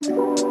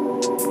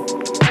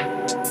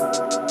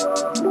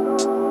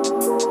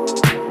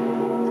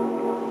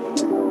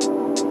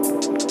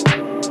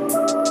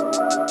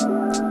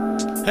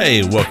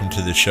Hey, welcome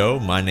to the show.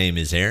 My name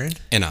is Aaron.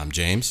 And I'm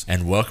James.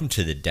 And welcome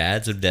to the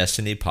Dads of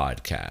Destiny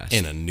podcast.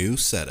 In a new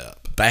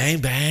setup. Bang,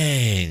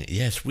 bang.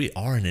 Yes, we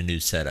are in a new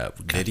setup.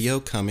 Video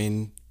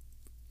coming,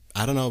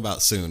 I don't know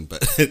about soon,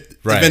 but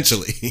right.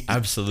 Eventually.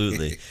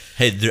 Absolutely.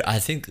 Hey, I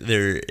think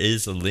there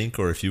is a link,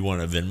 or if you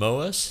want to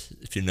Venmo us,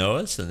 if you know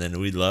us, and then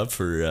we'd love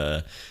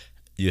for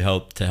you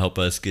to help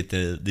us get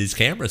these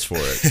cameras for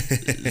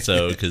it.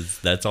 So, because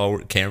that's all,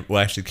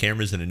 actually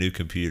cameras and a new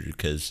computer,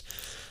 because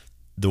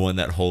the one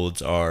that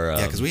holds our...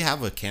 because we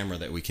have a camera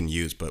that we can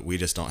use, but we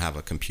just don't have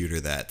a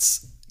computer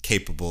that's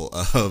capable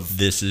of...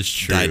 This is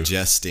true.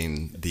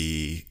 ...digesting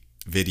the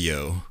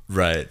video.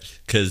 Right,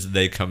 because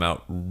they come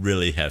out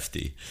really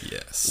hefty.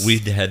 Yes. We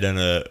had done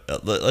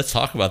let's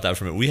talk about that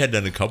for a minute. We had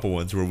done a couple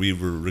ones where we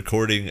were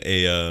recording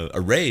a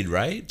raid,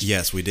 right?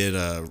 Yes, we did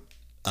a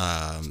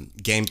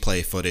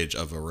gameplay footage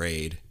of a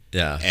raid.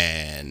 Yeah.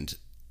 And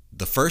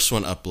the first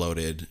one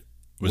uploaded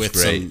was with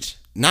great. some...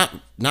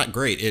 Not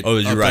great.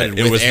 You're right.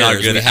 It was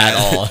not good at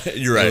all.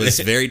 You're right. It was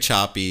very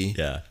choppy.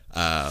 Yeah.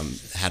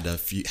 Had to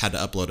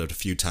upload it a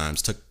few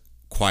times. Took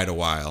quite a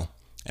while.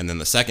 And then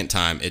the second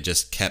time, it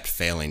just kept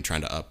failing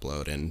trying to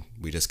upload, and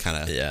we just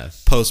kind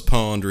of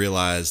postponed,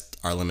 realized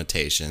our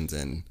limitations,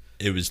 and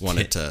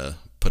wanted to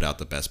put out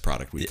the best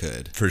product we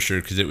could. For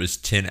sure, because it was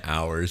 10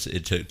 hours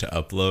it took to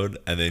upload,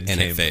 and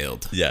it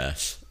failed.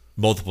 Yes.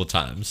 Multiple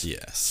times.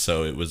 Yes.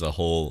 So it was a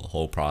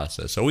whole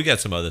process. So we got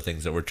some other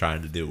things that we're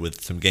trying to do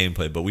with some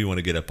gameplay, but we want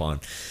to get up on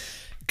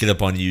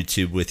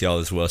YouTube with y'all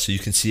as well, so you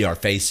can see our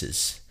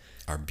faces.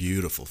 Our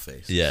beautiful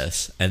faces.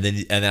 Yes. And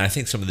then I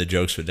think some of the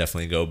jokes would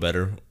definitely go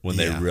better when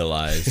they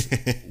realize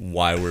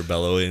why we're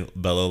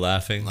bellow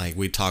laughing. Like,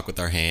 we talk with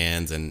our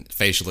hands and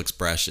facial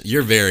expression.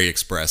 You're very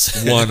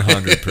expressive.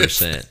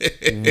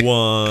 100%.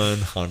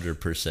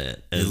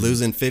 100%. You're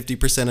losing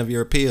 50% of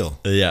your appeal.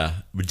 Yeah.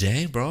 But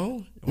dang,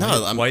 bro.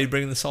 Why are you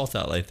bringing the salt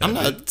out like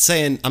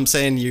that? I'm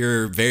saying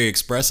you're very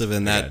expressive,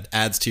 and that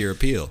adds to your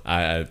appeal.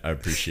 I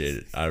appreciate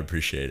it. I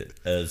appreciate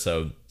it.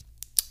 So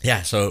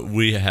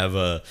we have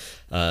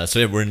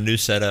we're in a new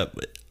setup.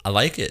 I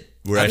like it.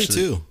 I do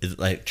too.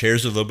 Like,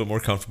 chairs are a little bit more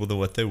comfortable than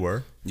what they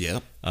were. Yeah.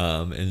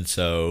 And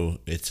so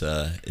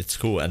it's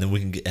cool. And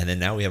then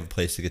now we have a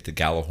place to get the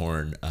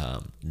Gallahorn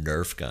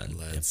Nerf gun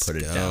and put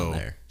it down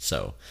there.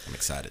 So I'm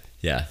excited.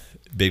 Yeah,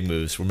 big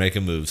moves. We're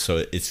making moves,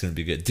 so it's gonna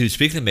be good, dude.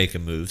 Speaking of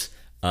making moves,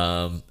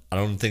 I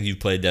don't think you've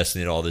played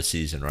Destiny at all this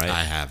season, right?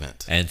 I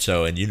haven't.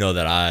 And you know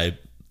that I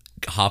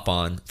hop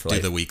on for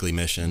the weekly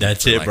mission.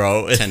 That's it,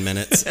 bro. 10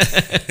 minutes.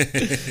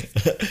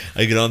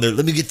 I get on there.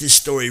 Let me get this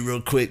story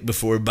real quick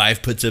before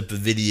Bife puts up a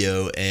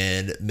video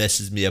and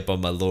messes me up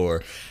on my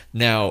lore.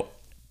 Now,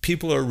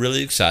 people are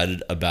really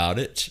excited about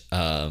it.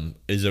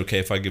 Is it okay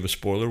if I give a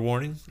spoiler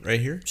warning right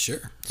here?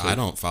 Sure. So, I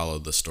don't follow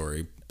the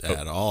story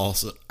at all.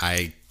 So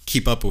I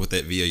keep up with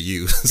it via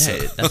you. So.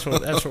 Hey, that's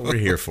what we're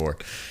here for.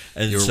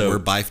 And we're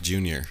Bife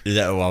Jr.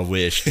 I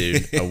wish,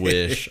 dude. I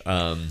wish.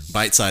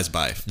 Bite-sized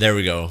Bife. There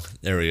we go.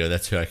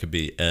 That's who I could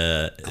be.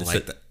 I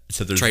like that.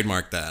 So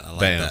trademark that. I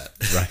like that.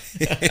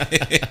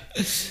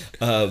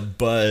 Right.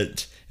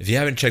 But if you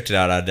haven't checked it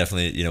out, I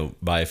definitely,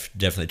 Bife,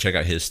 definitely check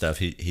out his stuff.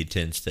 He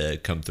tends to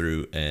come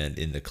through and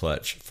in the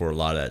clutch for a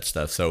lot of that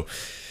stuff. So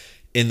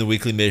in the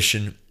weekly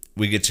mission,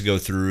 we get to go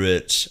through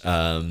it.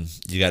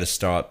 You got to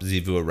stop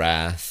Zivu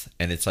Wrath,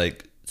 and it's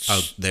like...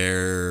 Oh,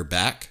 they're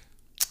back?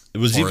 It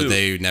was or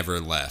they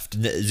never left?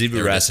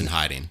 Zivu Wrath in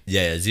hiding?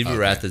 Yeah, Zivu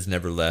Wrath has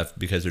never left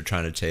because they're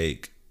trying to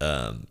take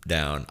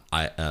down...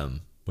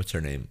 what's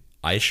her name?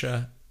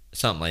 Aisha?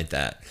 Something like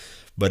that.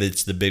 But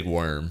it's the big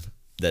worm.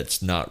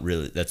 That's not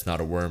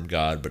a worm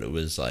god, but it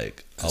was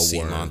like a sea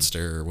worm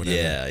monster or whatever.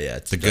 Yeah.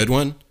 It's the good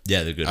one?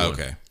 Yeah, the good one.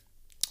 Okay.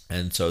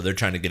 And so they're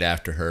trying to get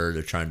after her.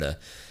 They're trying to,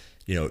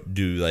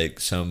 do like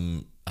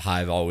some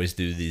Hive always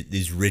do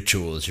these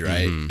rituals,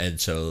 right? Mm-hmm.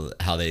 And so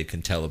how they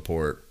can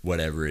teleport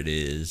whatever it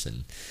is,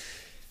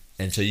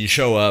 and so you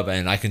show up,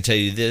 and I can tell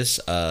you this: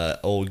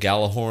 old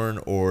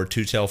Gallahorn or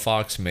Two-Tail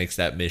Fox makes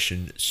that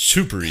mission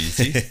super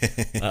easy.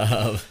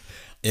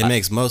 It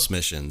makes most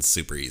missions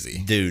super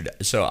easy, dude.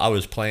 So I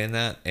was playing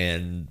that,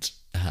 and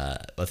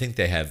I think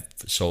they have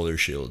solar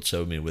shields.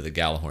 So I mean, with a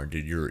Gallahorn,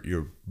 dude, you're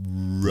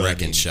running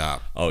wrecking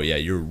shop. Oh yeah,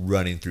 you're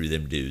running through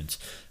them dudes,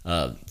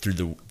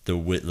 through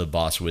the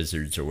boss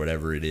wizards or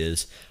whatever it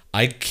is.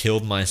 I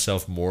killed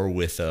myself more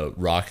with a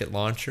rocket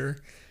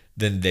launcher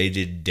than they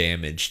did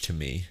damage to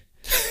me.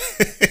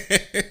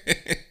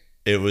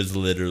 It was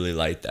literally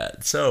like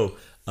that. So,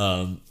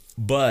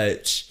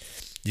 but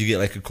you get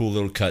like a cool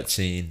little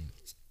cutscene.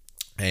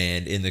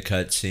 And in the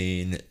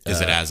cutscene... Is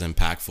it as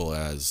impactful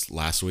as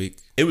last week?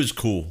 It was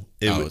cool.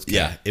 Okay.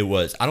 Yeah, it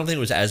was. I don't think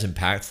it was as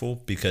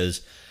impactful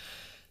because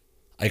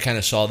I kind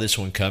of saw this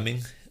one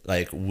coming,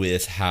 like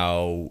with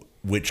how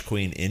Witch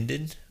Queen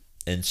ended.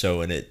 And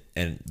so,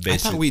 basically... I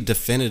thought we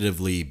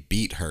definitively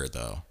beat her,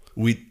 though.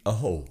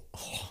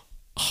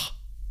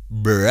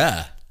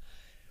 Bruh.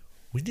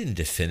 We didn't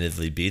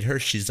definitively beat her.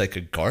 She's like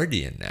a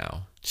guardian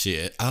now.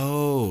 She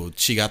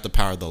got the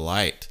power of the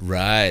light.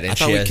 Right. And I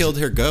thought we killed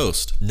her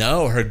ghost.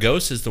 No, her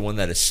ghost is the one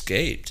that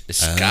escaped.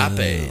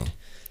 Escapade.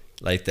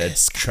 like that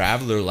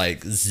traveler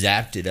like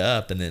zapped it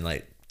up and then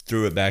like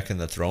threw it back in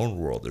the throne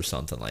world or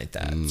something like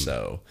that.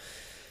 So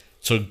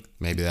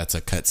maybe that's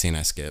a cutscene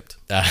I skipped.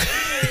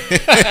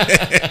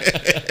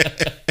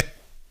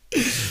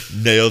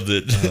 Nailed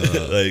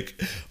it.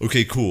 Like,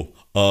 okay, cool.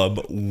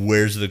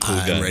 Where's the cool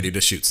gun? I'm ready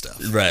to shoot stuff.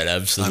 Right,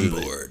 absolutely.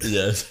 I'm bored.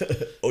 Yes.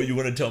 Oh, you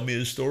want to tell me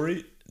a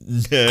story?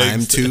 Next.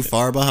 I'm too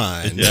far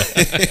behind. Yeah.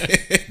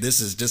 This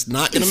is just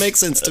not going to make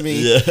sense to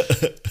me. Yeah.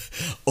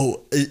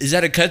 Oh, is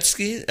that a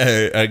cutscene?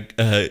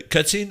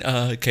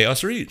 Cutscene?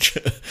 Chaos Reach.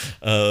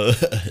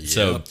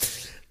 So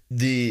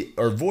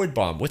or Void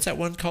Bomb. What's that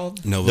one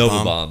called?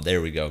 Nova Bomb.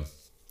 There we go.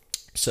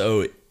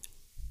 So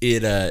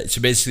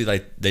so basically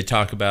like they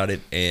talk about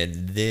it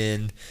and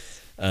then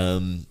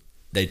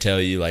they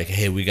tell you like,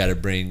 hey, we got to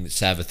bring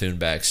Savathun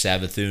back.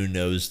 Savathun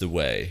knows the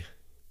way.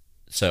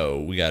 So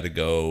we got to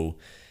go.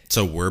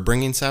 So we're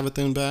bringing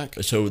Savathun back?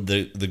 So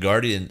the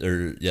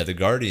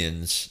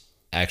Guardians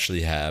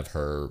actually have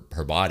her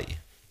body.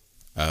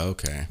 Oh,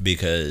 okay.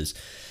 Because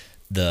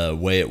the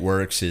way it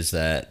works is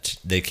that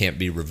they can't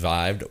be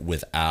revived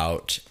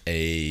without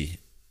a,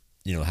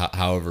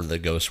 however the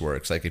ghost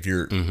works. Like if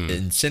you're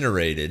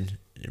incinerated,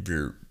 if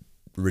you're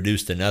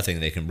reduced to nothing,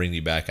 they can bring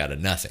you back out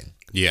of nothing.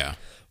 Yeah.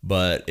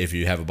 But if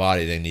you have a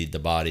body, they need the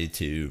body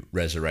to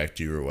resurrect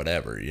you or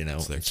whatever,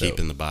 So they're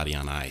keeping the body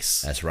on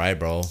ice. That's right,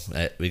 bro.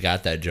 We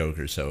got that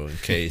Joker. So in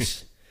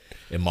case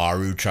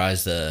Imaru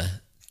tries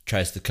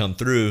to come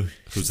through,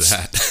 who's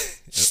that?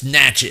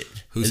 Snatch it.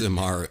 Who's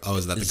Imaru? Oh,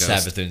 is that the ghost?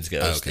 Savathun's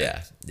ghost. Oh,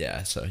 okay.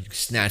 Yeah. So you can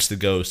snatch the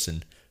ghost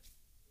and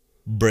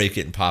break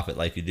it and pop it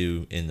like you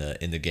do in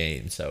the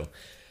game. So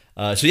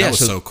yeah, that was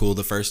so cool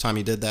the first time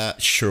he did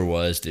that. Sure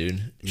was,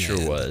 dude.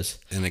 Sure was.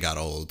 And it got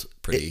old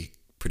pretty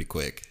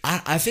quick.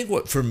 I think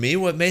what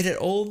made it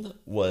old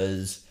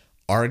was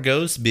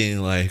Argos being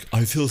like,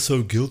 I feel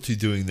so guilty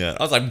doing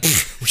that. I was like,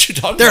 what you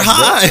talking They're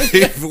about?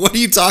 They're high. What are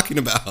you talking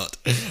about?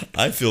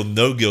 I feel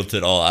no guilt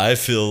at all. I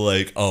feel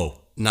like,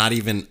 not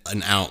even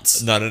an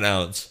ounce. Not an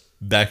ounce.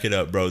 Back it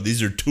up, bro.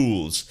 These are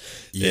tools.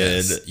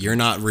 Yes, and you're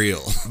not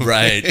real.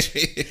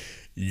 Right.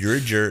 You're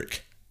a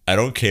jerk. I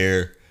don't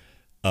care.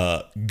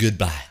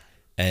 Goodbye.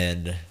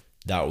 And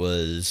that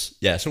was,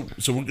 so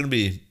we're going to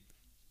be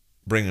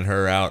bringing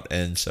her out,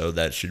 and so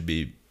that should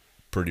be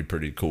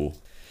pretty cool.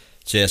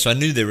 So I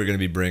knew they were going to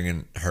be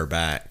bringing her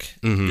back.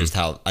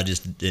 I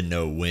just didn't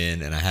know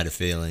when, and I had a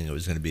feeling it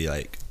was going to be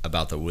like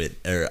about the wit.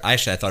 Or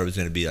actually, I thought it was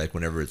going to be like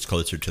whenever it's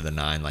closer to the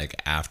 9, like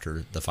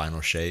after the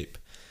final shape.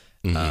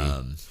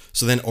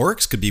 So then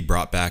Oryx could be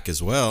brought back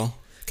as well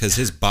because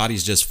his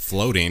body's just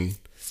floating.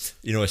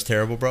 You know what's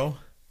terrible, bro?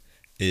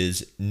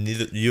 Is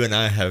neither you and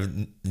I have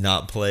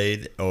not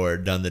played or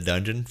done the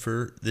dungeon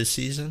for this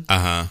season.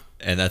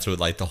 And that's what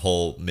like the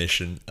whole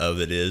mission of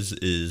it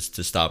is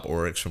to stop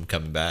Oryx from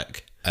coming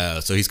back.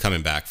 So he's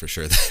coming back for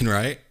sure then,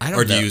 right? I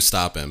don't know. Do you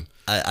stop him?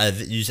 I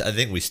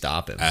think we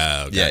stop him.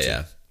 Oh, gotcha.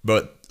 Yeah.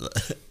 But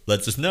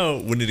lets us know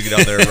we need to get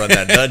out there and run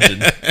that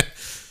dungeon.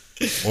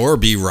 Or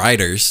be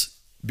riders.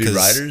 Be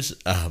riders?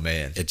 Oh,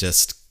 man.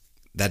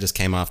 That just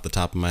came off the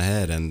top of my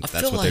head, and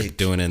that's what they're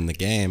doing in the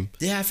game.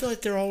 Yeah, I feel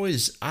like they're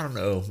always, I don't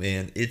know,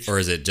 man. Or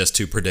is it just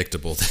too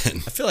predictable then?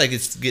 I feel like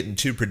it's getting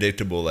too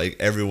predictable. Like,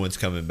 everyone's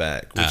coming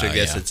back, which I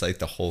guess it's like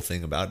the whole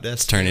thing about Destiny.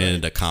 It's turning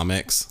into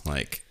comics.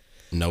 Like,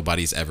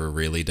 nobody's ever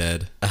really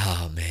dead.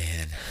 Oh,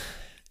 man.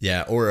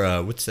 Yeah,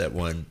 or what's that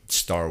one?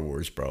 Star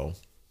Wars, bro.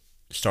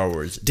 Star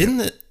Wars.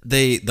 Didn't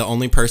the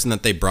only person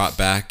that they brought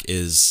back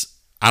is,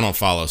 I don't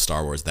follow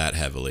Star Wars that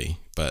heavily,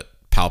 but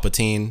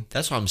Palpatine.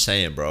 That's what I'm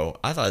saying, bro.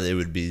 I thought it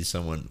would be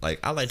someone like,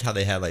 I liked how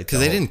they had like, because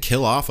they didn't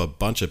kill off a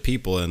bunch of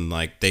people, and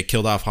like they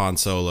killed off Han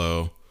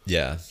Solo.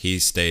 Yeah, he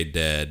stayed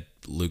dead.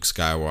 Luke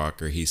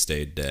Skywalker, he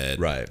stayed dead.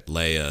 Right.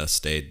 Leia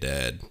stayed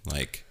dead.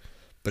 Like,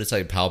 but it's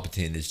like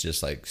Palpatine is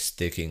just like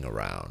sticking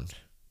around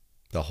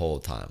the whole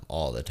time,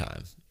 all the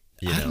time.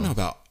 I don't know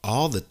about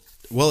all the.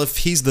 Well, if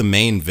he's the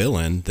main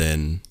villain,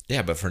 then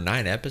yeah. But for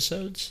 9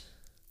 episodes,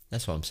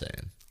 that's what I'm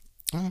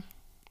saying.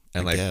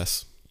 And I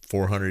guess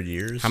 400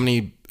 years. How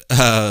many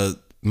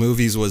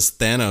movies was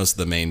Thanos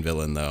the main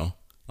villain though?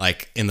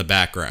 Like in the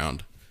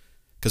background,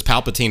 because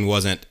Palpatine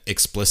wasn't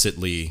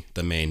explicitly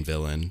the main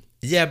villain.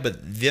 Yeah,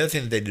 but the other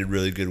thing that they did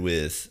really good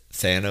with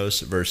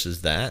Thanos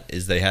versus that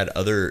is they had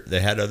other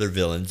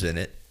villains in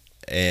it,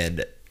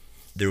 and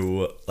there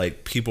were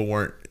like people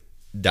weren't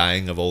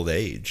dying of old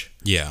age.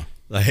 Yeah,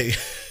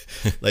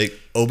 like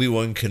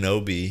Obi-Wan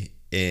Kenobi,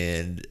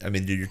 and I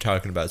mean, dude, you're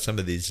talking about some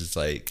of these. It's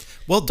like,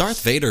 well,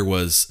 Darth Vader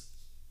was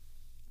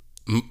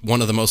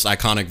one of the most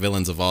iconic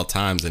villains of all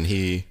times, and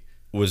he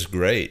was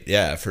great.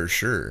 Yeah, for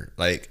sure.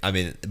 Like, I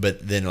mean,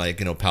 but then like,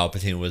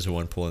 Palpatine was the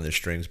one pulling the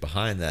strings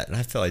behind that, and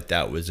I feel like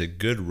that was a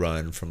good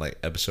run from like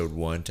episode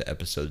 1 to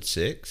episode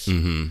 6.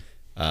 And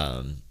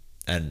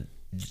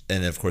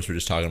of course we're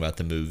just talking about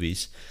the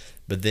movies,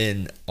 but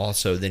then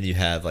also you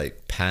have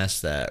like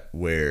past that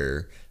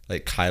where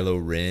like Kylo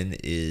Ren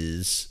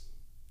is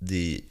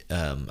the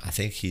I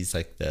think he's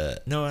like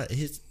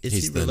is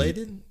he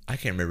related? I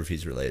can't remember if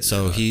he's related.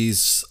 So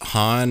he's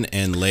Han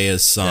and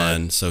Leia's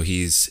son. Yeah. So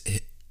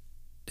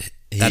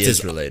That's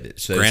his related.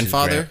 So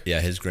grandfather?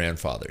 His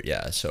grandfather.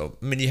 Yeah. So,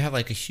 I mean, you have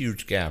like a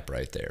huge gap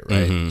right there,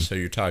 right? So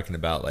you're talking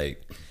about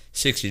like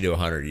 60 to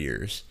 100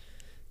 years.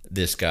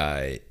 This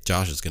guy.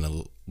 Josh is going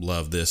to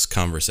love this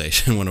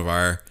conversation. One of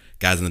our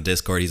guys in the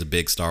Discord, he's a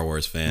big Star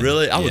Wars fan.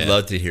 Really? I would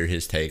love to hear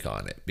his take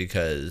on it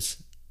because,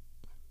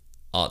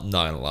 I'm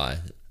not going to lie.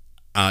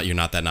 You're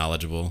not that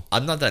knowledgeable?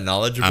 I'm not that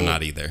knowledgeable. I'm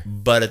not either.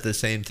 But at the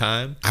same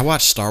time. I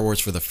watched Star Wars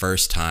for the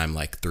first time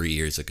like 3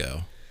 years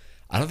ago.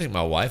 I don't think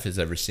my wife has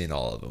ever seen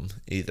all of them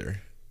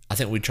either. I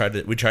think we tried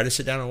to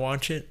sit down and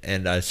watch it,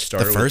 and I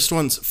started. The first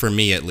ones, for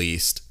me at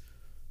least,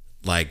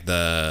 like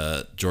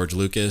the George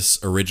Lucas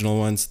original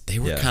ones, they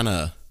were kind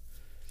of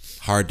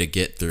hard to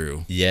get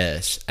through.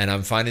 Yes, and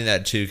I'm finding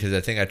that too because I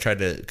think I tried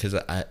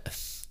to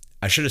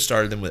I should have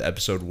started them with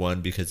episode 1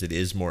 because it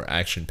is more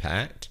action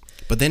packed.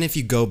 But then if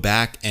you go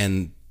back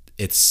and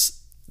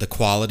the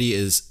quality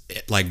is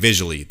like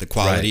visually, the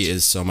quality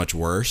is so much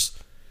worse.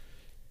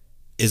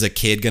 Is a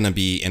kid going to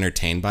be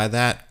entertained by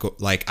that?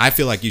 Like, I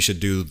feel like you should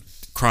do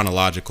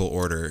chronological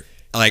order,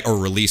 like, or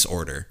release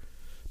order,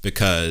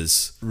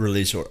 because...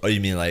 Release order. Oh, you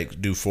mean like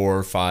do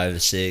 4,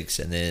 5, 6,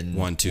 and then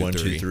 1, 2,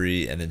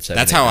 3, and then 7,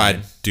 That's 8, how 9.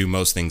 I do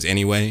most things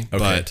anyway,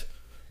 okay.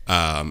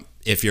 But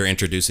if you're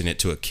introducing it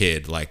to a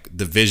kid, like,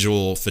 the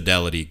visual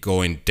fidelity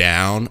going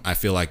down, I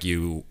feel like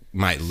you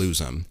might lose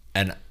them.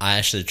 And I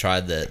actually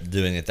tried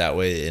doing it that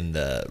way in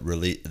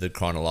the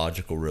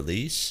chronological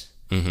release.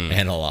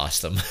 And I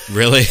lost them.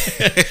 Really?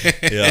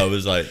 Yeah, I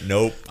was like,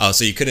 nope. Oh,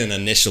 so you couldn't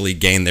initially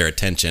gain their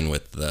attention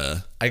with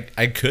the...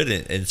 I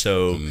couldn't, and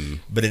so...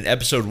 But in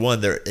episode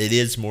 1, it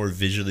is more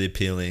visually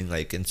appealing,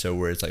 like, and so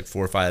where it's like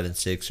 4, 5, and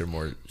 6 are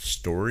more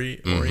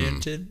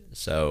story-oriented,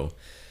 so...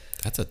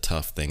 That's a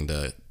tough thing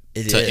to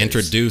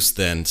introduce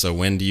then, so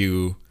when do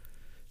you...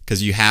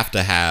 Because you have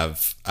to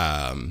have...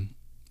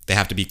 they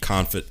have to be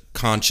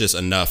conscious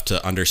enough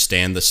to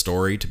understand the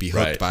story to be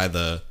hooked by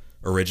the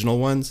original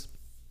ones.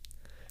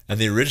 And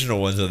the original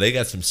ones, though, they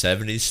got some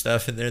 70s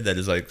stuff in there that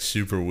is like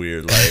super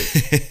weird.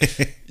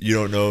 Like, you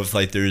don't know if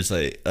like there's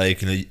like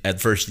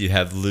at first you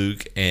have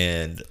Luke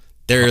and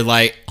they're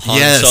like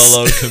Han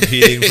Solo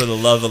competing for the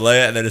love of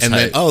Leia, and then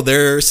it's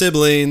they're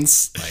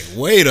siblings. Like,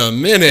 wait a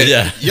minute,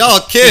 y'all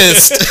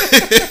kissed.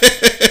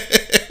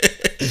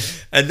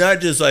 And not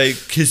just like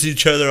kiss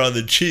each other on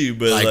the cheek,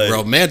 but like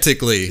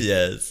romantically.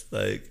 Yes,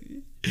 like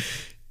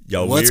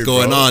what's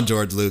going on,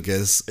 George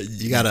Lucas?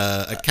 You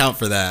gotta account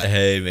for that.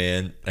 Hey,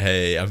 man.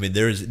 Hey, I mean,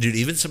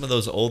 even some of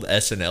those old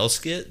SNL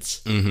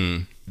skits.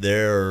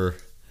 Their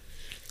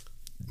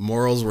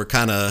morals were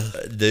kind of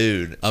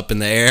up in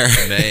the air.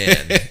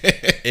 Man,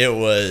 it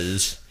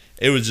was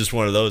just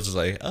one of those. It's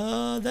like,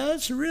 oh,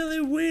 that's really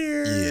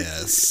weird.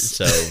 Yes.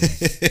 So,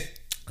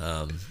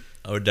 I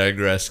would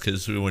digress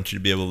because we want you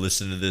to be able to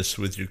listen to this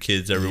with your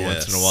kids every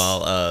once in a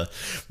while.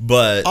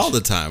 But all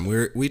the time,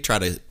 we try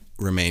to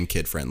remain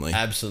kid friendly.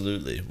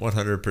 Absolutely,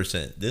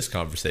 100%. This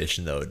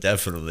conversation, though,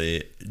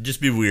 definitely just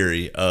be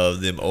weary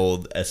of them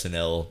old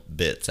SNL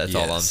bits. That's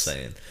all I'm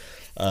saying.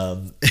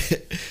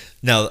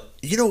 Now,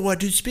 you know what,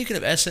 dude? Speaking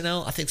of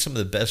SNL, I think some of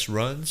the best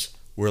runs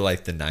were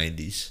like the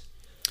 90s.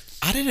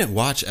 I didn't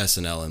watch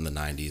SNL in the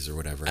 90s or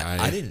whatever.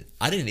 I didn't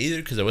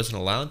either because I wasn't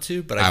allowed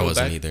to. But I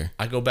wasn't either.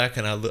 I go back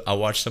and I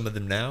watch some of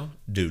them now.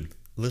 Dude,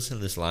 listen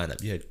to this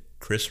lineup. You had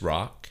Chris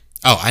Rock.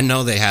 Oh, I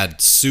know they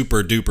had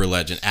super duper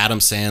legend. Adam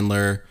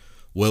Sandler,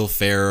 Will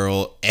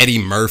Ferrell,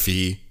 Eddie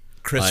Murphy.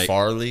 Chris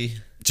Farley.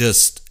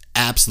 Just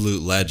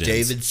absolute legends.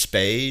 David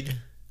Spade.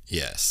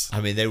 Yes.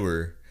 I mean, they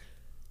were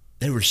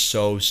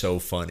so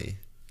funny.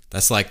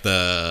 That's like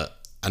I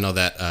know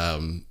that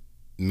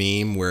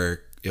meme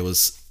where it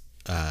was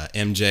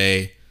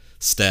MJ,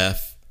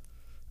 Steph,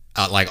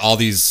 like all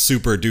these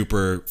super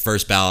duper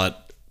first ballot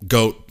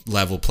GOAT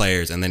level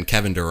players, and then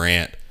Kevin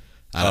Durant.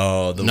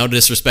 No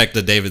disrespect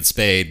to David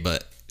Spade,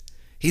 but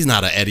he's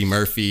not a Eddie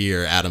Murphy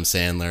or Adam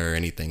Sandler or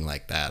anything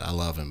like that. I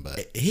love him,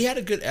 but he had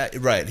a good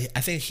right.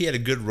 I think he had a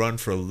good run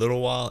for a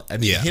little while. I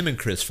mean, him and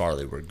Chris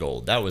Farley were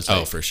gold. That was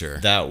for sure.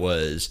 That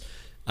was.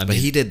 But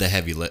he did the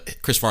heavy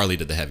Chris Farley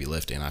did the heavy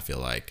lifting, I feel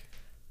like.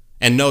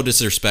 And no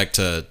disrespect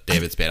to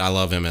David Spade. I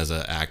love him as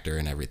an actor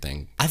and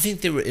everything. I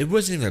think it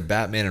wasn't even a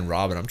Batman and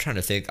Robin. I'm trying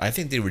to think. I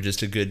think they were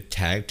just a good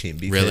tag team.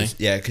 Because, really?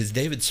 Yeah, because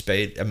David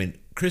Spade, I mean,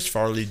 Chris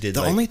Farley did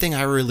the only thing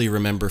I really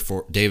remember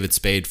for David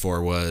Spade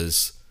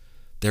was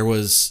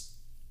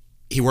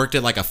he worked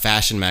at like a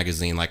fashion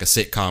magazine, like a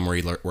sitcom where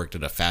he worked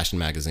at a fashion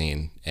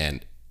magazine.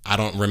 And I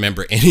don't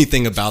remember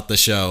anything about the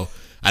show.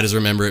 I just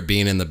remember it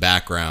being in the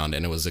background,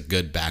 and it was a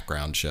good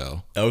background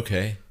show.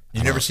 Okay.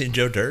 You never seen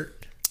Joe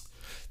Dirt?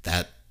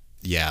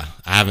 Yeah,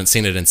 I haven't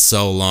seen it in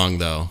so long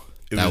though.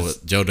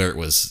 Joe Dirt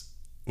was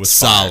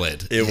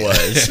solid. It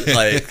was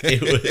like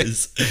it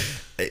was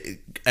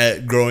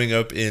growing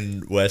up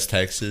in West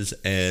Texas,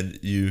 and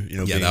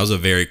that was a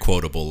very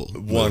quotable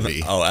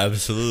movie. Oh,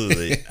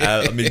 absolutely.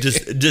 I mean,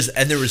 just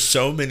and there were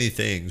so many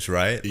things,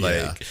 right?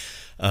 Yeah.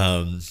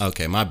 Like,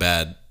 okay, my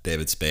bad,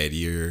 David Spade.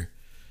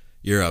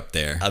 you're up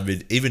there. I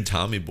mean, even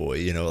Tommy Boy,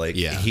 you know, like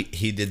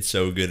he did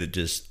so good at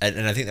just,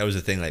 and I think that was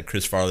the thing. Like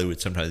Chris Farley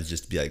would sometimes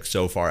just be like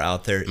so far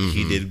out there. Mm-hmm.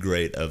 He did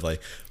great of like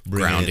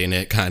grounding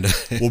it, kind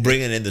of. Well,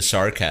 bringing in the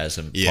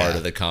sarcasm part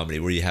of the comedy,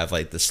 where you have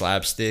like the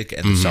slapstick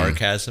and the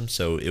sarcasm.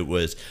 So it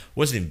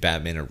wasn't even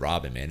Batman and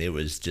Robin, man. It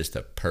was just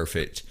a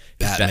perfect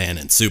Batman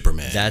and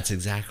Superman. That's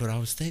exactly what I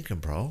was thinking,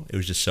 bro. It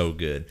was just so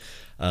good.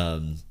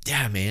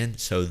 Yeah, man.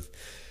 So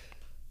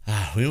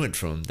we went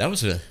from that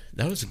was a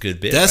good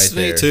bit.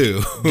 Destiny right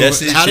 2.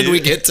 Destiny How 2. did we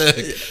get to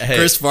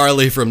Chris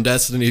Farley from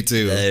Destiny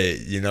 2? Hey,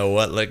 you know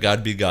what? Let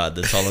God be God.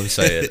 That's all I'm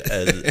saying.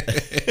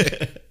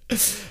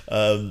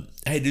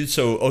 Hey, dude.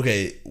 So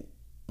okay,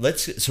 we're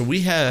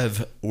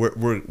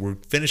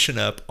finishing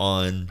up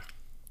on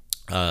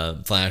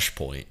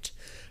Flashpoint,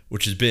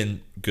 which has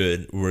been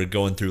good. We're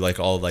going through like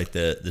all like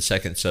the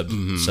second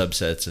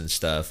subsets and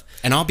stuff.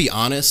 And I'll be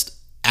honest.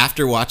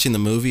 After watching the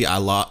movie,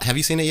 have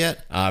you seen it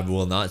yet? I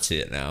will not see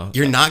it now.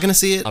 You're not going to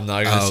see it? I'm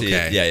not going to see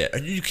it. Yeah. Are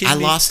you kidding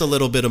me? I lost a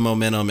little bit of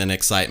momentum and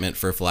excitement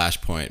for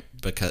Flashpoint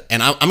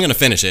and I'm going to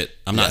finish it.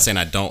 I'm not saying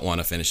I don't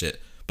want to finish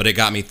it, but it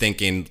got me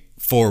thinking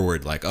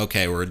forward. Like,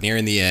 okay, we're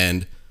nearing the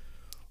end.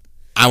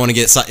 I want to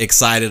get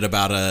excited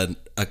about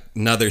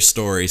another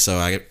story, so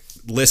I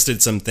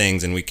listed some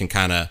things, and we can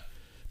kind of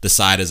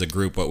decide as a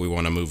group what we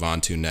want to move on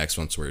to next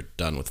once we're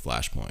done with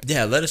Flashpoint.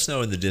 Yeah, let us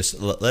know in the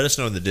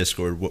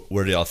Discord. What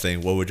do y'all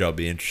think? What would y'all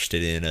be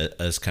interested in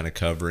us kind of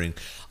covering?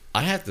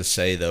 I have to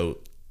say though,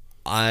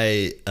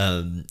 I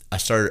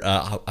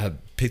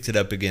picked it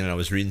up again, and I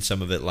was reading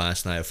some of it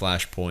last night.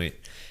 Flashpoint,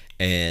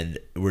 and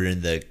we're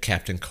in the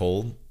Captain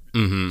Cold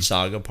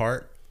saga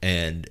part,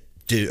 and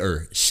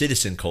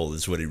Citizen Cold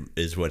is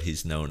what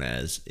he's known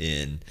as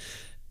in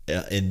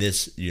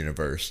this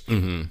universe.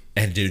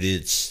 And dude,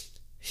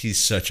 he's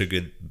such a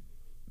good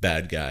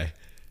bad guy.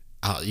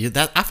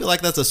 I feel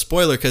like that's a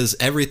spoiler because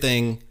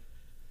everything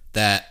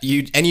that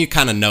you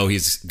kind of know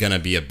he's gonna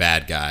be a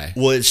bad guy.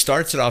 Well, it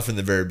starts it off in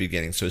the very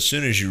beginning. So as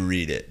soon as you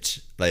read it,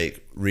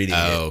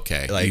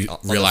 okay, like you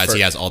realize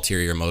he has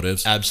ulterior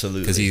motives.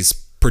 Absolutely, because he's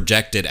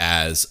projected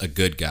as a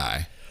good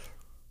guy.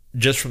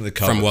 Just from the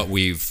cover. From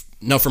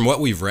what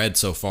we've read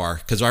so far.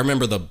 Because I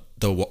remember the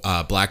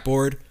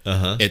blackboard.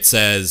 It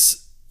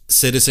says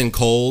Citizen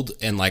Cold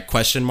and like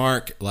question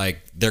mark,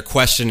 like they're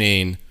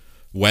questioning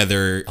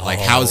whether like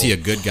how is he a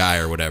good guy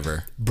or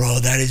whatever. Bro,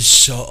 that is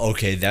so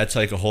okay. That's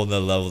like a whole nother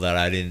level that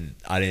I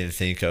didn't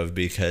think of,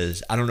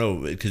 because I don't know,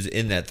 because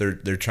in that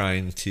they're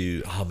trying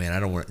to, oh man,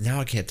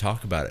 I can't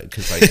talk about it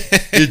because like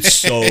it's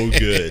so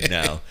good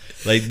now.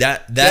 Like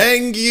that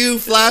dang you,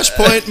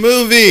 Flashpoint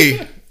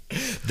movie.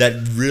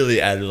 That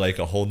really added like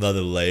a whole nother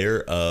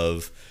layer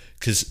of,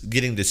 because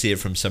getting to see it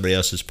from somebody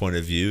else's point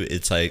of view,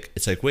 it's like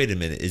wait a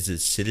minute, is it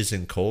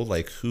Citizen Cold?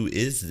 Like, who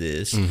is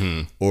this?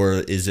 Or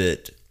is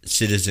it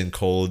Citizen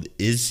Cold?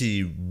 Is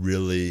he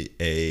really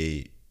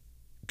a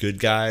good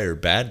guy or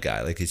bad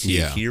guy? Like, is he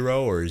a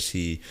hero, or is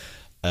he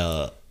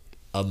a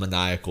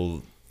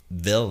maniacal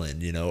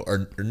villain? You know,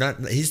 or not?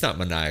 He's not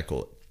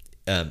maniacal.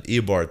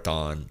 Eobard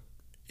Thawne,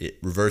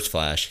 Reverse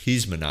Flash,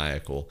 he's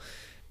maniacal.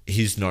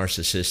 He's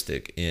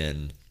narcissistic.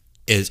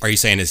 Are you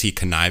saying is he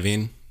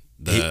conniving?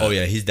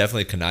 He's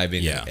definitely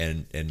conniving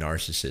and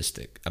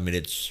narcissistic. I mean,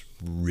 it's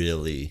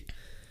really,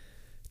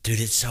 dude,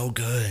 it's so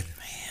good,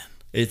 man.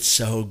 It's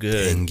so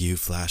good. Dang you,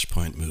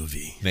 Flashpoint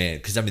movie, man.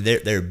 Because I mean,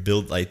 they're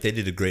built like they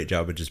did a great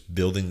job of just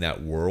building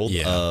that world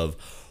of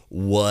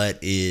what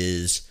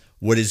is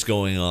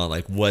going on,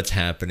 like what's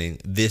happening.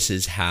 This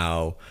is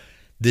how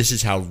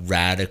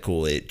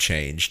radical it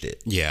changed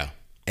it. Yeah,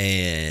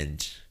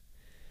 and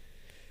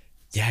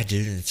yeah,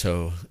 dude, and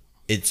so.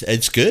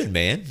 It's good,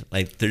 man.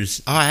 Like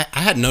there's, I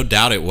had no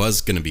doubt it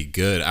was gonna be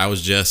good. I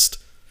was just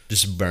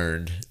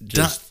burned.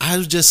 I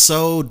was just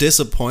so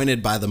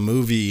disappointed by the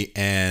movie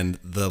and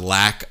the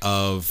lack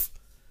of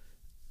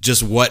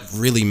just what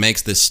really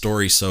makes this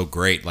story so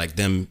great. Like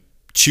them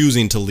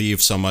choosing to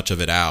leave so much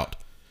of it out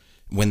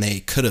when they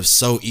could have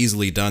so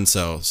easily done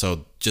so.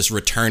 So just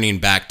returning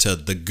back to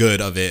the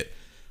good of it,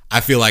 I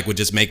feel like would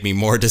just make me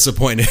more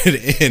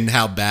disappointed in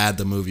how bad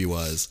the movie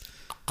was.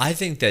 I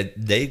think that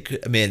they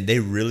could, man, they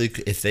really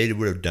could, if they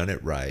would have done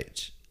it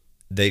right,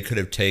 they could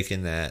have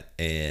taken that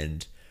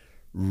and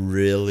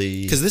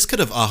really, because this could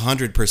have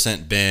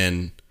 100%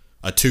 been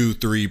a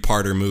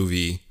 2-3-parter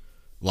movie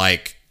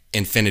like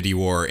Infinity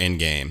War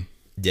Endgame.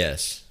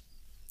 Yes,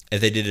 if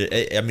they did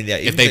it, I mean, yeah,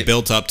 if they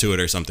built up to it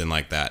or something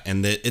like that,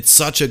 and it's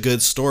such a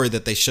good story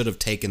that they should have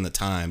taken the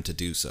time to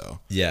do so.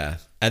 Yeah.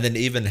 And then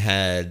even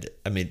had,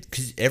 I mean,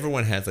 because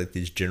everyone has like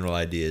these general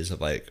ideas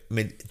of like, I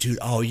mean, dude,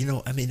 I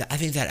mean, I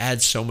think that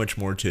adds so much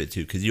more to it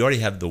too, because you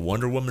already have the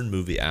Wonder Woman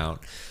movie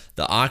out,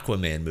 the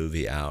Aquaman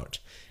movie out,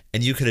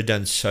 and you could have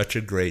done such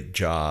a great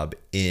job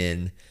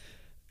in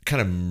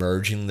kind of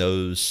merging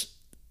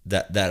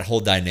that whole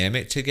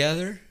dynamic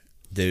together,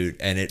 dude.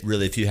 And it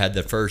really, if you had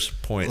the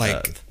first point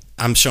like,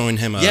 I'm showing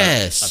him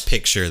a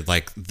picture,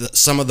 like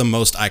some of the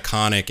most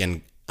iconic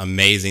and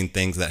amazing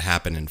things that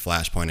happen in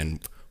Flashpoint and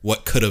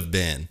what could have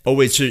been. Oh,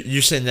 wait, so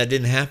you're saying that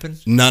didn't happen?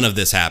 None of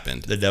this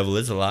happened. The devil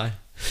is a lie.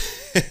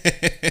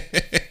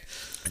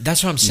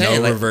 That's what I'm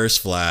saying. No Reverse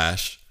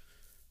Flash.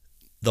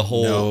 The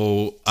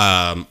whole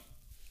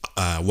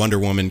Wonder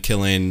Woman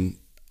killing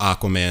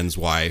Aquaman's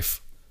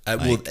wife.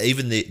 Well,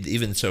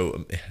 even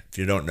so, if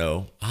you don't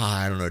know,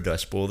 I don't know. Do I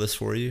spoil this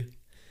for you?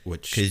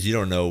 Because you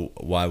don't know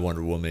why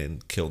Wonder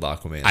Woman killed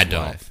Aquaman's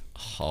wife.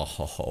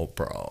 Oh,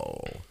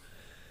 bro.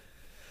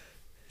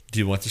 Do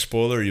you want the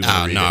spoiler? Or you want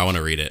to read it? No, I want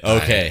to read it.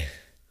 Okay.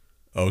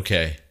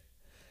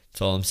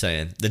 That's all I'm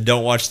saying. Then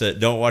don't watch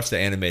the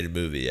animated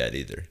movie yet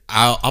either.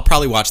 I'll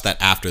probably watch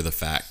that after the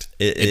fact.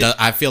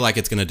 I feel like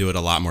it's going to do it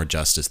a lot more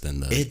justice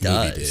than the movie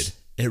did.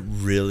 It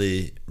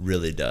really,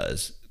 really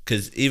does.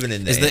 Because even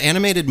in the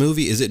animated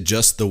movie, is it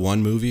just the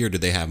one movie, or do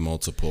they have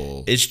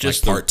multiple? It's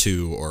just part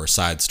two or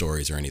side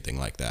stories or anything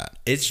like that.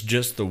 It's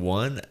just the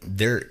one.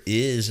 There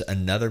is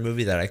another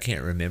movie that I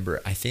can't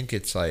remember. I think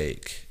it's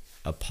like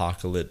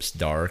Apocalypse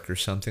Dark or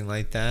something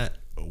like that,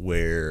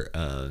 where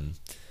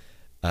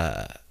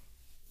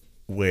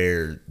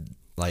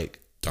like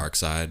Dark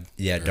Side.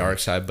 Yeah, Dark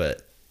Side,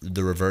 but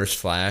the Reverse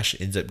Flash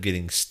ends up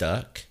getting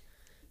stuck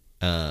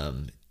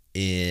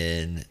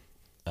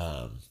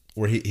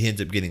where he ends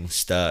up getting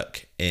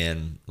stuck,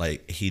 and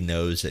like he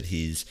knows that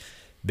he's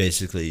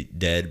basically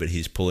dead, but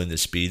he's pulling the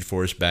Speed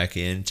Force back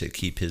in to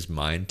keep his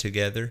mind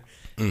together.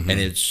 And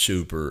it's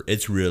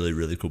really,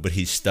 really cool, but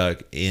he's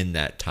stuck in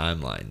that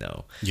timeline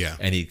though. Yeah.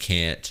 And he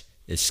can't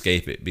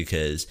escape it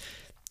because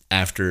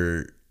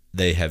after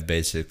they have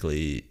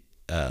basically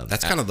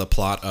that's kind of the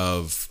plot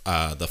of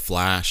the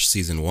Flash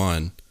season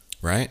 1,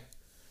 right?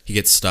 He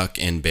gets stuck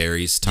in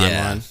Barry's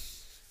timeline.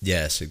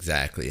 Yes,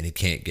 exactly, and he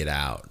can't get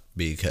out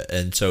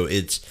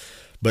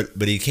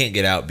but he can't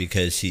get out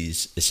because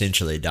he's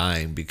essentially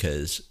dying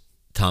because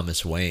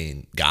Thomas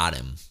Wayne got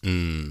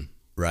him,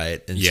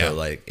 right? And so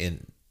like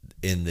in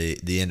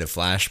the end of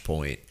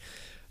Flashpoint,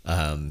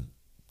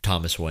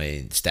 Thomas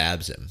Wayne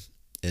stabs him,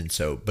 and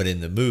so but in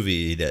the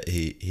movie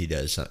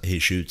he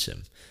shoots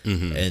him.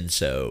 And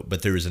so,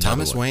 but there was another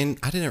Thomas Wayne.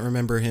 I didn't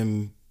remember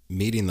him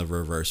meeting the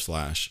Reverse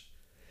Flash.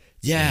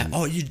 Yeah.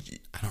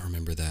 I don't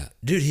remember that.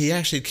 Dude, he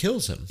actually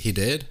kills him. He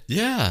did?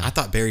 Yeah. I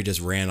thought Barry just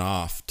ran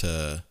off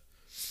to.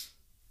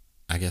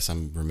 I guess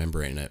I'm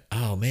remembering it.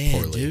 Oh man,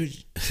 poorly.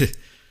 Dude.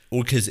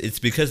 Well,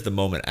 because the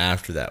moment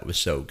after that was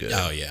so good.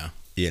 Oh yeah.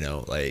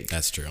 Like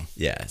that's true.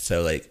 Yeah.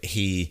 So like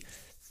he.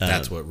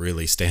 That's what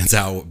really stands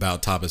out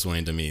about Thomas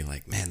Wayne to me.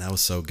 Like, man, that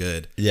was so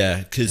good. Yeah,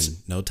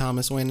 because no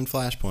Thomas Wayne in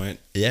Flashpoint.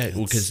 Yeah,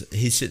 well, because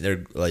he's sitting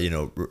there, like,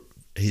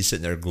 he's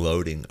sitting there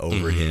gloating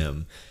over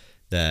him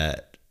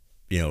that,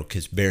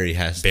 because Barry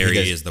is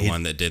the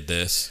one that did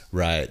this,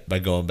 right? By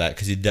going back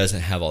because he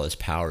doesn't have all his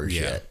powers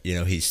yet.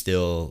 He's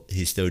still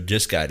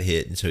just got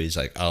hit, and so he's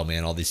like, oh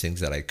man, all these things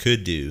that I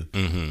could do,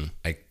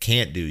 I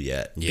can't do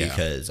yet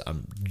because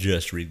I'm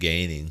just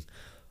regaining.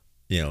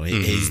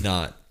 He's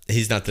not.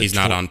 He's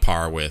not on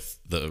par with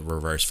the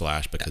Reverse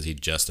Flash because he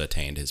just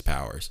attained his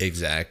powers.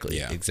 Exactly.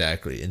 Yeah.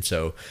 Exactly. And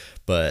so,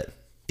 but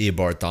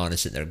Eobard Thawne is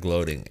sitting there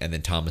gloating, and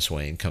then Thomas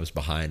Wayne comes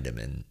behind him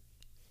and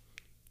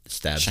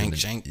stabs him.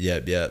 Shank.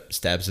 Yep.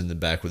 Stabs him in the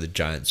back with a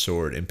giant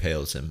sword,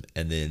 impales him,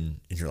 and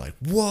you're like,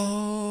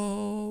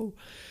 whoa!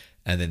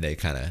 And then they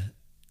kind of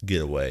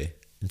get away,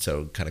 and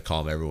so kind of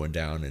calm everyone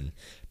down.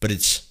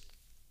 It's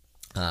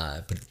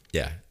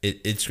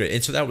great.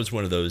 And so that was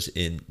one of those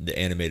in the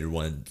animated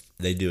one.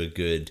 They did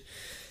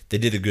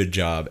a good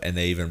job, and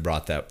they even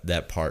brought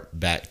that part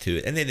back to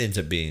it. And it ends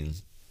up being,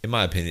 in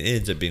my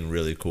opinion,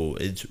 really cool.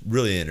 It's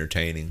really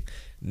entertaining.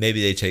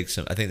 Maybe I think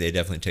they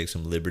definitely take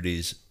some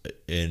liberties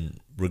in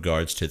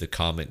regards to the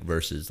comic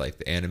versus like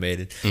the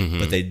animated,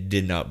 but they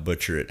did not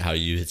butcher it how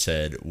you had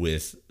said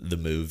with the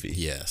movie.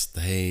 Yes,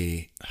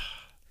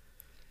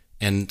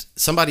 and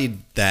somebody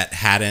that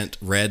hadn't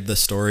read the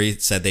story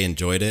said they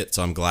enjoyed it,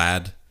 so I'm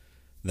glad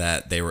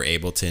that they were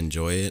able to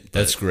enjoy it. But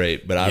that's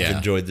great, but I've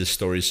enjoyed this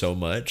story so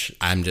much.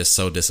 I'm just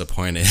so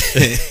disappointed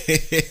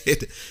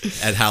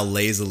at how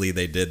lazily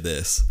they did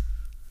this.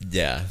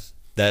 Yeah.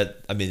 That's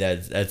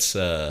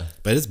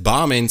but it's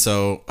bombing,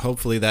 so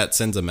hopefully that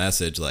sends a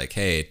message like,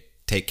 hey,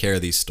 take care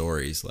of these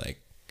stories, like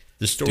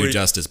do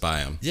justice by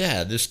them.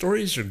 Yeah, the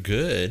stories are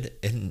good,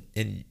 and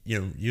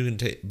you can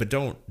take, but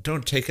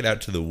don't take it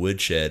out to the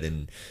woodshed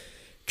and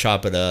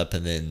chop it up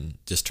and then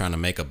just trying to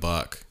make a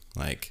buck.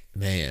 Like,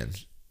 man,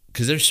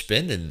 because they're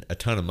spending a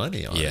ton of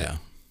money on it.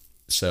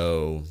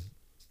 So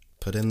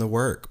put in the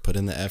work, put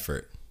in the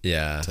effort.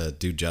 Yeah, to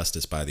do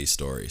justice by these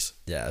stories.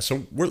 Yeah,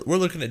 so we're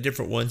looking at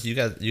different ones. You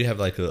have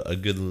like a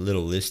good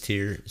little list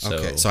here. So.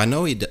 Okay, so I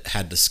know he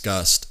had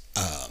discussed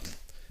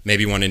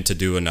maybe wanting to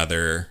do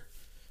another,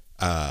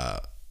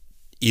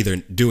 either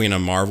doing a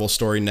Marvel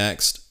story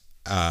next.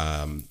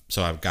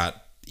 So I've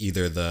got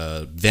either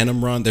the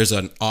Venom run. There's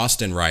an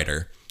Austin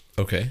writer,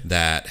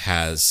 that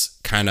has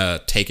kind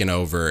of taken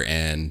over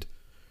and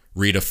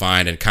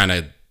redefined and kind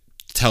of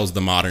tells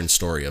the modern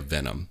story of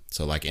Venom.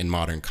 So like in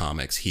modern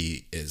comics,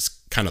 he is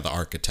kind of the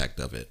architect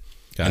of it.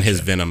 Gotcha. And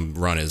his Venom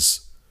run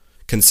is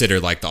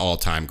considered like the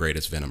all-time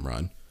greatest Venom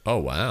run. Oh,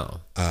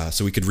 wow.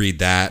 So we could read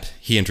that.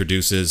 He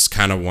introduces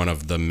kind of one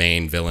of the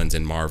main villains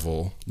in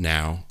Marvel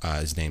now.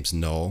 His name's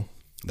Null.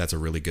 That's a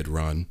really good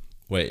run.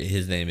 Wait,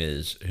 his name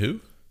is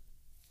who?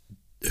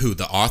 Who,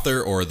 the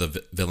author or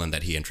the villain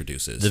that he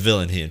introduces? The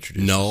villain he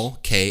introduces. Null,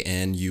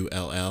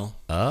 Knull.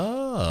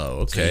 Oh,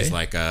 okay. So he's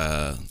like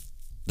the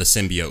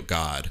symbiote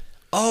god.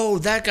 Oh,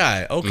 that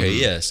guy. Okay,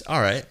 yes.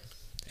 All right.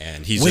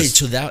 And he's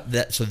so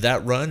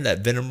that run, that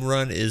Venom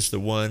run, is the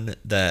one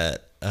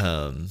that.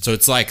 So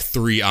it's like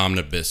 3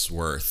 omnibus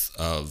worth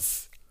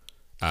of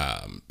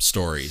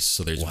stories.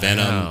 So there's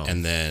Venom,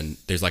 and then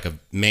there's like a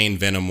main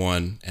Venom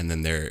one, and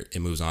then it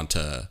moves on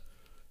to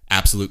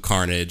Absolute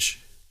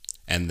Carnage,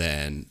 and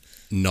then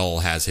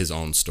Null has his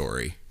own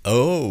story.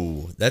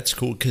 Oh, that's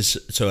cool.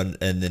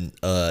 And then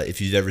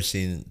if you've ever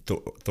seen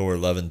Thor: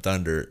 Love and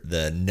Thunder,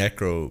 the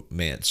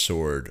Necromance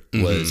sword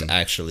was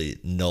actually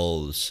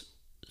Null's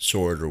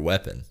sword or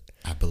weapon.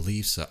 I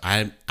believe so.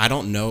 I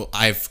don't know.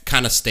 I've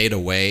kind of stayed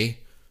away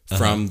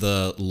from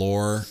the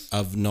lore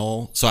of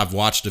Null. So I've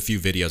watched a few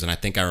videos, and I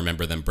think I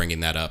remember them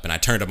bringing that up, and I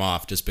turned them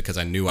off just because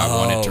I knew I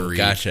wanted to read.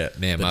 Gotcha.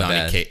 Man, my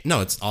bad.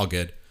 No, it's all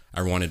good.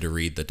 I wanted to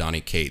read the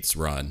Donny Cates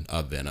run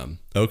of Venom.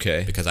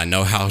 Okay. Because I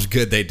know how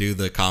good they do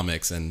the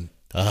comics and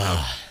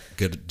how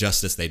good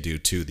justice they do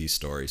to these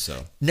stories.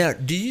 So now,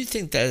 do you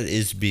think that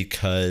is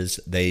because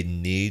they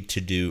need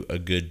to do a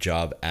good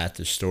job at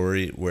the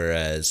story,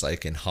 whereas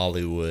like in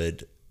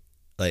Hollywood,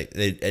 like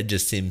it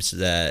just seems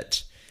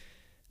that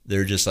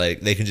they're just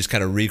like they can just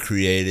kind of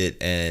recreate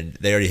it, and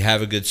they already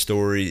have a good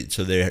story,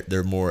 so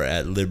they're more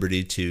at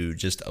liberty to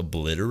just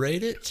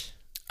obliterate it?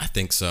 I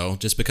think so.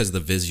 Just because the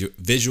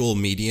visual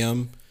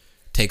medium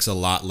takes a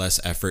lot less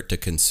effort to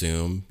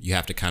consume. You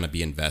have to kind of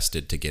be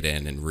invested to get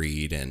in and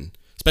read, and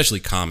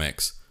especially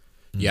comics.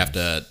 You have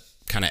to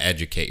kind of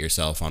educate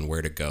yourself on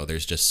where to go.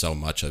 There's just so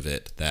much of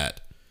it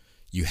that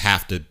you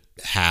have to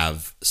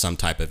have some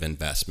type of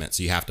investment.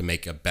 So you have to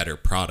make a better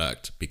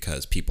product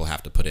because people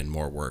have to put in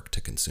more work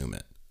to consume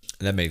it.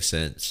 That makes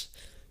sense.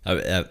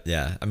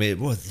 Yeah. I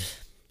mean,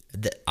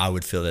 I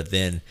would feel that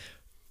then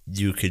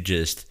you could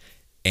just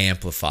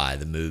amplify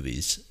the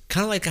movies,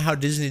 kind of like how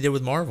Disney did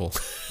with Marvel.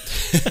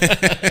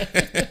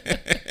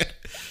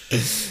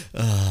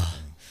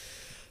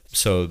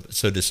 So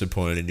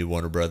disappointed in you,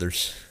 Warner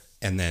Brothers.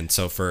 And then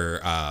so for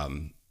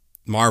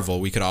Marvel,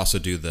 we could also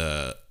do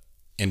the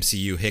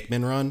MCU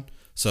Hickman run.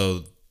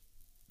 So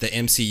the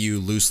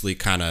MCU loosely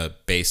kind of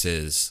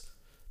bases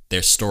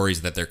their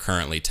stories that they're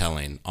currently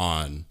telling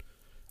on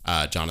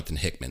Jonathan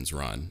Hickman's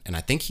run, and I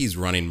think he's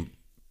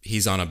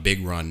on a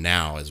big run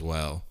now as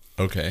well.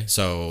 Okay.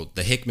 So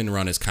the Hickman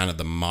run is kind of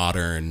the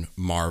modern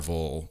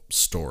Marvel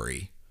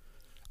story.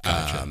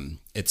 Gotcha.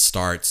 It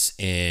starts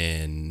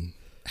in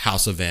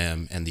House of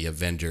M and the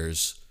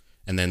Avengers,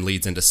 and then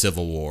leads into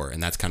Civil War,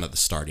 and that's kind of the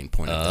starting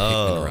point of the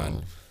Hickman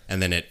run.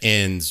 And then it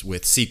ends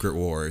with Secret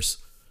Wars,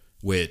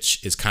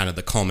 which is kind of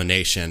the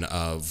culmination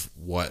of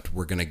what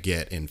we're going to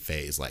get in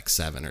phase like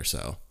 7 or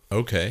so.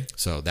 Okay.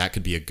 So that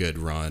could be a good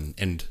run.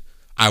 And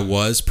I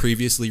was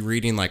previously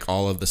reading like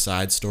all of the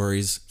side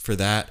stories for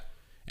that,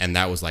 and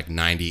that was like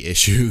 90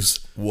 issues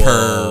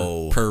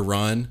per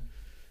run,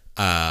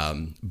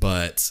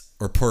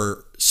 or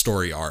per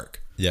story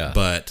arc. Yeah.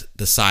 But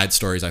the side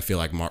stories, I feel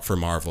like for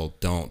Marvel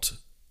don't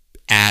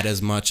add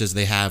as much as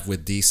they have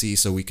with DC,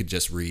 so we could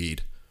just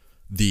read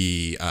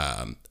the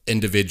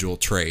individual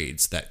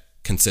trades that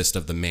consist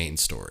of the main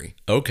story.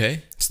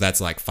 Okay. So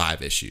that's like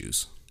 5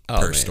 issues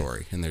per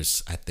story, and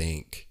there's I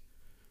think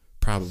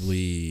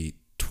probably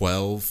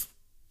 12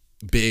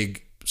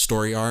 big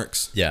story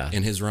arcs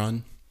in his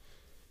run.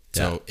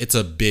 So it's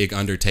a big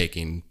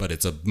undertaking, but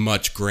it's a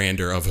much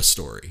grander of a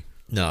story.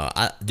 No,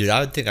 I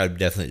would think I'd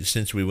definitely,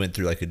 since we went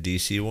through like a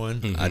DC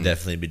one, I'd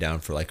definitely be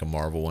down for like a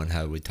Marvel one,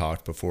 how we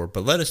talked before.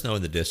 But let us know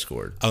in the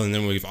Discord. Oh, and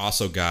then we've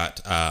also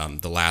got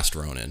The Last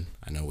Ronin.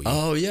 I know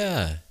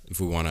if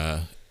we want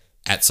to,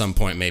 at some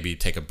point, maybe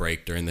take a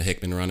break during the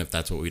Hickman run, if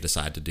that's what we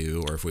decide to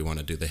do, or if we want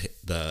to do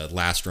the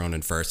Last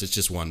Ronin first. It's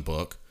just one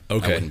book.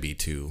 Okay. That wouldn't be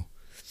too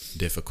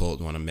difficult.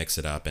 We want to mix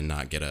it up and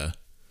not get a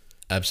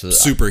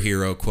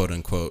superhero quote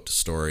unquote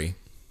story.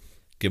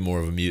 Get more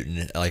of a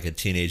mutant, like a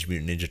Teenage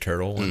Mutant Ninja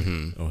Turtle one.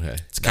 Mm-hmm. Okay,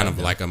 it's kind of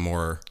like a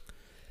more.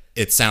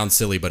 It sounds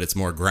silly, but it's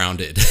more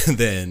grounded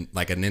than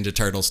like a Ninja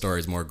Turtle story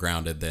is more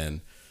grounded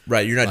than.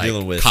 Right, you're not like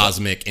dealing with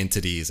cosmic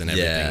entities and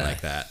everything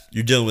like that.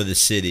 You're dealing with a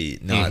city,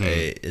 not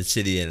a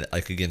city and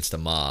like against a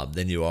mob.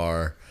 Then you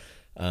are,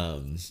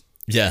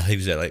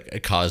 exactly, like a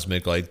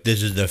cosmic. Like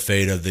this is the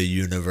fate of the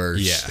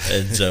universe. Yeah,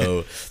 and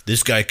so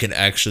this guy can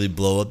actually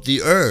blow up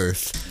the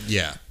earth.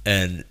 Yeah,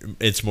 and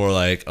it's more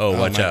like,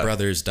 watch out, my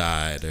brothers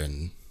died,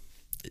 and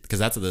because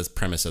that's the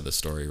premise of the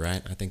story,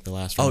 right? I think the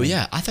last. Oh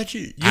yeah, I thought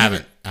you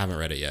I haven't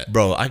read it yet,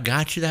 bro. I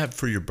got you that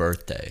for your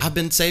birthday. I've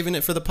been saving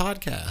it for the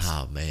podcast.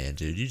 Oh man,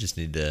 dude, you just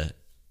need to.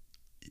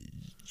 You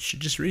should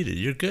just read it.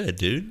 You're good,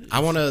 dude. I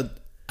want to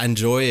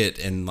enjoy it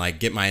and like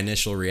get my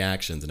initial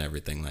reactions and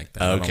everything like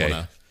that. Okay. I don't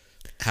want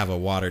to have a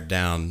watered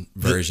down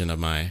version of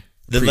my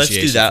Then let's do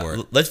appreciation for it.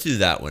 that. Let's do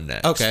that one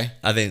next. Okay.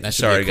 I think. That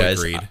should be a Sorry, quick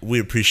guys. read. We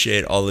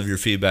appreciate all of your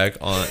feedback.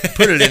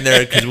 Put it in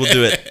there because we'll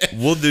do it.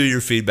 We'll do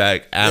your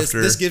feedback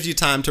after. This gives you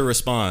time to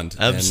respond.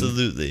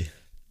 Absolutely.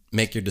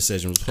 Make your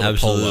decision. Put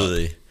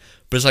Absolutely. A poll up.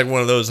 But it's like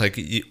one of those like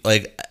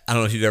I don't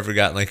know if you've ever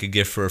gotten like a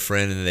gift for a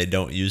friend and they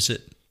don't use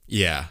it.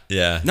 Yeah.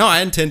 Yeah. No,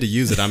 I intend to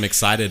use it. I'm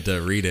excited to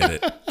read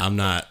it. I'm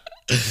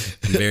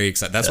very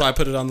excited. That's why I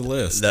put it on the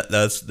list. That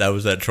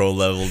was that troll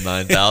level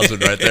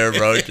 9,000 right there,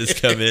 bro.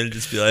 Just come in and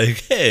just be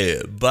like,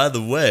 hey, by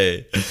the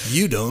way,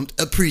 you don't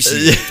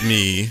appreciate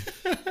me.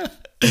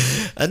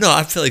 I know.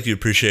 I feel like you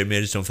appreciate me.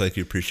 I just don't feel like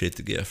you appreciate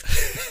the gift.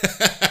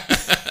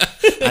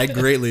 I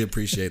greatly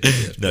appreciate the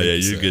gift. No, yeah,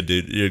 you're good,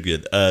 dude. You're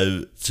good.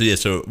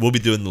 So we'll be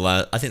doing the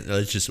last. I think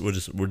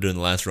we're doing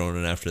the last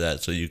Ronin after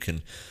that, so you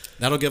can.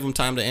 That'll give them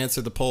time to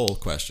answer the poll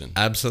question.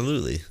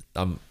 Absolutely,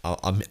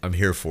 I'm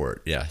here for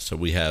it. Yeah. So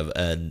we have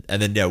and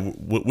then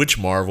which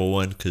Marvel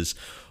one? Because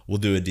we'll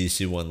do a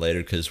DC one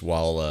later. Because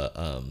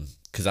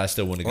because I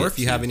still want to. Or if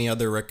you have any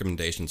other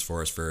recommendations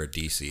for us for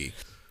DC.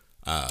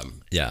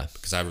 Yeah,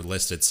 because I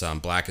listed some: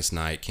 Blackest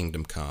Night,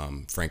 Kingdom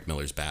Come, Frank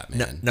Miller's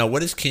Batman. Now,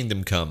 what is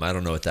Kingdom Come? I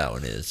don't know what that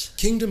one is.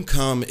 Kingdom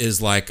Come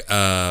is like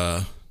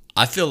I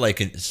feel like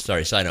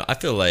side note. I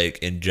feel like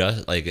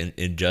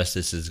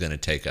Injustice is gonna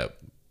take up.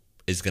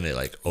 Is gonna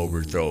like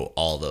overthrow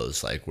all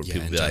those like where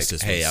people be like,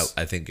 hey,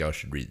 I think y'all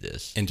should read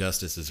this.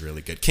 Injustice is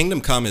really good.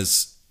 Kingdom Come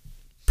is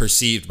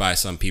perceived by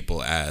some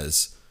people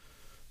as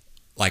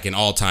like an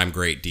all-time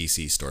great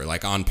DC story,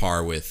 like on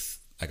par with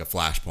like a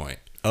Flashpoint.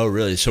 Oh,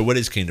 really? So what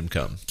is Kingdom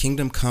Come?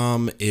 Kingdom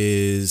Come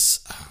is...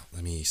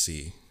 let me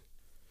see.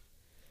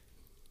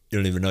 You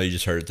don't even know? You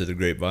just heard it through the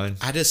grapevine?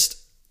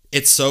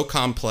 It's so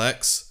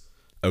complex.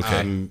 Okay.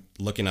 I'm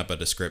looking up a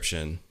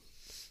description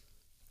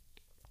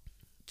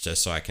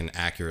just so I can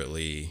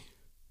accurately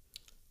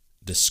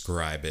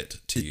describe it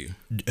to you.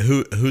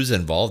 Who's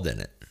involved in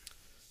it?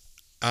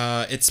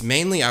 It's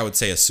mainly, I would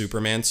say, a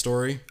Superman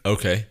story.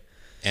 Okay.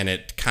 And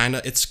it's kind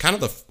of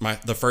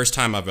the first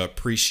time I've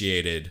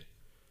appreciated...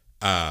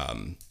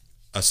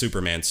 a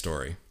Superman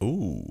story.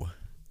 Ooh.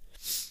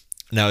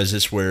 Now, is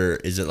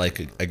it like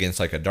against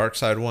like a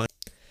Darkseid one?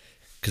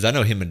 Because I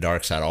know him and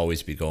Darkseid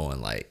always be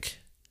going like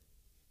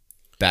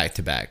back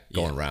to back,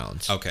 going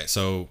rounds. Okay,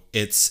 so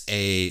it's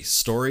a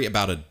story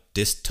about a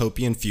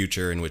dystopian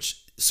future in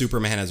which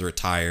Superman has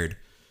retired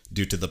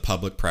due to the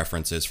public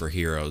preferences for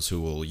heroes who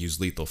will use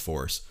lethal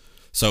force.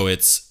 So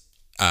it's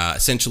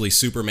essentially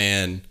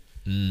Superman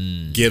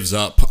gives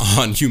up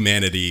on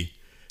humanity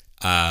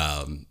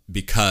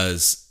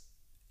because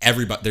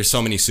there's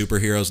so many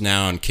superheroes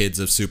now and kids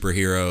of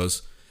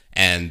superheroes,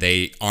 and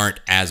they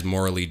aren't as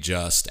morally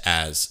just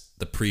as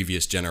the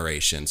previous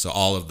generation. So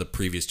all of the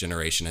previous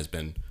generation has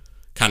been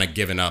kind of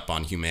given up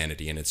on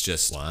humanity, and it's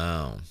just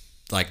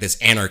like this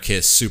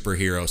anarchist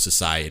superhero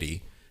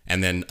society.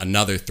 And then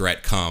another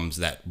threat comes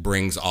that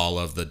brings all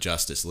of the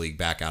Justice League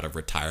back out of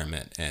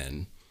retirement,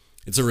 and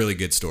it's a really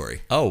good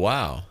story. Oh,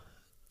 wow.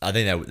 I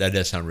think that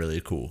does sound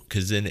really cool,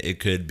 because then it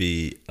could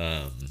be...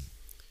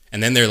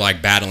 and then they're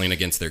like battling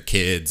against their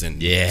kids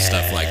and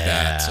stuff like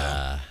that.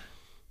 So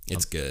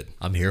it's good.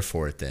 I'm here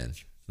for it then.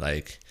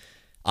 Like,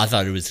 I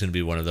thought it was going to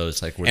be one of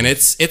those like. And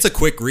it's a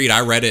quick read. I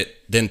read it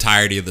the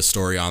entirety of the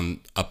story on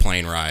a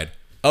plane ride.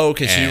 Oh,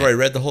 okay. So you already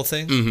read the whole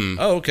thing? Mm-hmm.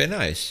 Oh, okay,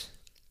 nice.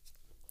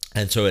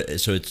 And so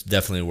it's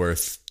definitely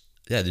worth.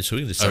 Yeah, so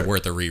we can just start.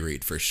 Worth a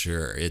reread for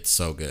sure. It's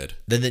so good.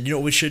 Then you know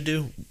what we should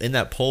do in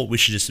that poll? We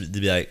should just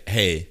be like,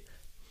 hey,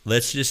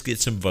 let's just get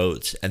some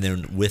votes, and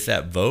then with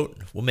that vote,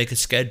 we'll make a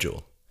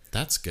schedule.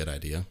 That's a good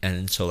idea.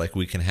 And so, like,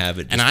 we can have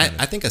it. And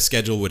I think a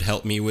schedule would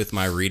help me with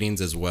my readings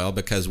as well,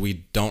 because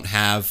we don't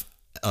have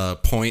a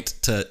point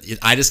to...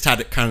 I just had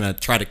to kind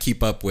of try to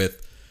keep up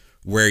with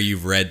where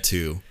you've read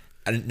to.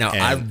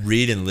 I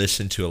read and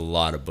listen to a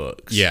lot of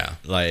books. Yeah.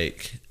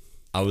 Like,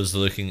 I was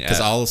looking at...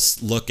 Because I'll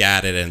look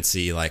at it and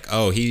see, like,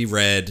 oh, he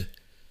read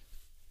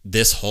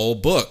this whole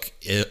book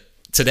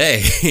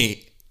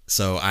today.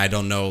 So I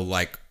don't know,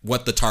 like,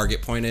 what the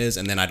target point is,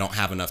 and then I don't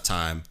have enough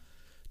time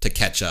to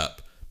catch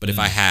up. But if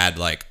I had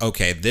like,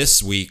 okay,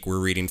 this week we're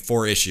reading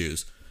 4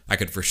 issues, I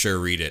could for sure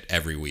read it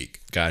every week.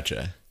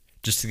 Gotcha.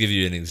 Just to give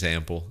you an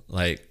example,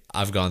 like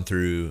I've gone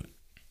through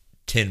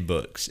 10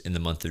 books in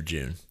the month of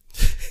June.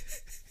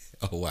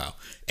 Oh, wow.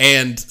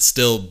 And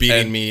still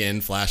beating me in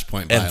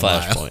Flashpoint by a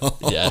mile.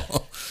 Yeah.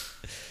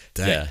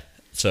 Dang. Yeah.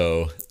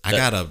 So I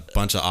got a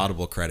bunch of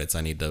Audible credits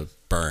I need to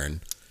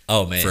burn.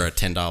 Oh, man. For a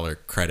 $10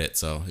 credit.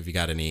 So if you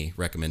got any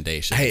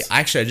recommendations. Hey,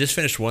 actually, I just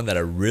finished one that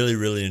I really,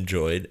 really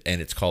enjoyed,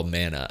 and it's called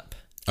Man Up.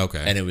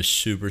 Okay. And it was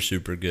super,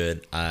 super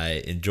good.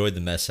 I enjoyed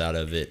the mess out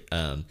of it.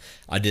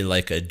 I did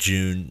like a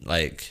June,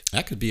 like...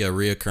 That could be a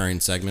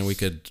reoccurring segment. We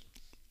could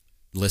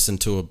listen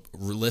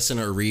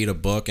or read a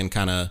book and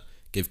kind of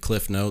give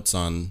cliff notes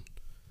on...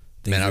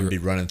 Man, I'd be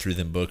running through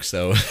them books,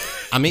 though.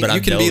 I mean,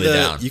 you can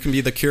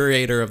be the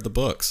curator of the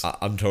books.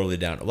 I'm totally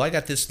down. Well, I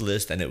got this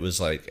list, and it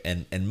was like...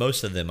 And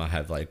most of them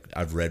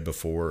I've read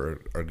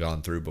before or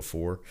gone through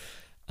before.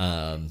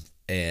 And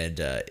and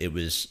it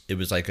was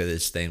like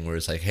this thing where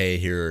it's like, hey,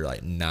 here are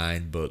like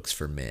 9 books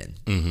for men,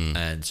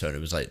 and so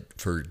it was like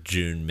for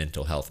June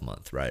Mental Health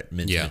Month, right?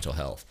 Men's mental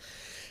health,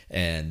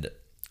 and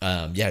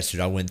dude,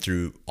 I went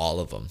through all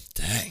of them.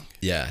 Dang,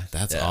 yeah,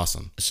 that's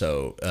awesome.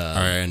 So,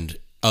 and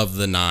of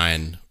the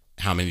 9,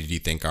 how many do you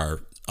think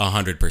are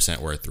 100%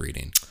 worth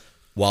reading?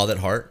 Wild at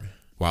Heart.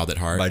 Wild at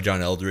Heart by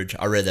John Eldridge.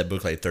 I read that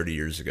book like 30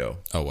 years ago.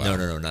 Oh, wow.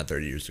 No, not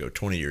 30 years ago.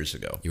 20 years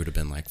ago. You would have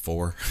been like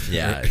 4.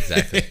 Yeah,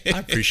 exactly. I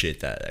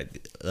appreciate that.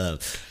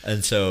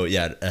 And so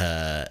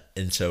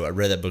I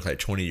read that book like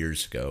 20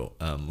 years ago,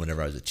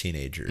 whenever I was a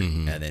teenager,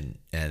 and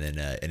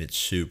it's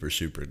super,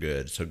 super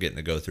good. So getting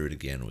to go through it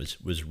again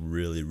was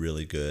really,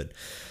 really good.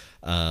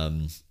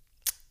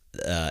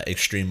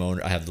 Extreme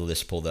Owner. I have the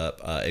list pulled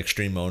up.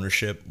 Extreme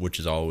Ownership, which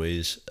is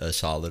always a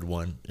solid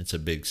one. It's a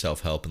big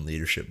self-help and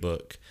leadership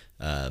book.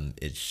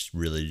 It's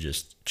really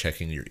just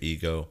checking your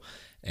ego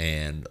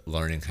and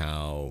learning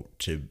how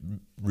to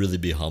really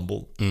be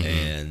humble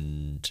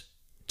and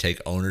take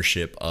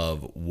ownership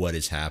of what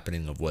is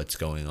happening, of what's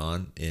going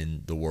on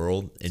in the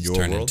world, in your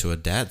world. It's turned into a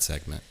dad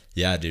segment.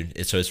 Yeah,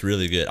 dude. So it's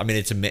really good. I mean,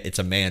 it's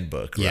a man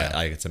book, right? Yeah.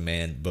 Like it's a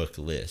man book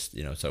list,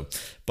 So a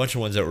bunch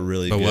of ones that were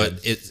really good.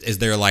 But is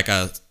there like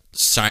a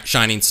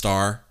shining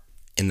star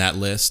in that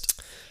list?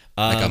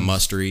 Like a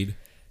must read?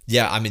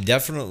 Yeah, I mean,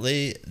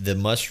 definitely the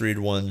must-read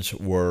ones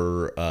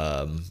were,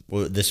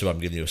 this is what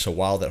I'm giving you. So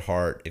Wild at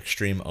Heart,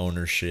 Extreme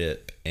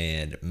Ownership,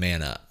 and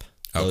Man Up.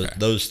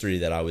 Those 3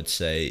 that I would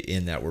say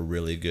in that were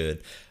really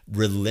good.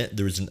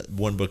 There was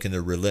one book in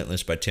there,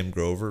 Relentless by Tim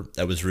Grover,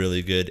 that was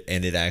really good,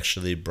 and it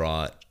actually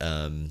brought,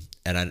 and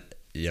I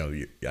know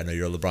you're a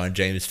LeBron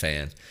James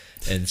fan,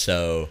 and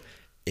so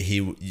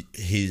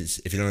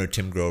he's if you don't know who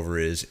Tim Grover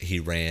is,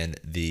 he ran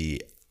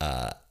the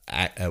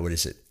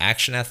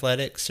Action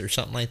Athletics or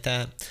something like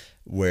that,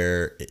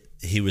 where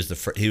he was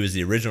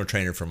the original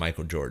trainer for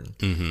Michael Jordan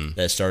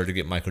that started to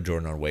get Michael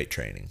Jordan on weight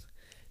training.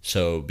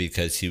 So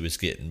because he was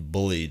getting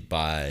bullied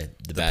by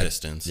the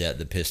Pistons,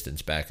 the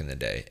Pistons back in the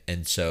day,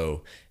 and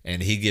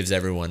he gives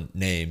everyone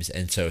names,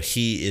 and so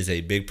he is a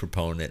big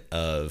proponent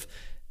of.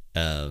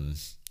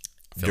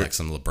 I feel like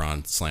some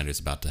LeBron slander is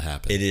about to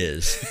happen. It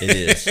is.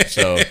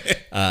 So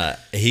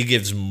he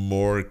gives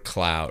more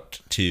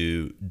clout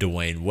to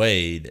Dwayne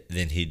Wade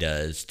than he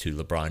does to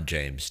LeBron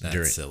James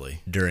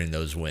during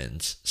those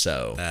wins.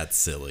 So that's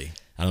silly.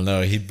 I don't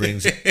know. He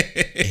brings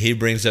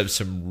up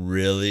some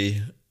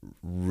really,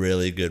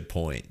 really good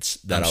points.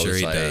 That I'm sure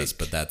he does,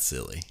 but that's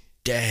silly.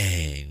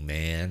 Dang,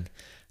 man.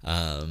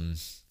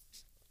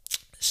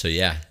 So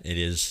yeah, it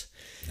is.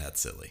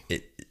 That's silly.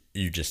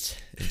 It just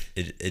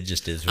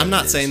is. I'm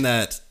not saying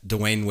that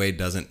Dwayne Wade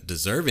doesn't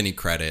deserve any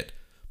credit,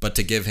 but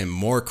to give him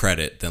more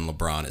credit than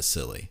LeBron is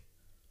silly.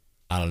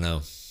 I don't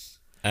know.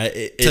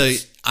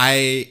 It's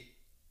a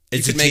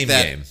team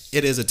game.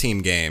 It is a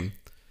team game,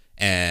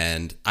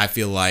 and I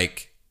feel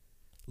like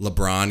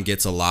LeBron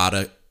gets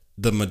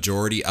the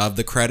majority of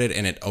the credit,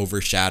 and it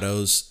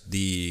overshadows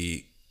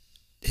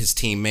his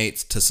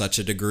teammates to such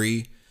a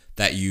degree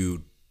that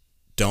you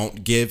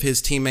don't give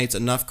his teammates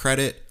enough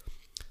credit.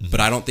 But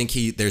I don't think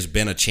there's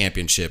been a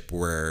championship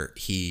where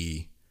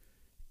he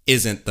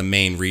isn't the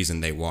main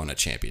reason they won a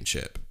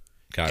championship.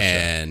 Gotcha.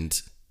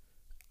 And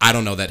I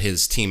don't know that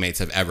his teammates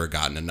have ever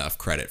gotten enough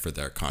credit for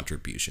their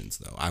contributions,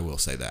 though. I will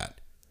say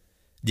that.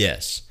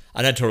 Yes.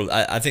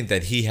 I think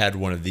that he had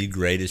one of the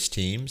greatest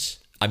teams.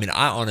 I mean,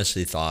 I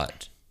honestly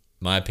thought,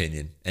 my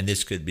opinion, and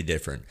this could be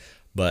different,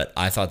 but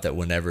I thought that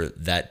whenever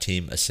that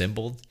team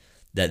assembled,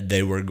 that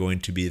they were going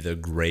to be the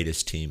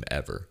greatest team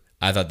ever.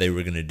 I thought they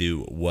were going to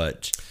do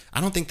what...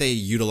 I don't think they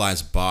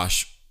utilized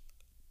Bosch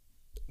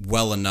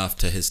well enough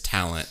to his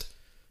talent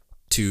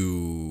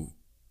to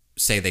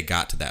say they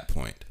got to that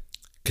point.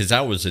 Because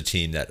that was a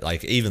team that,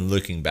 like, even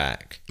looking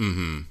back,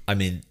 I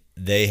mean,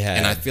 they had...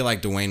 And I feel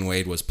like Dwayne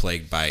Wade was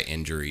plagued by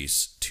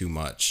injuries too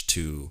much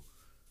to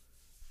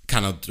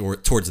kind of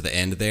towards the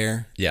end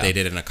there. Yeah. They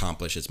didn't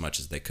accomplish as much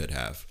as they could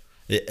have.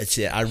 He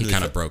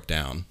kind of broke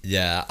down.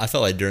 Yeah, I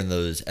felt like during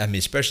those, I mean,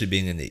 especially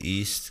being in the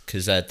East,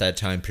 because at that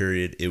time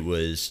period, it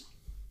was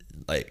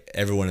like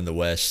everyone in the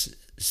West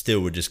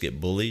still would just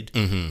get bullied,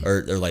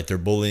 or like they're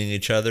bullying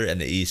each other,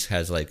 and the East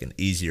has like an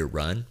easier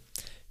run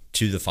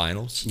to the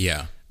finals.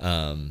 Yeah.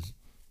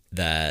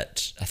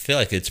 That I feel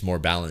like it's more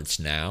balanced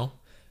now,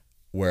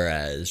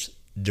 whereas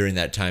during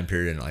that time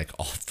period, and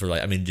for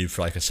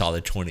like a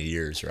solid 20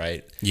 years,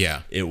 right?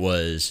 Yeah. It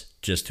was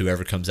just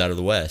whoever comes out of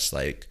the West,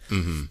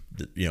 and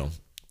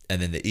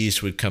then the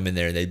East would come in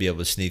there and they'd be able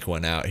to sneak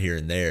one out here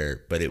and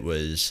there, but it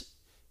was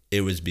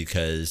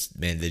because,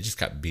 man, they just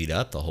got beat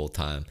up the whole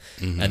time.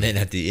 And then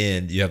at the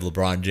end, you have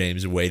LeBron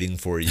James waiting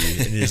for you,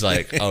 and he's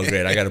like, oh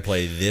great, I got to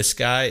play this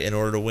guy in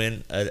order to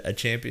win a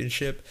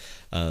championship.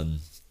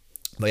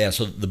 But yeah,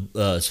 so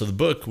the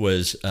book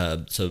was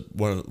so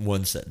one of the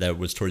ones that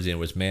was towards the end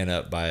was Man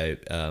Up by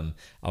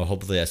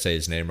hopefully I say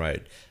his name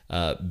right,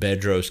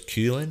 Bedros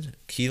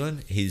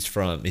Keelan.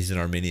 He's an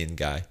Armenian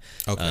guy.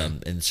 Okay.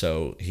 And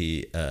so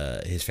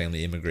his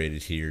family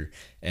immigrated here,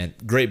 and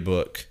great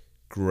book.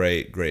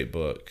 great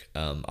book.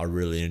 I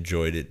really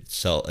enjoyed it.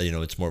 So,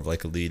 it's more of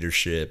like a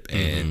leadership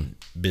and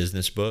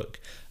business book,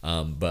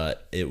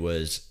 but it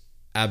was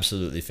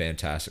absolutely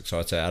fantastic. So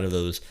I'd say out of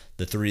those,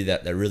 the three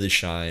that really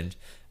shined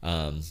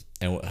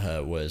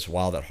was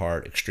Wild at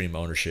Heart, Extreme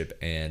Ownership,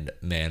 and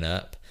Man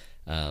Up.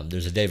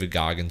 There's a David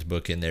Goggins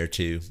book in there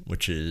too,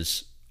 which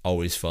is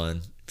always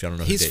fun. If you don't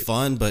know, he's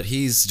fun, but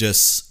he's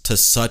just to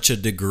such a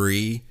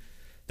degree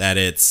that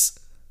it's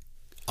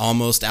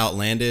almost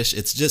outlandish.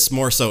 It's just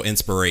more so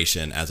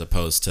inspiration as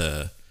opposed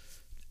to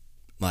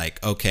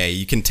like, okay,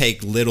 you can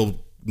take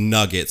little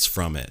nuggets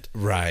from it.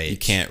 Right. You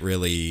can't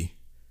really.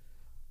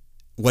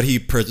 What he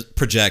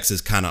projects is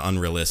kind of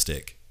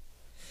unrealistic.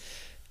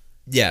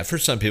 Yeah, for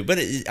some people, but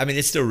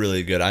it's still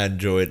really good. I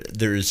enjoyed.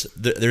 There's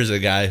a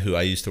guy who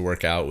I used to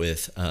work out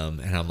with,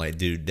 and I'm like,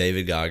 dude,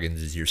 David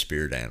Goggins is your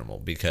spirit animal,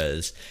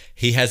 because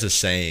he has a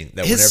saying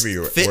that whenever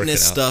you're fitness working out,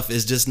 stuff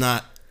is just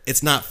not.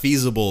 It's not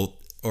feasible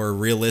or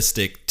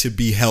realistic to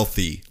be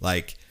healthy.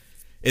 Like,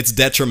 it's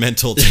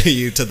detrimental to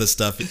you to the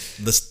stuff.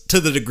 To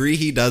the degree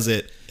he does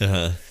it,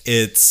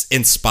 it's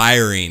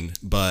inspiring,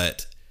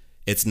 but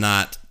it's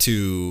not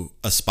to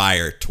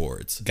aspire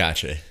towards.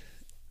 Gotcha.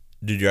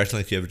 Dude, you're acting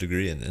like you have a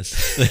degree in this.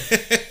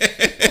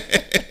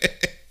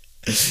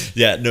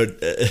 Yeah, no,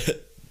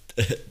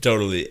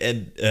 totally.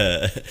 And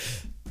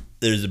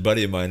there's a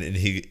buddy of mine, and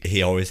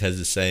he always has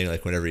this saying,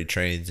 like whenever he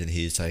trains, and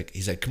he's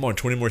like, come on,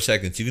 20 more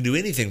seconds. You can do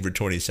anything for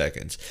 20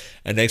 seconds.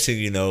 And next thing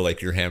you know,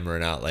 like you're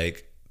hammering out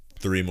like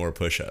 3 more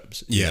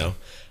push-ups. You know,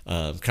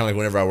 kind of like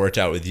whenever I worked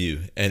out with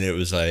you, and it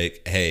was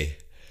like, hey.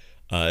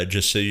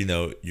 Just so you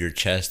know, your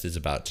chest is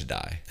about to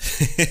die,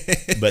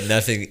 but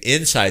nothing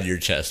inside your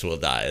chest will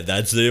die.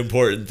 That's the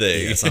important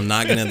thing. Yes, I'm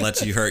not going to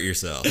let you hurt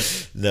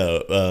yourself.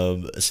 No.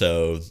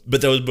 But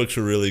those books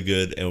were really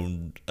good,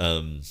 and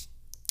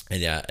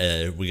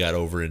yeah, we got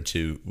over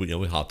into we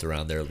hopped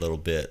around there a little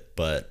bit,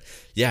 but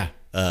yeah,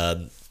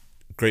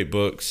 great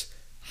books.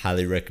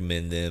 Highly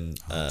recommend them.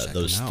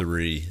 Those them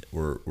 3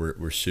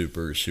 were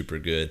super super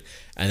good,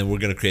 and then we're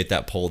gonna create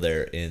that poll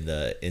there in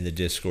the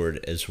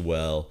Discord as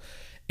well.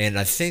 And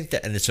I think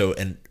that,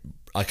 and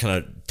I kind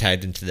of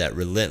tagged into that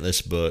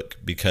Relentless book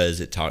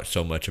because it talked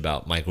so much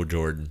about Michael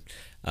Jordan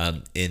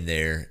in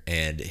there,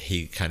 and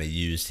he kind of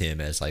used him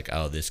as like,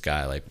 oh, this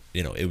guy, like,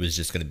 it was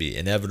just going to be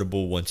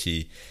inevitable once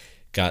he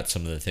got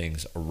some of the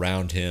things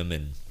around him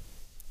and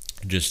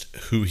just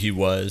who he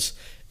was.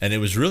 And it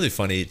was really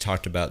funny. He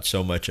talked about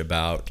so much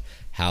about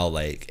how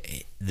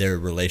like their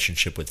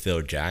relationship with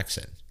Phil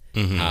Jackson,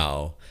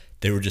 how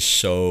they were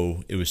just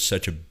it was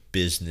such a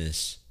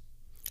business.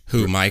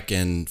 Who, Mike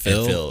and Phil?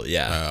 And Phil,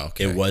 yeah. Oh,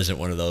 okay. It wasn't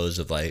one of those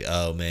of like,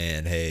 oh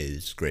man, hey,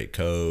 this is a great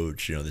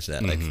coach, this and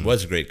that. Like, he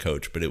was a great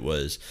coach, but it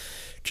was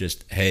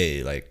just,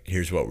 hey, like,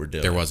 here's what we're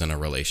doing. There wasn't a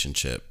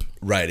relationship.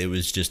 Right. It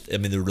was just,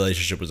 the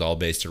relationship was all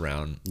based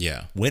around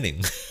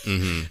winning.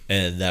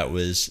 And that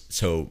was,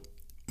 so.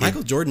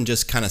 Michael Jordan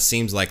just kind of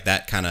seems like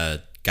that kind of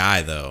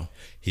guy, though.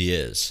 He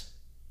is.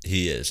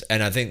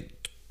 And I think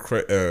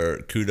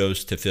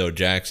kudos to Phil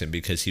Jackson,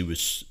 because he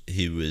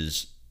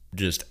was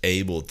just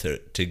able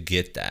to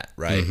get that,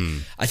 right?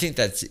 I think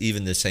that's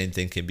even the same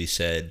thing can be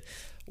said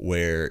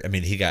where,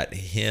 he got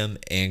him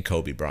and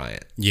Kobe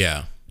Bryant.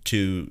 Yeah.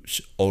 2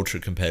 ultra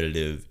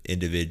competitive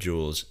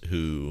individuals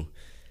who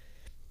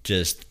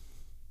just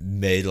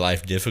made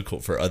life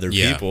difficult for other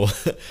people.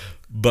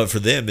 But for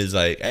them, it's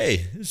like,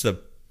 hey, it's a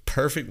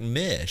perfect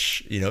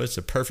mesh. It's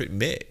a perfect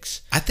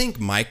mix. I think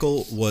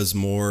Michael was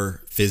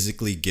more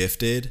physically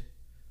gifted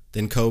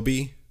than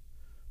Kobe.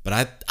 But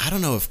I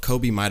don't know if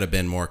Kobe might have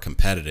been more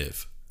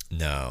competitive.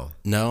 No.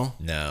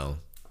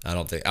 I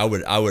don't think. I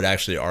would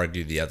actually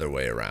argue the other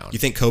way around. You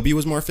think Kobe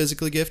was more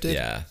physically gifted?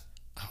 Yeah.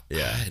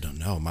 I don't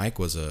know. Mike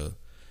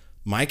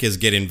is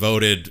getting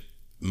voted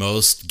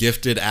most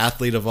gifted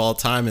athlete of all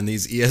time in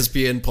these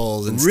ESPN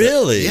polls and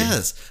really? stuff.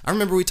 Yes. I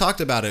remember we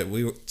talked about it.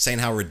 We were saying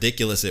how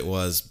ridiculous it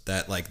was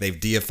that like they've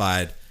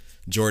deified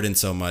Jordan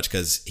so much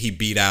because he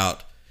beat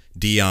out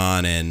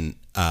Dion and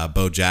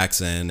Bo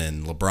Jackson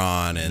and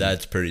LeBron, and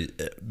that's pretty.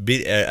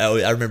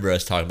 I remember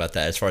us talking about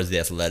that as far as the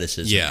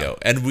athleticism go,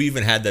 and we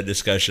even had that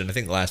discussion. I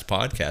think last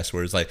podcast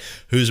where it's like,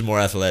 who's more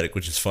athletic?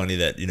 Which is funny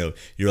that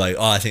you're like,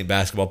 oh, I think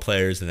basketball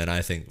players, and then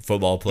I think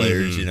football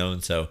players,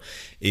 and so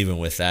even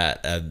with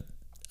that,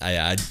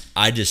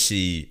 I just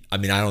see. I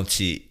don't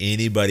see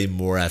anybody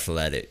more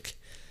athletic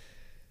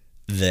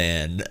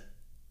than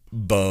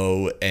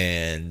Bo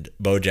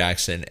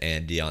Jackson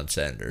and Deion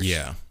Sanders.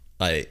 Yeah,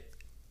 like.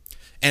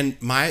 And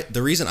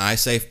the reason I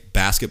say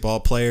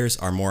basketball players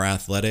are more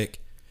athletic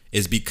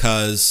is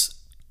because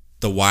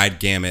the wide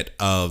gamut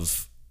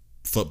of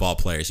football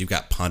players. You've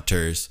got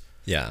punters.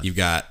 Yeah. You've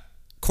got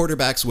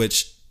quarterbacks,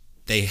 which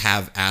they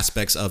have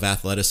aspects of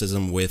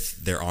athleticism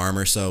with their arm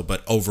or so,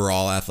 but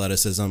overall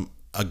athleticism,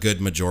 a good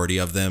majority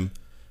of them,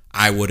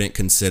 I wouldn't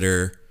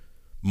consider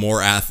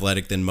more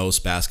athletic than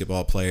most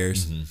basketball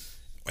players.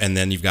 And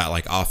then you've got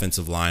like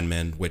offensive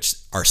linemen, which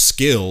are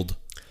skilled,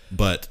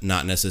 but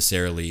not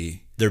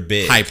necessarily... They're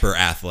big. Hyper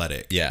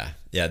athletic. Yeah,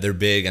 they're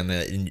big,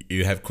 and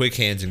you have quick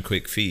hands and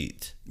quick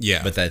feet.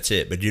 Yeah. But that's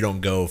it. But you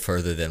don't go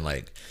further than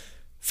like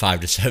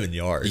 5 to 7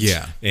 yards.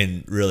 Yeah.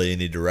 In really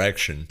any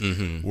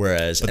direction.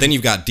 Whereas, but then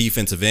you've got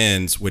defensive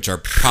ends, which are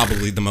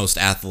probably the most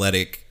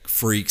athletic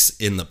freaks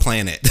in the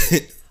planet.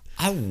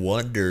 I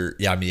wonder.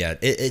 Yeah, I mean,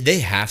 they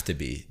have to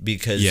be,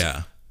 because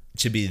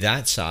to be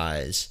that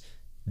size,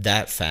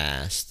 that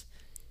fast,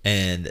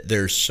 and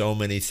there's so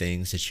many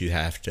things that you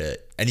have to,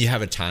 and you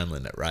have a time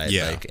limit, right?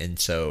 Yeah. Like, and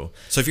so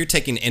if you're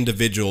taking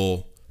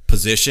individual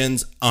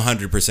positions,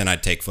 100%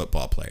 I'd take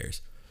football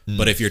players.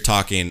 But if you're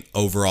talking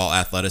overall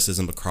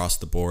athleticism across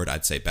the board,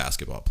 I'd say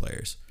basketball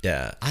players.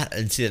 Yeah,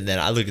 and then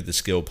I look at the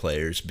skill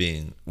players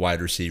being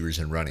wide receivers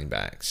and running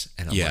backs,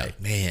 and I'm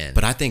like, man.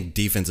 But I think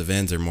defensive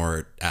ends are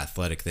more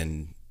athletic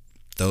than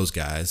those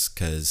guys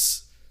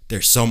because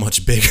they're so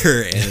much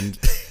bigger. And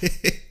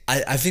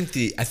I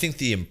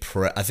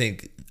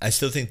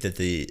still think that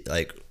the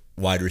like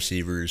wide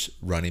receivers,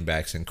 running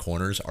backs, and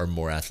corners are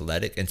more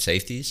athletic, and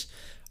safeties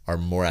are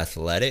more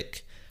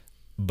athletic.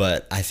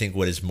 But I think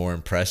what is more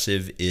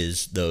impressive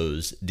is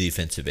those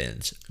defensive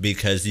ends,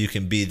 because you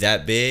can be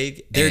that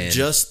big.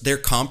 They're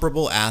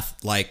comparable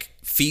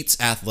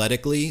feats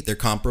athletically. They're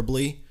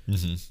comparably,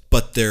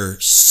 but they're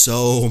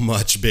so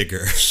much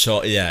bigger.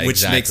 So yeah,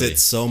 which makes it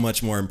so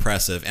much more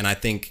impressive, and I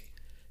think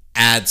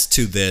adds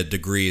to the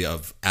degree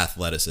of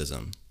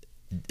athleticism.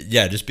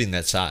 Yeah, just being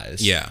that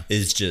size. Yeah,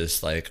 is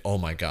just like, oh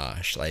my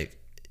gosh, like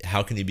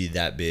how can you be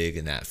that big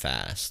and that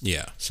fast?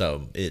 Yeah.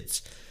 So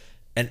it's.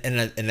 And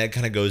that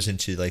kind of goes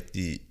into like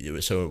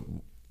so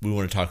we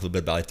want to talk a little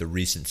bit about like the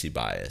recency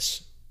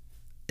bias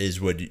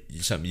is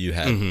something you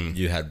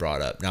had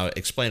brought up. Now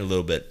explain a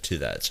little bit to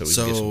that so we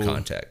can get some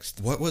context.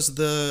 What was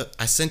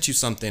I sent you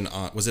something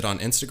on, was it on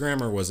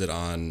Instagram or was it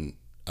on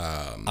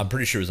I'm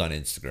pretty sure it was on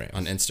Instagram.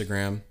 On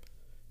Instagram.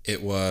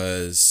 It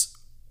was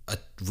a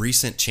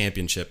recent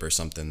championship or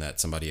something that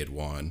somebody had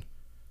won.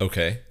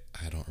 Okay.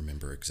 I don't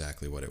remember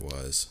exactly what it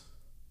was.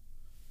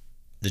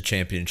 The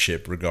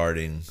championship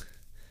regarding,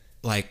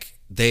 like,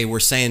 they were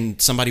saying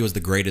somebody was the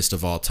greatest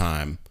of all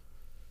time.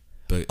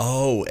 But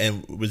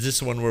and was this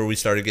the one where we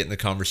started getting the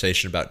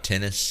conversation about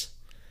tennis?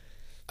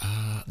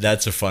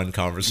 That's a fun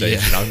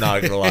conversation. Yeah. I'm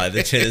not gonna lie,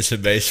 the tennis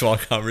and baseball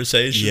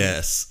conversation.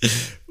 Yes.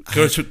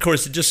 Of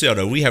course, just so y'all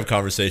know, we have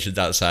conversations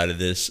outside of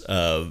this,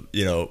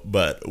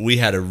 but we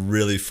had a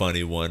really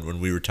funny one when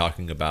we were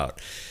talking about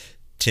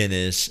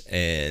tennis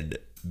and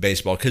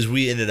baseball, because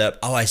we ended up.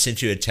 Oh, I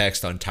sent you a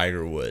text on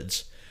Tiger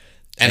Woods,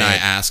 and I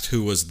asked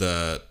who was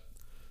the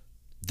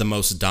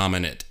most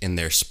dominant in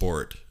their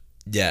sport.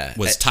 Yeah.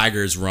 Was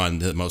Tiger's run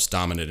the most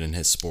dominant in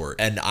his sport?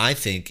 And I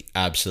think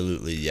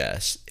absolutely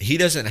yes. He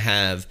doesn't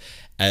have,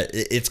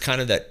 it's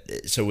kind of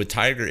that, so with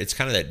Tiger, it's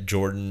kind of that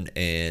Jordan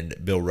and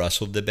Bill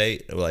Russell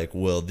debate. Like,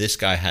 well, this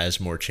guy has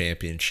more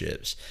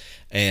championships.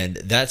 And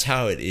that's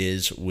how it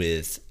is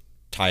with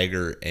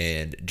Tiger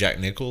and Jack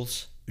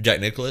Nicklaus,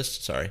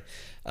 sorry.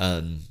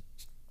 And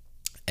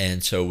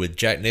so with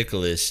Jack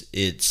Nicklaus,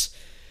 it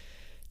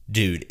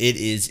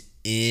is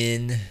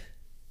insane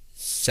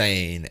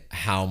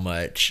how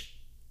much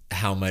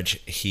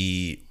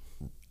he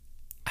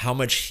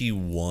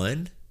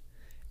won,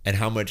 and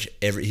how much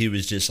he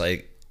was just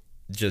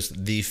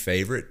the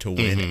favorite to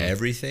win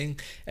everything,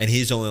 and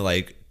he's only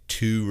like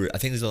two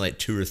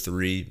or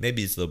three,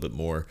 maybe it's a little bit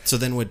more. So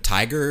then would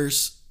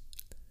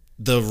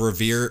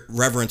the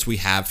reverence we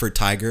have for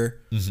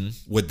Tiger,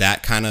 would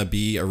that kind of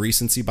be a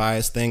recency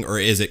bias thing, or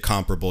is it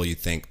comparable, you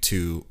think,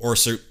 to, or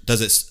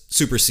does it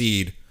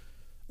supersede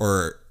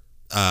or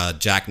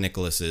Jack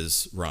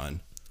Nicklaus's run?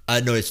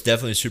 No, it's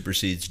definitely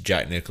supersedes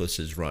Jack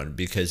Nicklaus's run,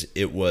 because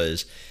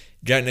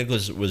Jack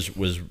Nicklaus was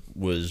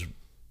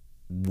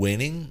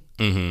winning,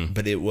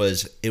 but it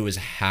was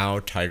how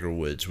Tiger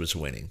Woods was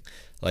winning.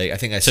 Like, I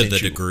think I sent to the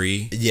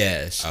degree.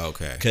 Yes. Oh,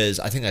 okay. Because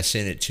I think I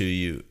sent it to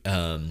you,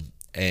 and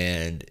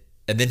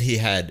then he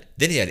had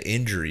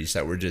injuries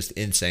that were just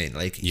insane.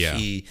 Like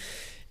he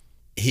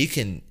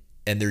can.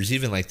 And there's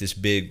even like this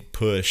big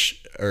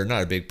push, or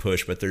not a big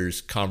push, but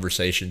there's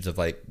conversations of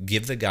like,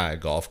 give the guy a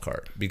golf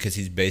cart, because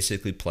he's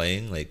basically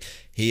playing like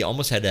he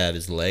almost had to have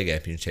his leg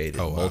amputated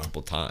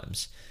multiple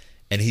times.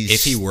 And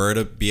if he were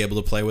to be able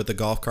to play with the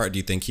golf cart, do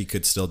you think he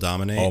could still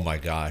dominate? Oh my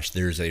gosh,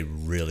 there's a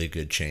really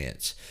good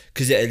chance,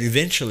 because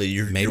eventually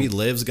maybe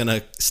Liv's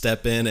gonna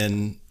step in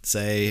and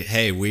say,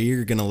 hey,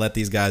 we're gonna let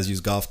these guys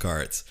use golf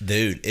carts,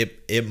 dude.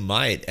 It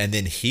might, and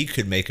then he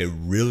could make a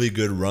really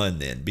good run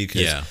then,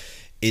 because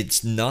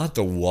it's not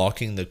the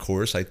walking the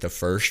course like the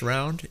first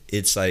round.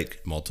 It's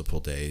like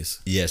multiple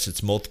days. Yes,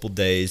 it's multiple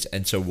days.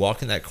 And so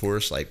walking that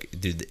course, like,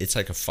 dude, it's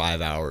like a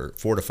 4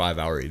 to 5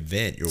 hour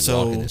event. You're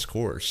walking this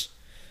course.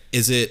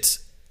 Is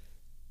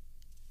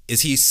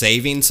he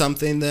saving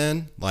something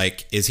then?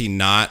 Like, is he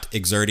not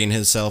exerting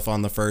himself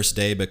on the first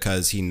day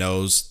because he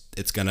knows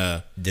it's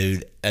gonna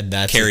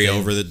carry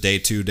over the day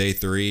 2, day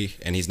 3,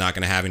 and he's not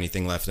gonna have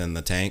anything left in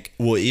the tank?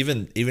 Well,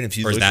 even if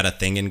you, or is that a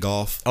thing in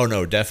golf? Oh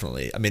no,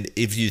 definitely. I mean,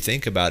 if you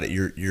think about it,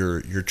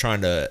 you're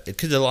trying to,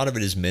 because a lot of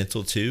it is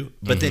mental too.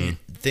 But then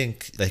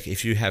think, like,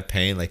 if you have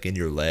pain like in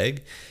your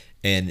leg,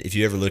 And if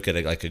you ever look at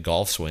like a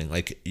golf swing,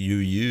 like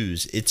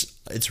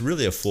it's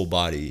really a full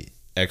body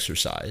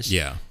exercise.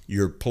 Yeah.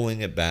 You're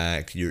pulling it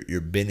back,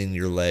 you're bending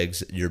your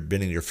legs, you're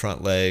bending your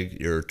front leg,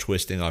 you're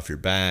twisting off your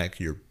back,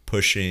 you're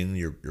pushing,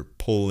 you're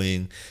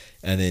pulling,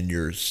 and then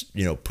you're,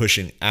 you know,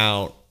 pushing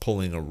out,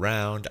 pulling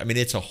around. I mean,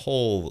 it's a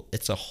whole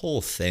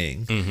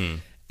thing. Mm-hmm.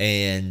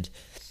 And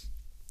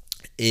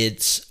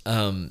it's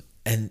and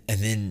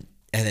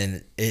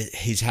then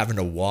he's having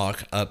to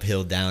walk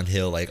uphill,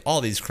 downhill, like all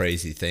these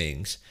crazy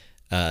things.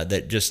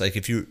 That just like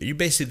if you're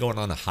basically going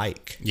on a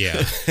hike.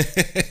 Yeah.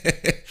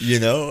 You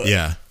know?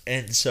 Yeah.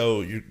 And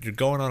so you're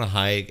going on a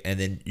hike, and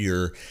then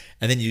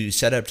you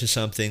set up to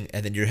something,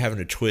 and then you're having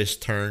to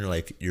twist, turn,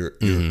 like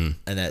and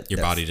that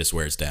your body just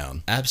wears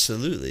down.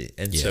 Absolutely.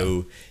 And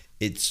so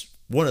it's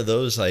one of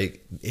those,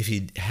 like, if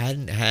he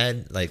hadn't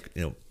had, like,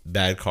 you know,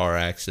 bad car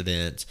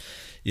accidents,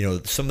 you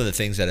know, some of the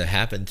things that have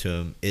happened to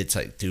him, it's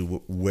like,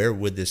 dude, where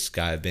would this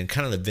guy have been?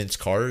 Kind of the Vince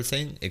Carter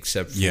thing,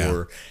 except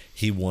for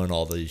he won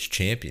all these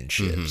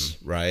championships,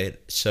 right?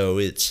 So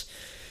it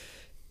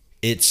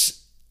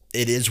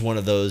is one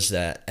of those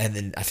that, and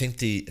then I think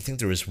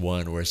there was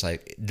one where it's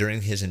like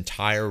during his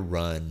entire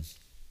run,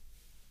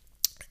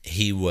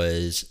 he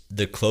was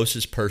the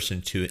closest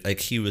person to it. Like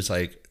he was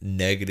like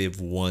negative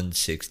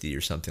 160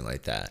 or something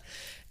like that.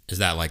 Is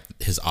that like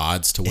his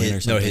odds to win or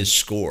something? No, his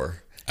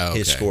score. Oh, okay.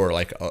 His score,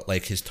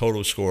 like his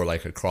total score,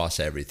 like across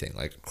everything,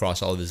 like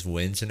across all of his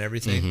wins and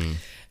everything. Mm-hmm.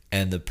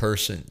 And the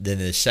person,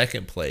 then in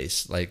second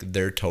place, like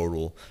their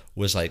total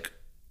was like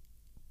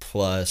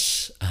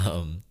plus.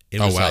 It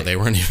was wow, like, they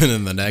weren't even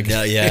in the negative.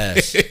 No,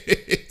 yes.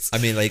 I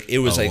mean, like it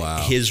was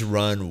his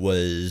run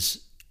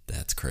was.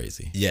 That's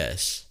crazy.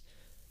 Yes,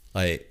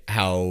 like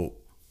how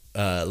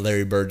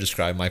Larry Bird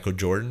described Michael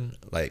Jordan,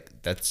 like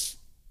that's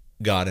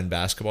God in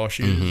basketball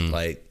shoes,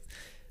 like.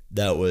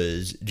 That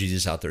was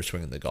Jesus out there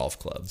swinging the golf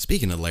club.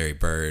 Speaking of Larry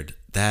Bird,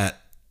 that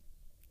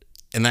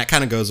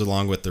kind of goes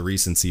along with the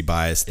recency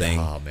bias thing.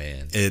 Oh,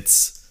 man.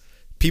 It's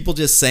people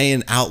just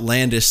saying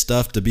outlandish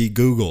stuff to be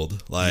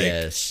Googled. Like,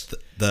 yes.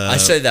 I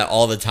say that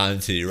all the time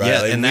to you, right?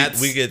 Yeah, like and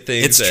we get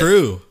things. It's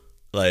true.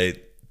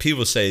 Like,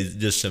 people say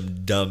just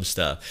some dumb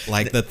stuff.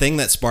 Like, the thing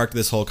that sparked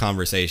this whole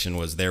conversation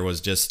was there was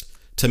just,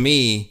 to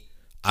me,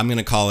 I'm going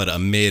to call it a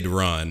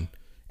mid-run,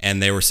 and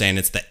they were saying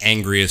it's the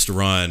angriest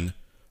run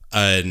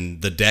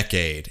in the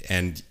decade,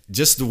 and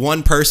just the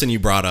one person you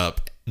brought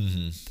up,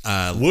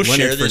 we'll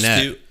share this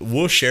too.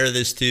 We'll share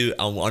this too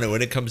on it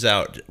when it comes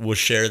out. We'll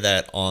share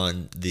that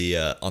on the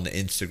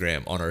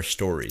Instagram on our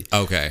story.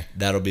 Okay,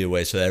 that'll be a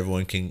way so that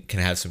everyone can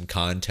have some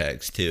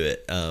context to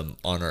it on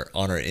our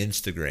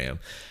Instagram.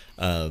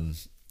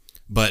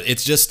 But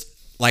it's just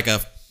like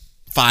a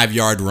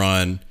 5-yard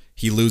run.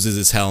 He loses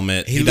his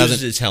helmet. He loses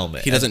his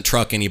helmet. He doesn't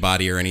truck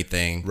anybody or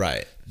anything.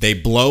 Right. They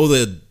blow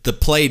the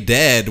play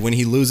dead when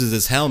he loses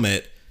his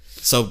helmet,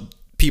 so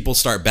people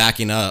start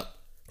backing up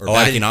or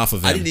backing off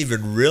of him. I didn't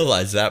even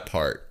realize that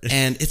part.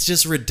 And it's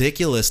just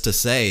ridiculous to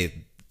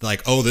say,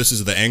 like, oh, this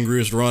is the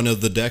angriest run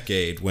of the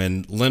decade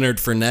when Leonard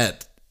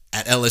Fournette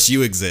at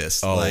LSU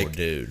exists. Oh, like,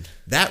 dude.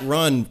 That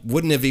run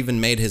wouldn't have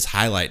even made his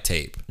highlight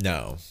tape.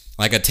 No.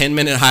 Like a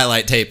 10-minute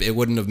highlight tape, it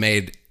wouldn't have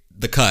made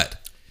the cut.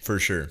 For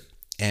sure.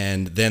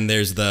 And then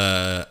there's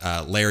the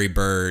Larry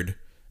Bird,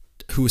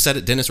 who said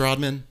it, Dennis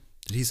Rodman?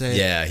 Did he say it?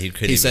 Yeah, he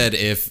could. He said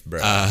if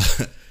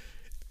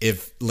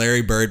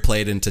Larry Bird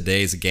played in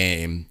today's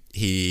game,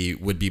 he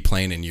would be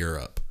playing in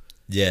Europe.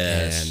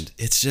 Yes. And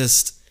it's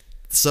just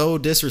so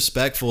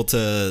disrespectful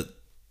to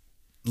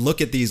look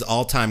at these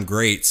all-time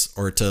greats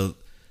or to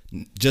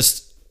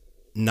just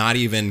not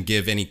even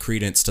give any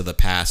credence to the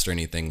past or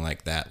anything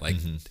like that. Like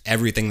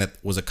everything that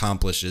was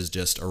accomplished is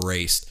just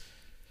erased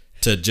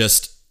to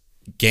just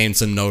gain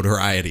some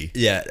notoriety.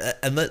 Yeah,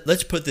 and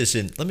let's put this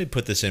in. Let me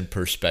put this in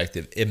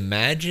perspective.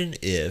 Imagine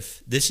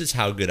if this is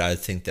how good I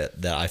think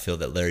that I feel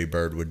that Larry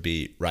Bird would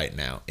be right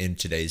now in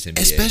today's NBA,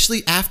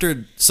 especially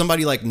after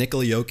somebody like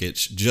Nikola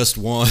Jokic just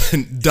won,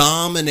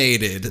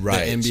 dominated the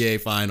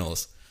NBA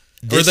Finals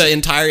or the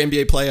entire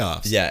NBA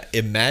playoffs. Yeah,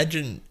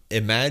 imagine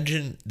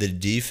the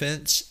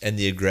defense and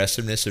the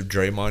aggressiveness of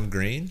Draymond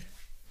Green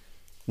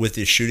with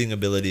the shooting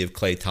ability of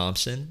Klay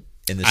Thompson.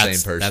 In the same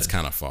person. That's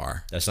kind of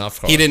far. That's not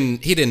far. He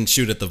didn't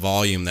shoot at the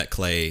volume that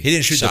Klay. He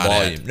didn't shoot the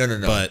volume.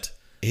 No. But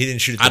he didn't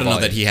shoot at the volume. I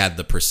don't know that he had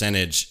the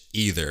percentage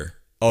either.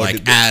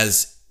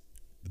 As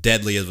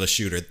deadly as a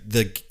shooter.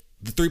 The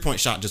 3-point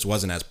shot just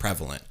wasn't as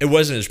prevalent. It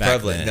wasn't as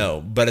prevalent,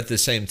 no. But at the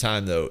same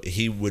time, though,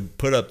 he would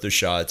put up the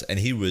shots, and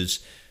he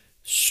was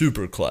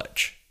super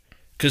clutch.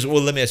 Because,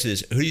 well, let me ask you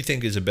this: who do you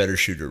think is a better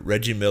shooter,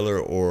 Reggie Miller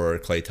or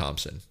Klay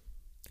Thompson?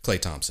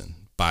 Klay Thompson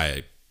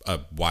by a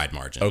wide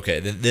margin. Okay,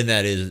 then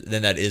that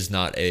is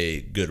not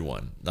a good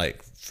one,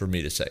 like for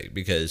me to say,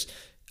 because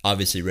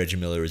obviously Reggie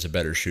Miller is a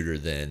better shooter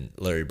than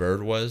Larry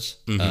Bird was.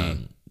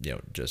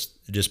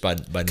 Just by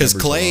because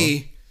Klay,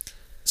 alone.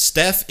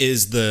 Steph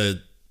is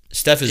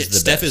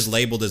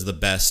labeled as the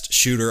best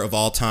shooter of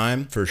all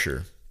time for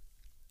sure.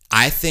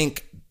 I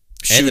think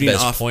and the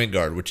best point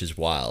guard, which is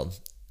wild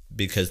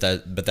because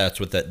that's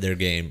what their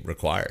game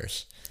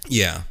requires.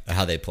 Yeah,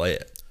 how they play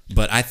it.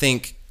 But I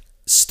think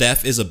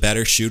Steph is a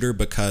better shooter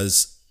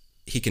because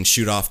he can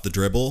shoot off the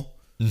dribble.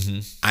 Mm-hmm.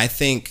 I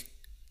think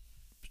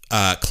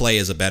Clay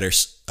is a better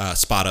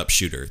spot-up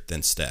shooter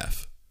than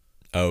Steph.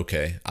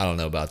 Okay. I don't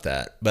know about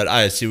that. But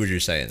I see what you're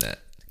saying that.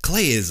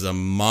 Clay is a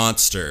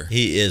monster.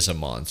 He is a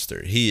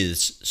monster. He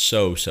is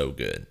so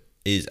good.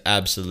 He's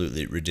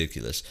absolutely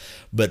ridiculous.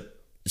 But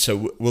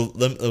so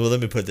let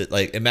me put that,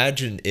 like,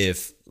 imagine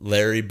if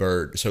Larry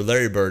Bird,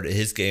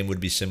 his game would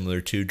be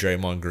similar to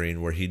Draymond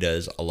Green, where he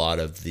does a lot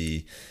of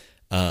the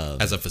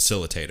as a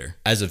facilitator.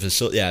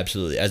 Yeah,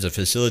 absolutely. As a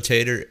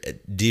facilitator,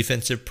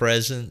 defensive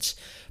presence,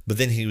 but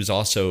then he was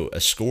also a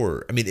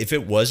scorer. I mean, if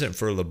it wasn't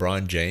for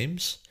LeBron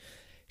James,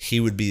 he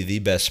would be the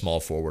best small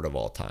forward of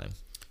all time.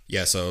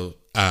 Yeah, so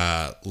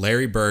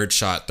Larry Bird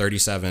shot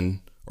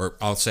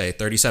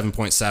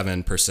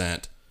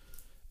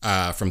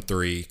 37.7% from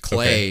three.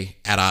 Clay,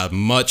 at a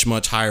much,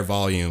 much higher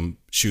volume,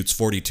 shoots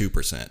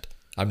 42%.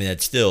 I mean,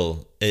 that's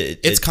still...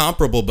 It's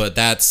comparable, but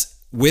that's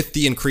with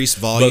the increased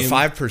volume.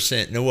 But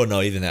 5%,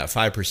 no, even that,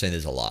 5%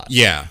 is a lot.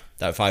 Yeah.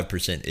 That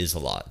 5% is a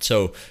lot.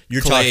 So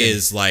you're Clay talking...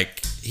 is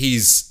like,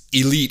 he's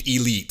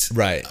elite.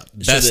 Right.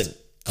 Best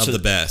of the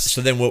best.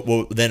 So then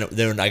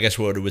then I guess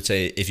what it would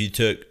say, if you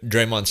took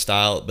Draymond's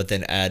style, but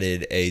then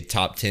added a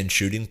top 10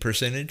 shooting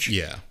percentage...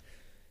 Yeah.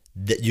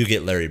 That you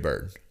get Larry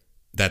Bird.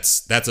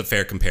 That's a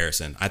fair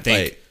comparison. I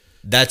think like,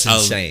 that's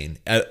insane.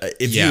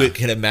 If you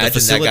can imagine the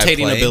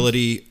facilitating that guy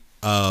ability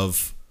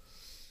of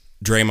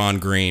Draymond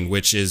Green,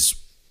 which is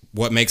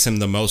what makes him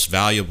the most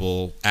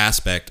valuable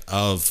aspect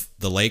of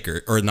the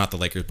Lakers, or not the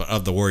Lakers, but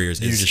of the Warriors.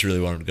 You just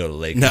really want him to go to the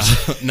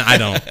Lakers. No, I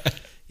don't.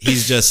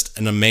 He's just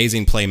an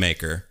amazing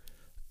playmaker.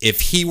 If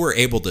he were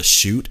able to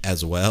shoot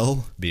as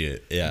well,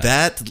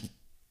 that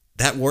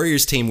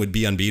Warriors team would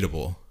be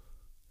unbeatable.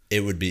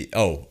 It would be.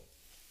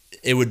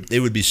 It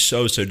would be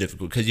so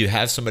difficult because you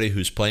have somebody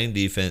who's playing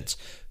defense,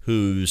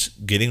 who's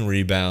getting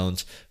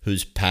rebounds,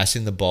 who's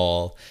passing the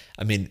ball.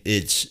 I mean,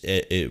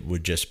 it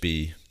would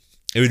be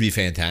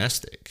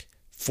fantastic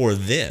for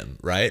them,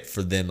 right?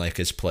 For them, like,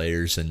 as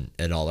players and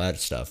all that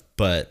stuff.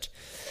 But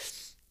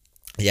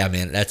yeah,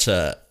 man, that's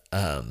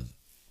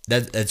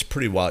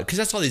pretty wild because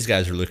that's all these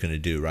guys are looking to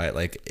do, right?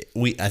 Like,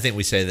 I think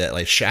we say that,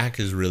 like, Shaq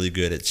is really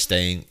good at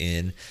staying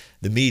in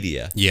the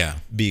media,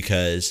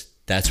 because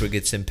that's what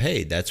gets them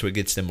paid. That's what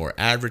gets them more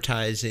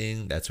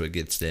advertising. That's what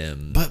gets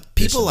them. But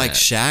people like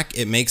Shaq,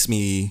 it makes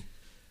me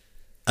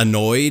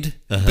annoyed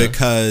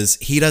because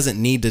he doesn't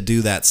need to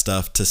do that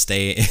stuff to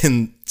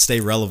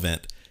stay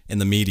relevant in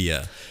the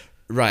media.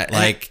 Right.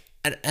 Like,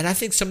 and I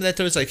think some of that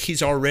though is like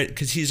he's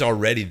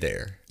already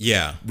there.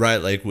 Yeah. Right.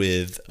 Like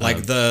with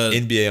the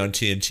NBA on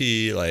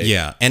TNT. Like,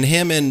 yeah. And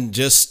him and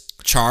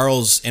just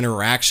Charles'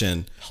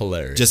 interaction,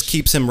 hilarious, just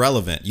keeps him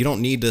relevant. You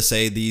don't need to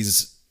say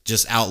these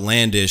just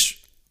outlandish,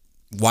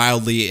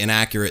 wildly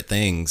inaccurate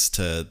things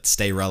to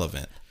stay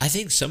relevant. I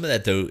think some of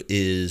that though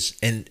is,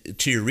 and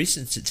to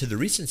the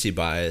recency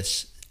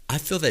bias, I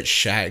feel that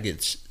Shaq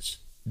gets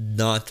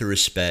not the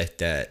respect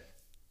that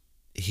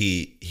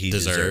he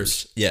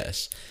deserves.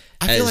 Yes.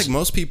 I feel like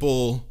most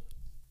people,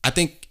 I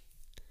think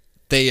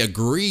they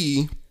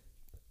agree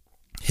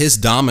his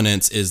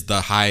dominance is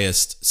the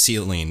highest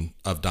ceiling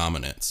of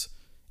dominance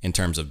in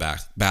terms of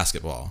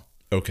basketball.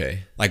 Okay.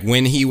 Like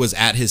when he was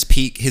at his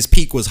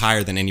peak was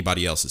higher than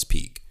anybody else's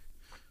peak.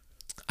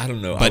 I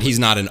don't know. But he's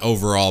not an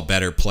overall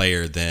better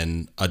player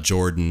than a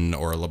Jordan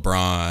or a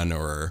LeBron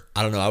or...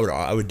 I don't know.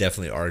 I would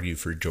definitely argue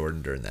for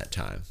Jordan during that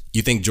time.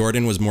 You think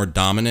Jordan was more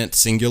dominant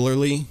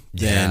singularly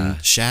than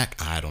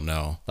Shaq? I don't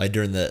know. Like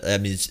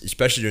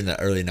especially during the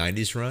early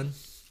 90s run.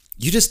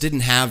 You just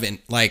didn't have...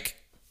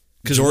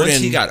 Because once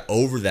he got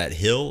over that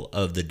hill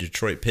of the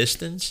Detroit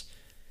Pistons,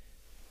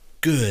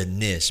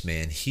 goodness,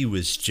 man, he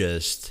was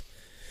just...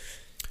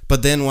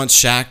 But then once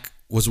Shaq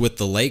was with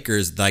the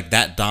Lakers, like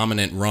that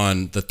dominant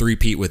run, the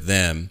three-peat with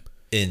them,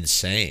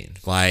 insane.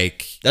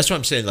 Like, that's what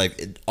I'm saying. Like,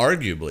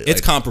 arguably, it's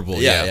comparable.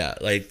 Yeah.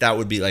 Like that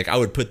would be like, I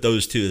would put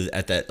those two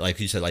at that, like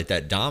you said, like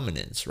that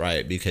dominance,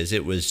 right? Because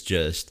it was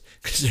just,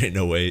 because there ain't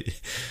no way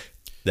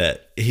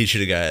that he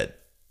should have got,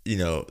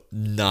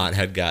 not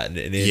have gotten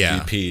an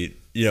MVP.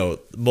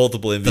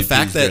 Multiple MVPs the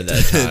fact during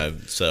that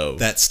time. So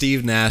that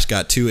Steve Nash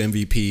got 2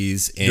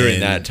 MVPs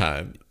during that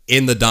time,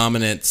 in the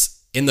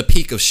dominance, in the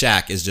peak of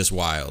Shaq, is just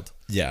wild.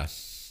 Yeah.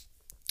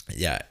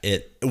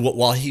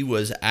 While he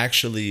was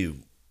actually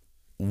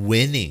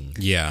winning.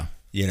 Yeah.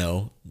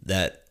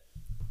 That,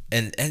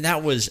 and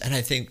that was, and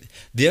I think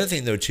the other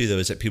thing though too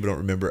is that people don't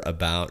remember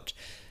about,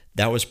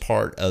 that was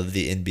part of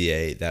the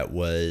NBA that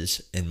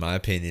was, in my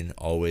opinion,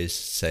 always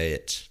say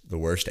it, the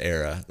worst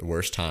era, the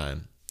worst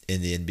time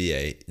in the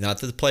NBA.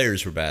 Not that the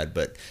players were bad,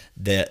 but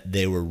that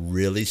they were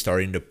really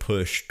starting to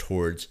push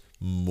towards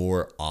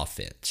more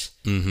offense.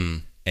 Mm-hmm.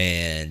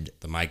 And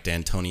the Mike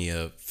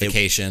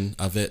D'Antonification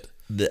of it.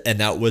 And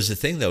that was the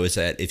thing, though, is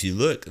that if you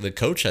look, the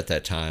coach at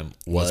that time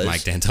was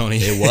Mike D'Antoni.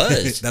 It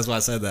was. That's why I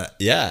said that.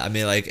 Yeah. I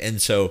mean, like,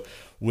 and so,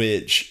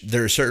 which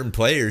there are certain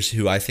players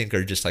who I think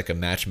are just like a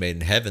match made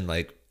in heaven.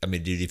 Like, I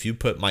mean, dude, if you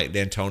put Mike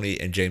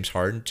D'Antoni and James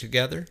Harden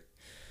together,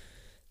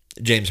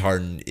 James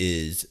Harden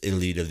is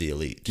elite of the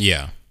elite.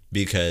 Yeah.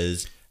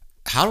 Because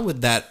how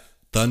would that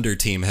Thunder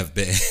team have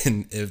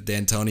been if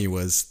D'Antoni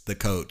was the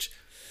coach?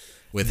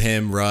 With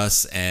him,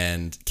 Russ,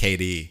 and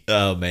KD.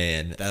 Oh,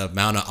 man. The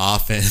amount of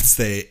offense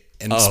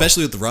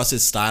especially with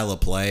Russ's style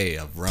of play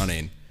of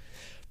running.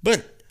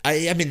 But,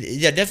 I mean,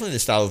 yeah, definitely the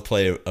style of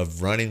play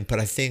of running, but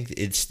I think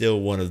it's still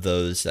one of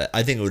those that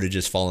I think it would have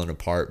just fallen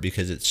apart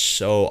because it's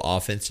so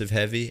offensive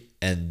heavy,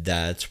 and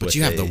that's what But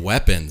you have the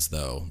weapons,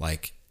 though.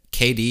 Like,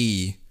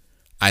 KD,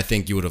 I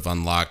think you would have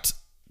unlocked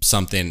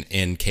something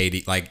in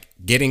KD. Like,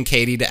 getting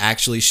KD to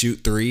actually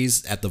shoot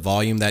threes at the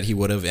volume that he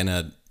would have in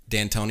a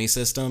D'Antoni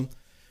system.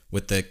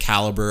 With the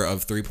caliber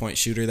of three-point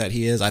shooter that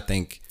he is, I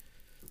think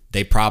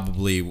the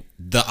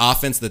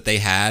offense that they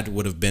had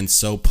would have been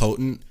so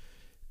potent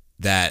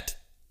that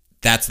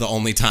that's the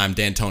only time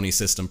D'Antoni's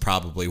system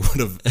probably would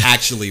have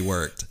actually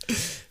worked.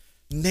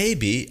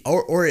 Maybe.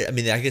 Or I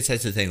mean, I guess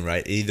that's the thing,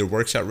 right? It either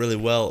works out really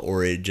well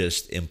or it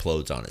just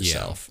implodes on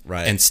itself,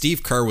 right? And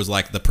Steve Kerr was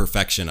like the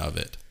perfection of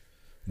it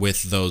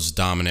with those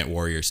dominant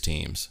Warriors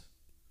teams.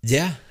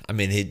 Yeah, I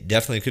mean, he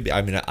definitely could be.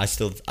 I mean, I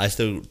still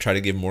try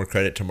to give more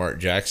credit to Mark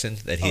Jackson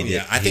that he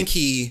did. I think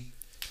he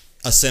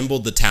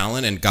assembled the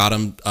talent and got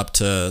them up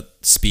to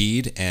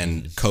speed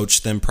and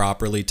coached them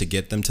properly to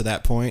get them to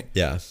that point.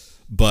 Yeah,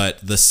 but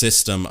the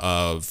system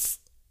of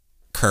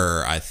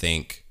Kerr, I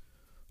think,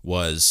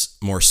 was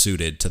more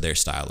suited to their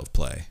style of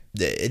play.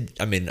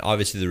 I mean,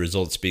 obviously the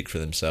results speak for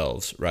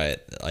themselves, right?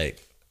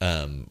 Like,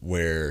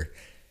 where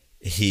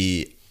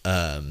he.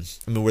 I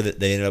mean, where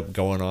they ended up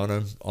going on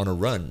a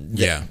run.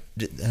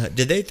 Did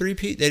they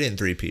three-peat? They didn't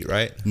three-peat,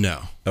 right?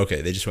 No.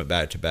 Okay, they just went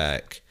back to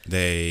back.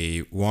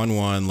 They won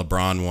one.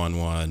 LeBron won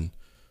one.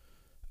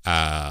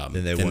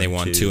 Then they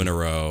won two in a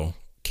row.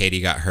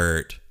 KD got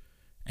hurt,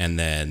 and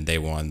then they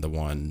won the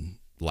one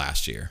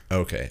last year.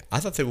 Okay,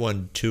 I thought they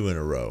won two in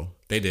a row.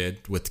 They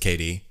did with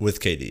KD. With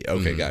KD.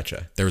 Okay,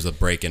 gotcha. There was a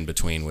break in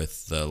between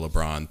with the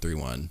LeBron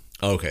 3-1.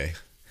 Okay.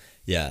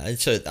 Yeah, and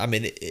so I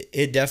mean,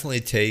 it definitely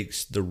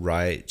takes the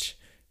right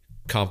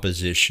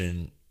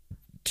composition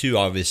to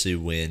obviously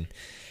win,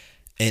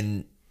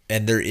 and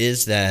there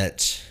is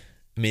that.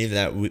 I mean,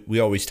 that we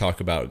always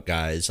talk about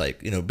guys like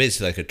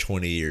basically like a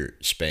 20-year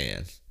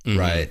span,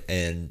 right?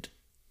 And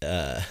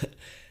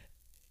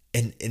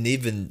and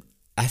even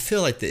I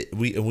feel like that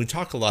we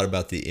talk a lot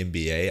about the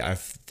NBA. I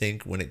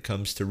think when it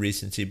comes to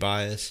recency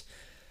bias.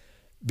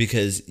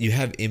 Because you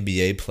have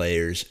NBA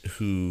players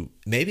who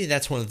maybe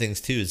that's one of the things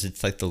too is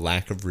it's like the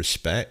lack of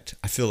respect.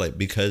 I feel like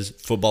because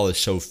football is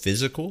so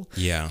physical,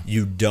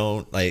 you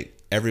don't like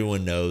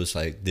everyone knows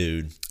like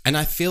dude. And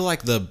I feel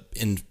like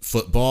in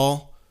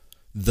football,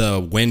 the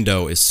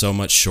window is so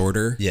much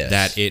shorter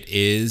that it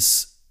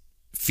is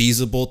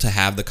feasible to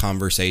have the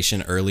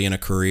conversation early in a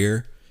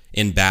career.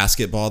 In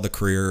basketball, the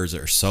careers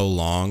are so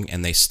long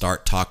and they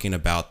start talking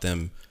about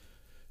them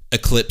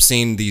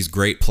eclipsing these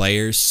great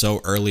players so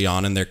early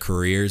on in their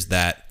careers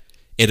that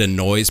it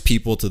annoys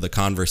people to the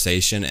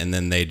conversation, and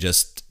then they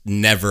just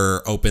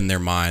never open their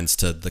minds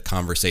to the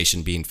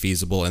conversation being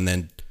feasible, and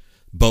then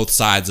both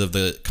sides of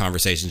the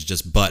conversations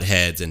just butt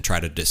heads and try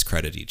to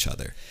discredit each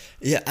other.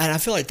 Yeah, and I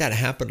feel like that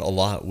happened a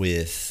lot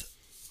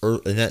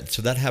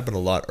that happened a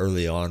lot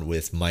early on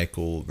with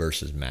Michael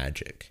versus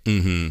Magic.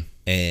 Mm-hmm.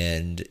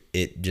 And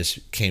it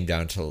just came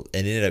down to,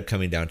 and it ended up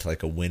coming down to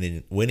like a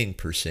winning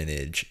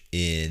percentage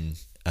in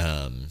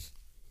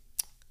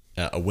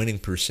a winning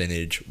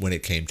percentage when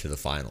it came to the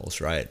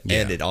finals, right?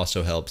 Yeah. And it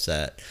also helps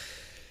that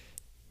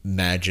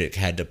Magic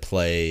had to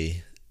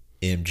play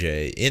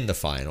MJ in the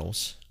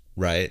finals,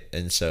 right?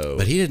 And so,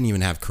 but he didn't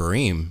even have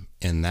Kareem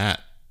in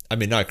that. I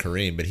mean, not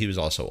Kareem, but he was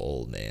also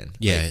old, man.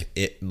 Yeah,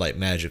 like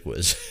Magic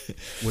was.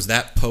 Was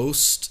that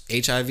post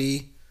HIV?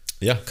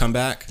 Yeah,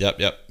 comeback. Yep.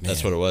 Man.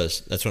 That's what it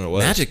was.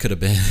 Magic could have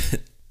been.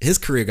 His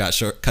career got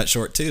cut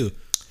short too.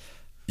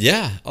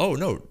 Yeah. Oh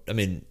no. I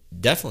mean,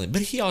 definitely.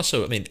 But he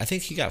also. I mean, I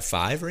think he got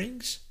 5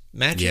 rings.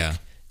 Magic. Yeah.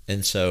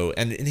 And so,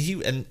 and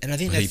I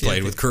think he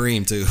played with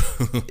Kareem too.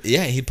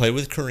 Yeah, he played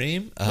with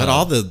Kareem. But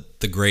all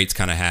the greats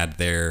kind of had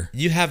their.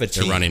 You have a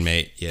team. Their running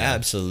mate. Yeah,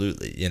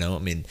 absolutely. I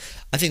mean,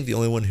 I think the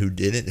only one who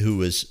didn't, who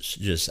was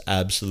just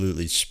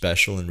absolutely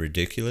special and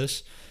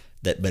ridiculous,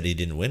 but he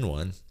didn't win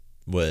one,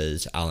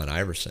 was Allen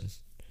Iverson.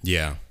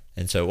 Yeah.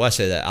 And so, I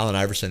say that Allen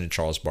Iverson and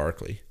Charles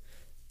Barkley.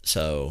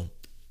 So,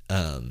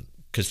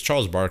 because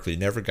Charles Barkley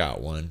never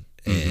got one,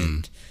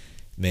 and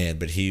man,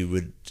 but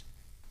he'd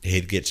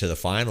get to the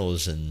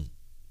finals and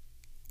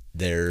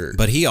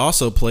But he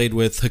also played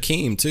with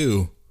Hakeem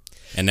too,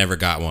 and never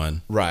got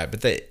one. Right,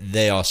 but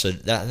they also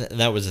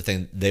that was the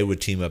thing, they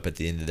would team up at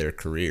the end of their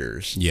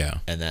careers. Yeah,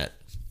 and that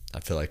I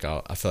feel like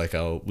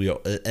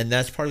and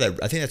that's part of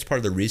that. I think that's part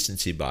of the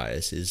recency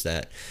bias is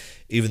that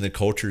even the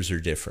cultures are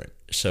different.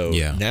 So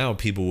now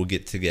people will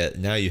get together.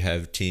 Now you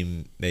have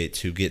teammates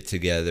who get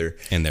together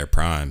in their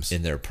primes.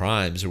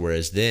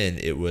 Whereas then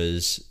it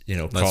was,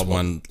 that's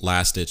one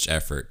last ditch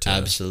effort.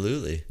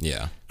 Absolutely.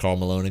 Yeah. Karl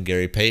Malone and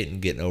Gary Payton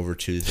getting over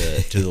to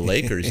the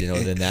Lakers.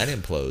 Then that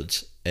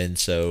implodes. And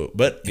so,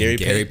 but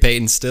Gary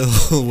Payton still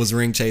was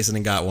ring chasing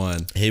and got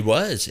one. He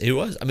was.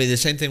 I mean, the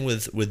same thing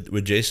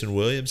with Jason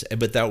Williams.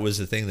 But that was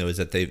the thing, though, is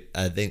that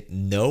I think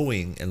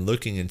knowing and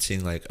looking and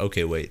seeing like,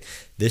 okay, wait,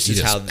 this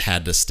is how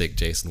had to stick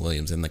Jason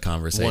Williams in the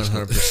conversation.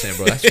 100%,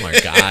 bro. That's my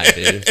guy,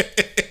 dude.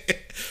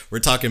 We're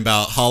talking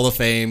about Hall of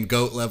Fame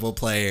GOAT level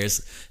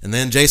players, and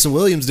then Jason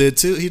Williams did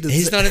too.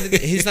 He's not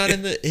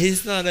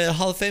a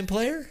Hall of Fame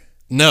player.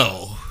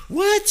 No.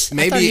 What?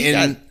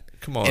 Maybe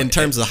come on. In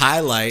terms of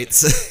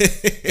highlights.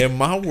 In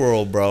my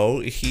world,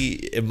 bro, he's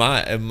in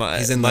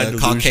the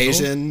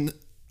Caucasian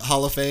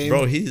Hall of Fame.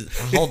 Bro,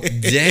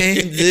 dang,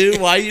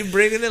 dude, why are you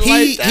bringing it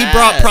like that? He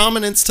brought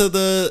prominence to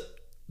the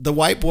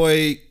white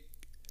boy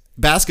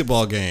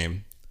basketball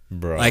game.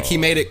 Bro. Like, he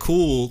made it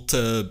cool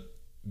to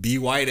be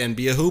white and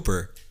be a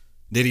hooper.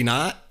 Did he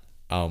not?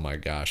 Oh my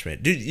gosh, man.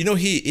 Dude, you know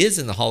he is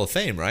in the Hall of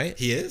Fame, right?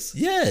 He is?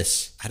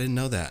 Yes. I didn't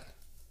know that.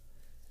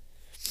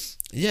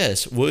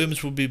 Yes,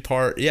 Williams will be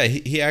part. Yeah,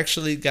 he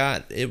actually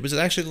got. It was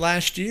actually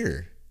last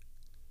year.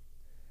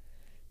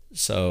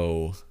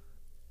 So,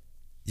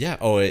 yeah.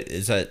 Oh,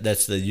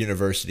 that's the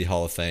University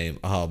Hall of Fame.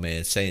 Oh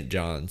man, St.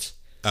 John's.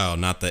 Oh,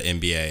 not the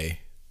NBA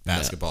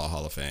Basketball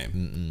Hall of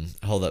Fame.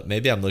 Hold up,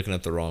 maybe I'm looking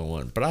at the wrong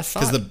one. But I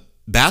thought because the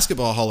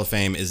Basketball Hall of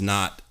Fame is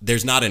not.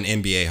 There's not an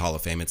NBA Hall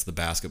of Fame. It's the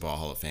Basketball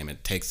Hall of Fame.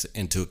 It takes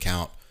into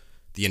account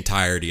the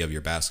entirety of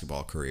your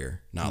basketball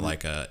career, not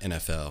like a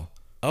NFL.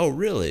 Oh,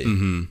 really?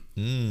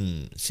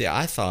 Mm-hmm. See,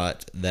 I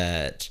thought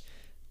that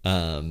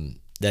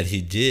that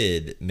he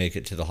did make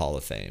it to the Hall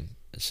of Fame.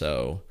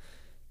 So,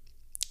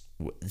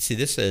 see,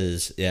 this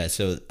is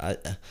So,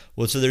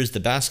 so there's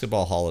the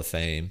Basketball Hall of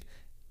Fame,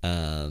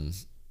 and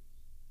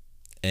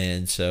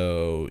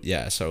so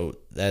so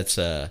that's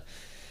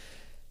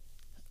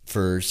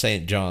for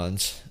St.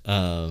 John's.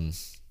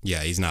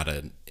 He's not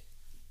a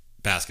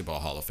Basketball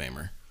Hall of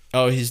Famer.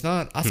 Oh, he's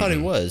not. I thought he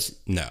was.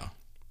 No.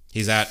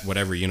 He's at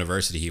whatever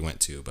university he went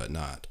to, but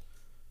not.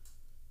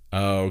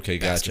 Oh, okay,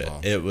 gotcha.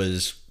 Basketball. It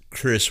was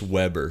Chris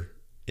Webber.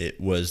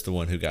 It was the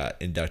one who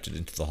got inducted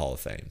into the Hall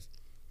of Fame,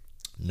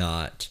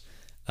 not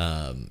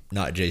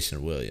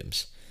Jason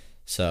Williams.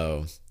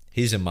 So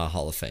he's in my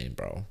Hall of Fame,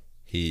 bro.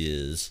 He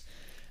is.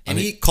 And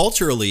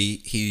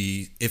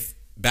if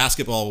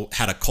basketball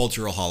had a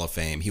cultural Hall of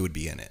Fame, he would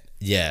be in it.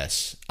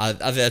 Yes,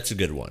 that's a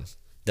good one.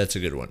 That's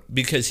a good one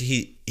because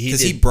he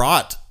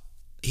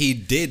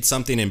did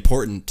something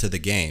important to the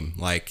game.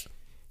 Like,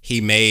 he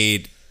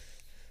made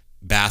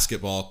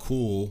basketball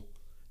cool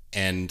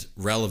and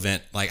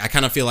relevant. Like, I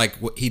kind of feel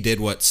like he did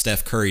what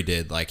Steph Curry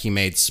did. Like, he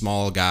made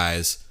small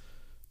guys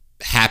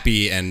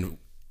happy and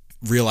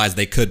realized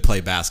they could play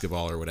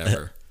basketball or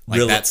whatever.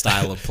 Like, that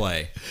style of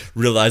play.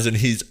 Realizing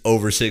he's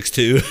over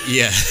 6'2".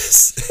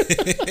 Yes.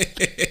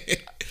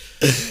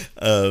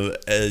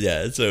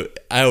 So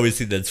I always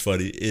think that's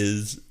funny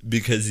is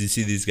because you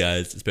see these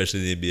guys,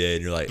 especially in the NBA,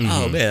 and you're like,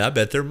 oh man, I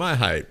bet they're my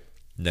height.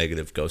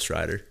 Negative, Ghost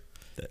Rider.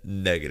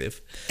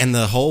 Negative. And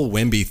the whole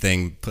Wemby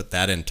thing put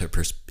that into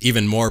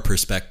even more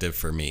perspective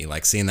for me.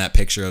 Like, seeing that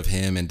picture of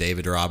him and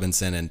David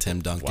Robinson and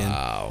Tim Duncan.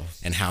 Wow.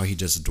 And how he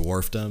just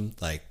dwarfed him.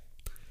 Like,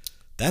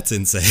 that's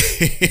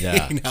insane.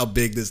 Yeah. How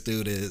big this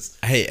dude is.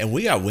 Hey, and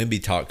we got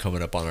Wemby talk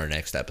coming up on our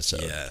next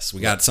episode. Yes. We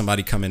got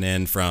somebody coming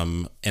in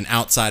from an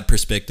outside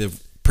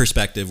perspective.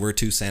 We're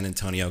two San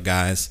Antonio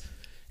guys,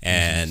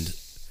 and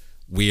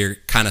we're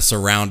kind of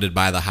surrounded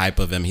by the hype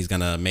of him. He's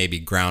going to maybe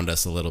ground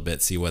us a little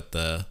bit, see what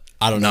the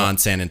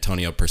non-San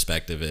Antonio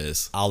perspective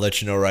is. I'll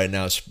let you know right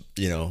now.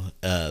 You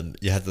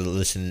have to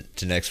listen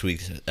to next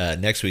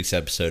week's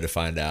episode to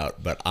find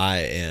out, but I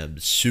am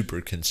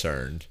super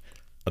concerned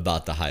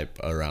about the hype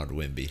around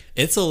Wemby.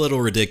 It's a little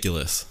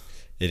ridiculous.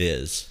 It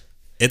is.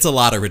 It's a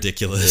lot of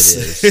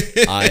ridiculous. It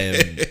is.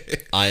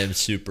 I am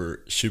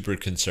super, super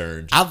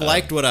concerned. I've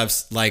liked what I've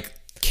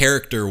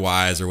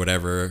character-wise or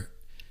whatever.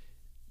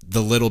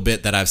 The little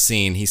bit that I've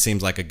seen, he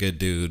seems like a good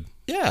dude.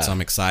 Yeah. So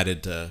I'm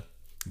excited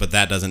but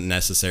that doesn't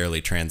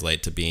necessarily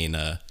translate to being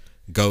a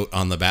GOAT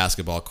on the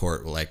basketball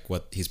court like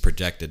what he's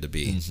projected to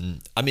be. Mm-hmm.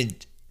 I mean,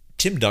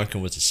 Tim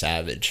Duncan was a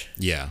savage.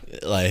 Yeah.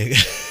 Like,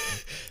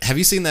 have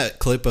you seen that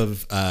clip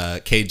of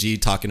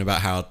KG talking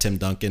about how Tim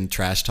Duncan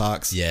trash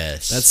talks?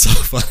 Yes. That's so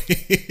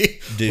funny.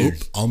 Dude.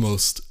 Oop,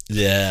 almost.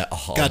 Yeah.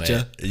 Oh, gotcha.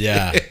 Man.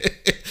 Yeah.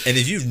 And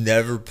if you've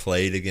never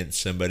played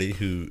against somebody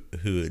who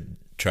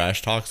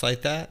trash talks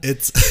like that,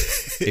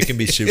 it can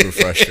be super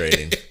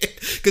frustrating.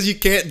 Because you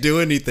can't do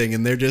anything,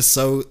 and they're just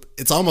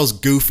it's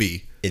almost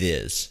goofy. It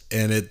is.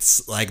 And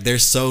it's like they're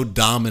so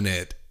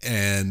dominant,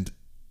 and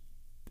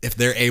if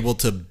they're able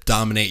to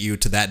dominate you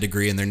to that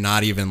degree and they're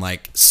not even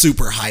like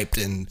super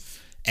hyped and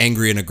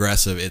angry and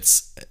aggressive,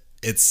 it's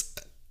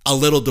a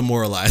little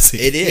demoralizing.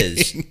 It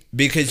is,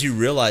 because you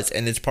realize,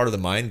 and it's part of the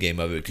mind game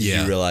of it, because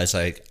you realize,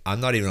 like,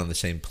 I'm not even on the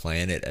same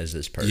planet as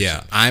this person.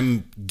 Yeah,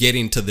 I'm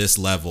getting to this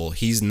level.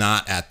 He's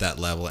not at that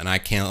level, and I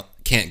can't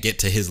get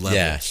to his level.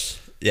 Yes.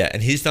 Yeah,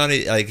 and he's not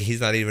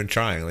even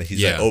trying. Like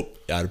he's like, oh,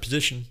 out of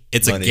position.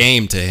 It's money. A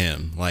game to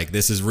him. Like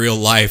this is real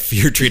life.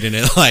 You're treating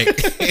it like,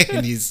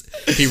 and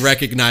he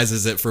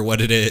recognizes it for what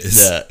it is.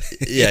 Yeah,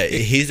 yeah.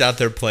 He's out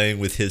there playing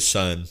with his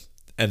son,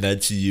 and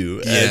that's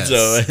you. Yes.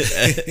 And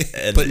so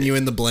and putting you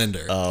in the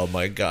blender. Oh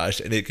my gosh,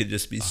 and it could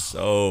just be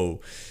so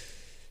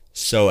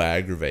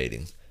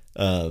aggravating.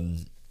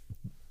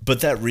 But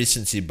that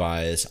recency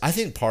bias, I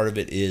think part of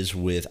it is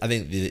with. I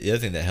think the other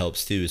thing that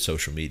helps too is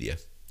social media.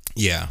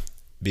 Yeah.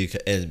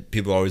 And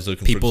people are always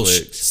looking for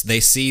clicks.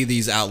 They see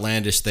these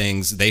outlandish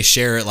things. They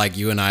share it like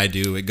you and I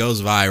do. It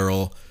goes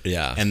viral.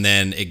 Yeah. And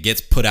then it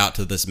gets put out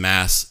to this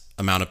mass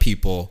amount of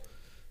people.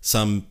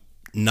 Some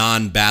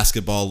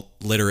non-basketball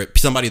literate,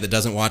 somebody that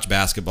doesn't watch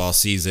basketball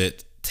sees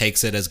it,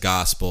 takes it as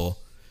gospel,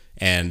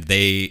 and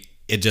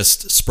it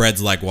just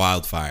spreads like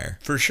wildfire.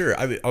 For sure.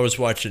 I was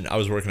working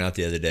out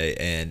the other day,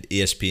 and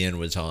ESPN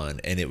was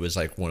on, and it was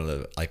like one of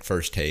the like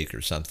First Take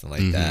or something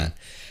like that.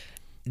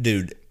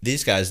 Dude,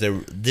 these guys,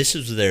 this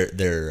is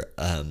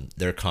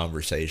their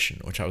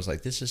conversation, which I was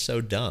like, this is so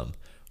dumb.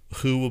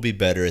 Who will be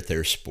better at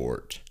their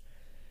sport,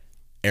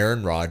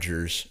 Aaron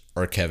Rodgers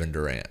or Kevin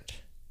Durant?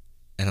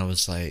 And I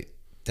was like,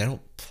 they don't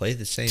play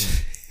the same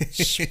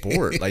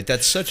sport. Like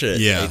that's such a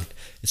like,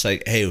 it's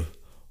like, hey,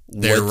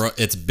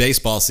 it's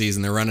baseball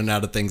season. They're running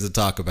out of things to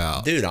talk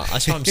about, dude.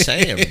 That's what I'm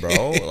saying,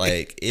 bro.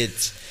 Like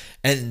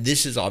and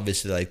this is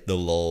obviously like the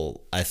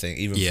lull. I think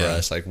even for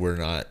us, like we're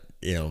not,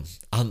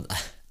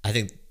 I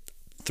think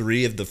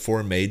 3 of the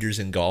 4 majors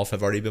in golf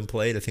have already been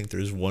played. I think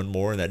there's one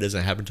more, and that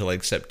doesn't happen until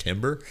like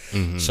September.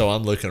 So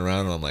I'm looking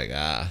around and I'm like,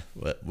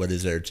 what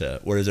is there to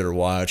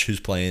watch? Who's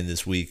playing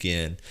this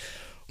weekend?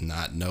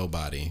 Not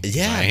nobody.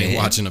 Yeah, I ain't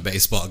watching a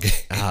baseball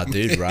game.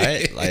 Dude,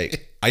 right?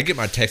 Like I get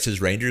my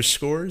Texas Rangers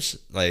scores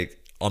like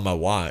on my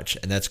watch,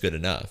 and that's good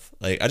enough.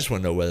 Like I just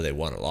want to know whether they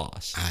won or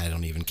lost. I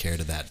don't even care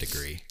to that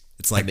degree.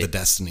 It's like the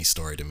Destiny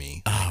story to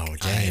me. Oh,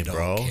 dang, I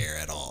don't care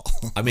at all.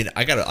 I mean,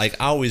 I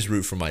always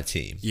root for my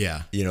team.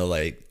 Yeah.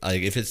 Like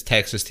if it's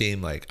Texas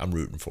team, like I'm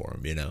rooting for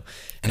them,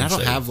 And I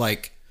don't have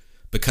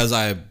because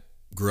I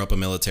grew up a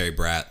military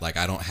brat, like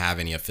I don't have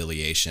any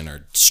affiliation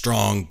or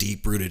strong,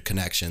 deep-rooted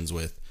connections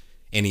with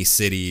any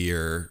city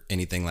or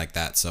anything like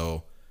that.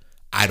 So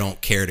I don't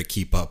care to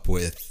keep up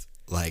with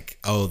like,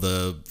 oh,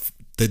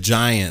 the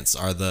Giants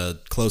are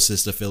the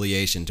closest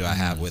affiliation I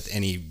have with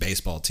any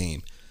baseball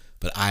team.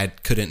 But I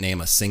couldn't name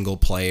a single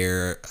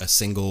player,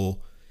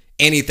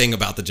 anything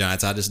about the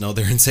Giants. I just know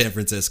they're in San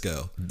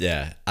Francisco.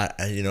 Yeah. Now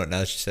that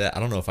you say that, I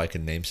don't know if I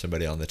can name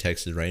somebody on the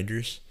Texas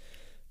Rangers,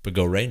 but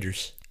go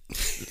Rangers.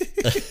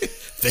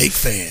 Fake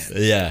fan.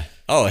 Yeah.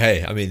 Oh,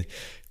 hey, I mean,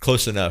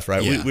 close enough,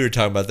 right? Yeah. We were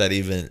talking about that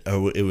even,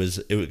 it was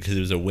because it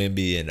was a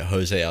Wemby and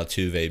Jose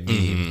Altuve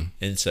meme.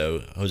 And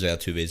so Jose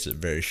Altuve is a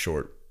very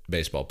short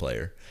baseball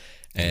player.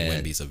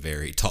 And Wemby's a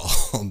very tall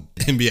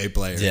NBA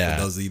player. Yeah.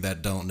 For those of you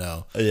that don't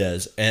know.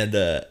 Yes, and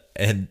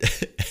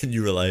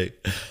you were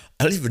like,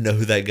 I don't even know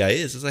who that guy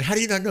is. It's like, how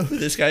do you not know who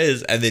this guy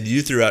is? And then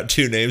you threw out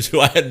 2 names who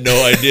I had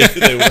no idea who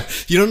they were.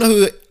 You don't know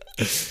who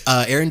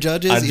Aaron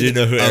Judge is? I do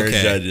know who Aaron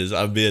Judge is.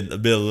 I'm being a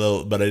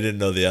little, but I didn't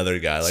know the other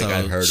guy. Like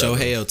I'd heard of him.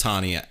 Shohei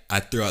Ohtani. I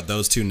threw out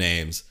those 2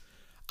 names.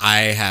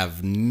 I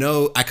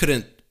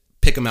couldn't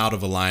pick them out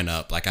of a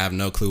lineup. Like I have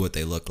no clue what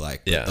they look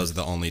like. But those are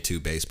the only 2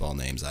 baseball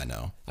names I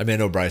know. I mean, I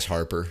know Bryce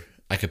Harper.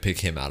 I could pick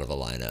him out of a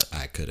lineup.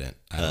 I couldn't.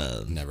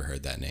 Never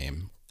heard that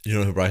name. You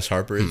know who Bryce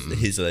Harper is?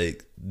 He's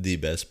like the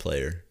best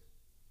player.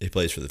 He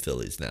plays for the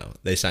Phillies now.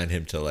 They signed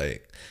him to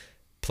like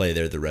play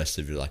there the rest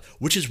of your life,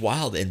 which is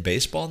wild. In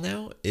baseball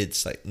now,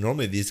 it's like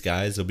normally these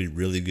guys will be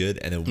really good,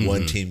 and then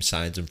one team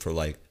signs them for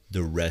like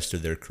the rest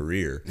of their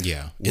career.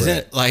 Yeah. Isn't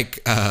it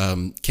like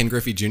Ken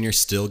Griffey Jr.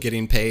 still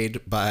getting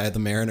paid by the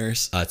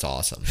Mariners? That's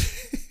awesome.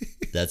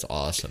 That's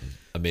awesome.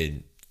 I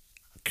mean,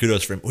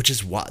 kudos for him, which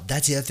is why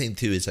that's the other thing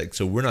too. Is like,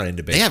 so we're not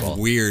into baseball. They have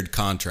weird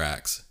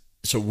contracts.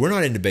 So we're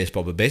not into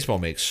baseball, but baseball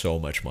makes so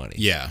much money.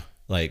 Yeah.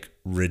 Like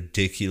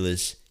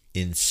ridiculous,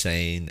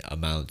 insane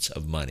amounts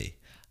of money.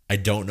 I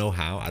don't know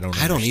how. I don't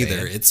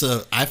either.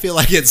 I feel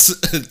like it's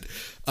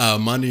a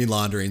money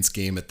laundering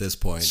scheme at this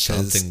point.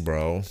 Something,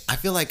 bro. I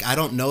feel like I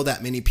don't know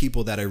that many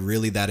people that are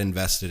really that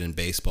invested in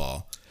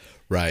baseball.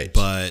 Right.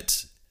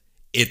 But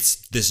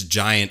it's this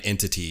giant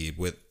entity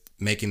with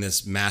making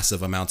this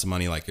massive amounts of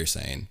money, like you're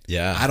saying.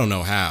 Yeah. I don't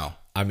know how.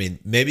 I mean,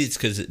 maybe it's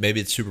because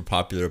it's super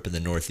popular up in the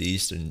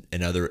Northeast and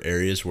other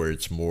areas where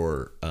it's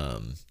more,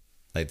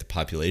 like the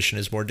population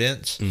is more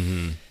dense.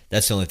 Mm-hmm.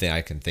 That's the only thing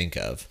I can think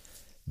of.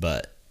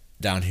 But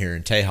down here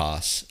in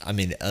Tejas, I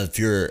mean,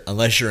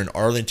 unless you're in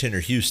Arlington or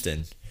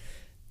Houston,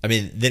 I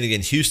mean, then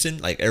again, Houston,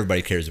 like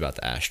everybody cares about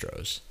the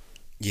Astros.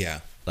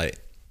 Yeah. Like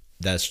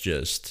that's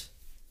just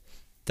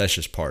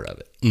part of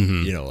it.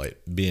 Mm-hmm. You know, like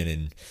being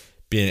in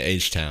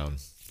H-Town.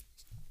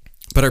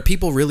 But are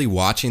people really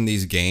watching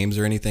these games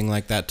or anything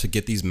like that to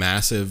get these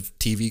massive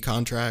TV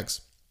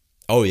contracts?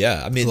 Oh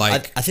yeah. I mean,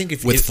 like I think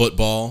if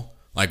football,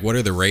 like what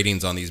are the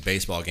ratings on these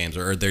baseball games,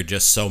 or are there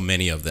just so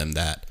many of them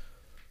that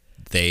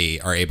they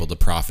are able to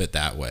profit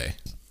that way?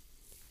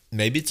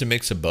 Maybe it's a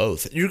mix of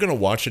both. You're going to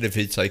watch it if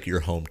it's like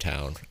your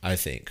hometown, I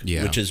think.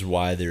 Yeah. Which is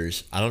why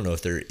I don't know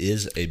if there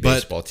is a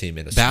baseball team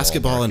in a small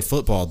basketball market. and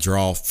football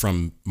draw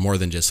from more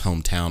than just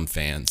hometown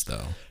fans,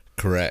 though.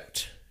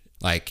 Correct.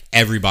 Like,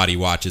 everybody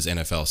watches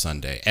NFL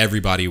Sunday.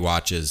 Everybody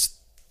watches,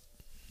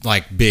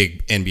 like,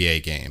 big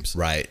NBA games.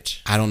 Right.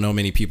 I don't know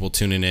many people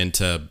tuning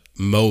into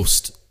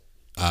most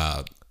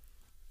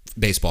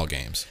baseball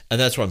games. And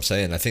that's what I'm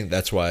saying. I think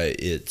that's why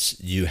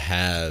you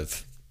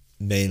have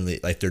mainly,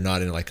 like, they're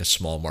not in like a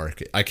small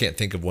market. I can't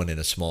think of one in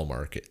a small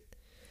market,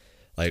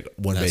 like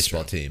one That's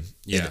baseball true. team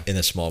Yeah. in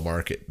a small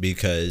market,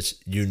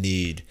 because you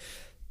need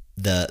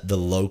the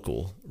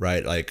local,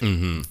 right? Like,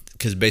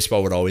 because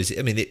baseball would always,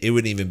 I mean, it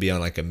wouldn't even be on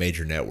like a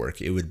major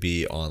network. It would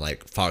be on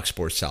like Fox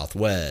Sports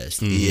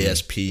Southwest,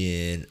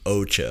 ESPN,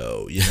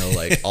 Ocho,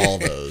 like all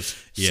those.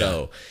 Yeah.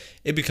 So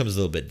it becomes a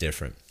little bit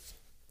different.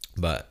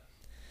 But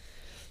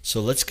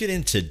so let's get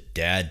into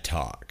dad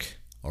talk.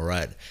 All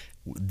right.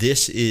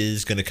 This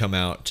is going to come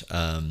out.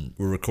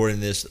 We're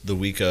recording this the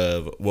week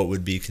of what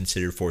would be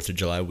considered 4th of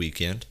July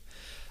weekend.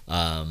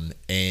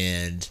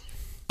 And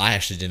I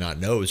actually did not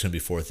know it was going to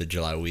be 4th of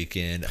July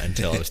weekend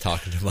until I was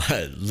talking to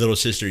my little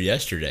sister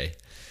yesterday.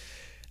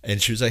 And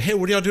she was like, hey,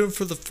 what are y'all doing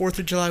for the 4th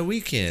of July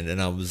weekend?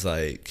 And I was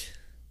like,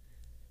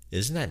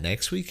 isn't that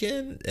next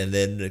weekend? And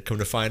then come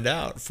to find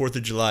out, 4th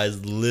of July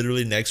is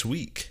literally next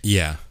week.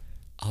 Yeah.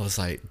 I was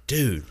like,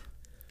 dude.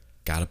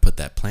 Got to put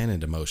that plan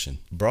into motion.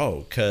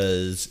 Bro,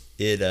 because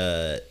it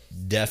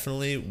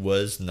definitely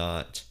was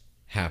not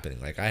happening.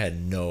 Like, I had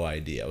no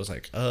idea. I was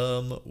like,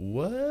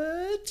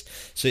 what?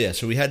 So, yeah,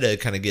 so we had to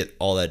kind of get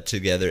all that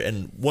together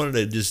and wanted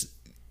to just,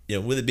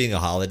 with it being a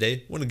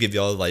holiday, want to give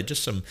y'all, like,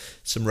 just some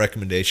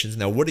recommendations.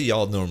 Now, what do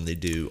y'all normally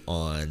do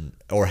on,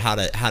 or how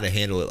to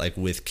handle it, like,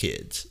 with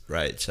kids,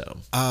 right? So,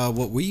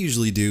 what we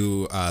usually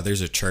do, there's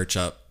a church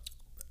up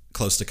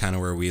close to kind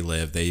of where we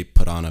live. They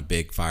put on a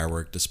big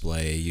firework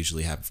display,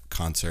 usually have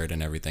concert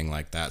and everything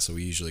like that. So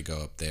we usually go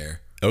up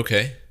there.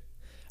 Okay.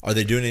 Are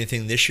they doing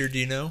anything this year? Do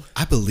you know?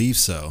 I believe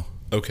so.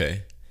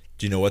 Okay.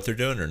 Do you know what they're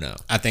doing or no?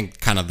 I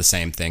think kind of the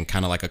same thing,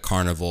 kind of like a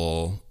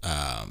carnival,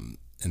 and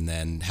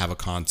then have a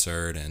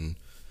concert and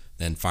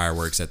then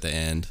fireworks at the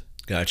end.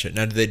 Gotcha.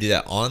 Now, do they do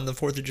that on the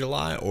 4th of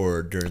July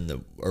or during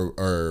the,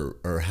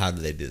 or how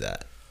do they do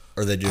that?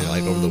 Or they do it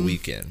like over the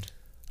weekend?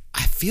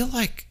 I feel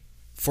like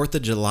 4th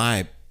of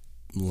July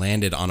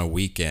landed on a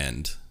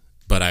weekend,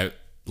 but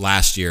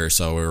last year or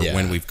so, or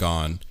when we've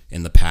gone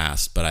in the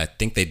past, but I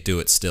think they do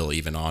it still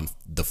even on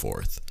the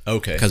 4th.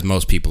 Okay. Because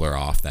most people are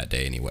off that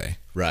day anyway.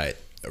 Right.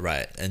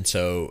 And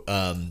so,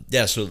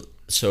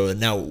 so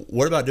now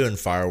what about doing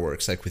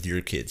fireworks, like with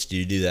your kids? Do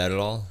you do that at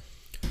all?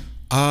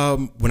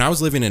 When I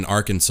was living in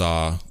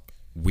Arkansas,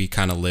 we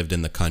kind of lived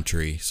in the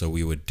country, so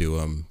we would do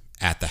them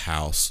at the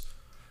house.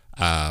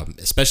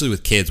 Especially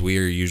with kids,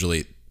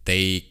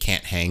 they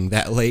can't hang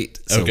that late,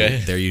 so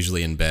they're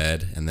usually in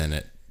bed, and then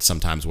it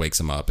sometimes wakes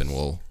them up, and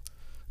we'll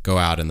go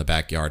out in the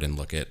backyard and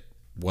look at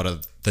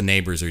what the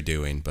neighbors are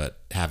doing, but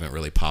haven't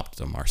really popped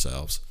them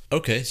ourselves.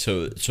 Okay,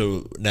 so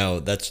now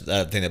that's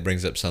that thing that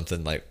brings up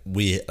something like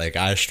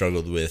I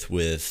struggled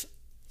with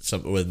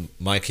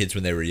my kids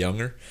when they were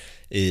younger.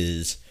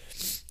 Is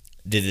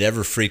did it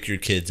ever freak your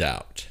kids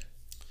out?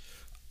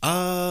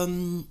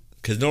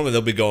 Because normally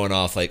they'll be going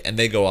off and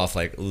they go off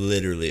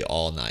literally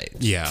all night.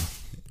 Yeah.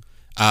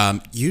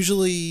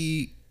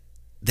 Usually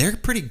they're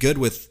pretty good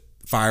with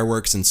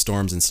fireworks and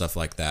storms and stuff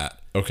like that.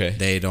 Okay.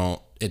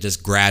 It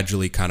just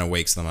gradually kind of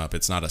wakes them up.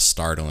 It's not a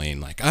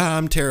startling,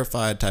 I'm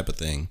terrified type of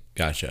thing.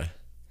 Gotcha.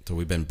 So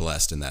we've been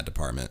blessed in that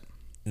department.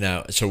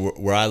 Now, so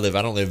where I live,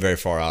 I don't live very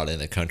far out in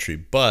the country,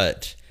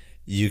 but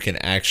you can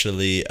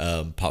actually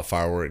pop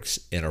fireworks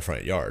in our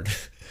front yard.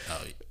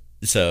 Oh,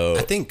 so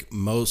I think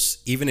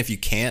even if you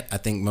can't, I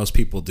think most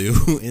people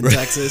do in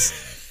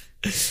Texas.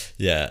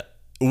 Yeah.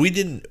 We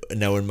didn't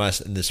know in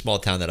the small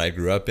town that I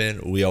grew up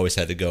in, we always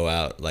had to go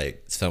out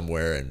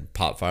somewhere and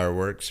pop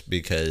fireworks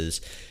because,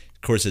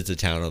 of course, it's a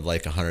town of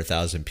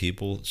 100,000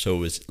 people. So it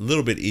was a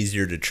little bit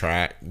easier to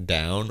track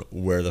down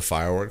where the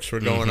fireworks were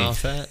going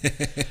off at.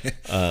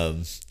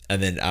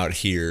 And then out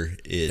here,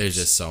 there's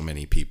just so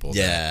many people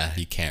that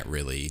you can't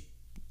really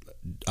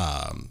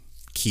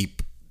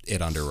keep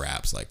it under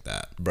wraps like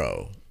that.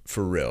 Bro,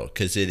 for real,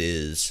 because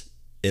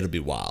it'll be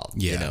wild.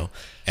 Yeah.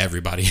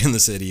 Everybody in the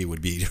city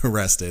would be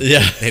arrested.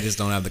 Yeah. They just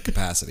don't have the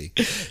capacity.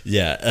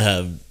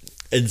 Yeah.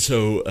 And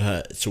so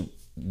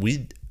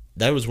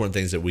that was one of the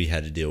things that we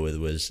had to deal with,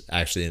 was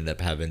actually ended up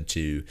having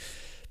to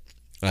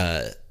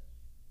kind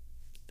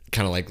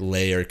of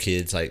lay our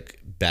kids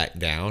back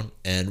down.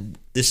 And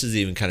this is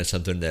even kind of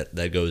something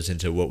that goes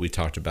into what we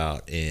talked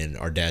about in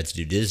our Dads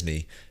Do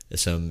Disney.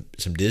 Some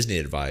Disney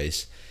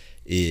advice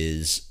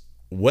is,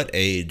 what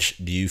age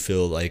do you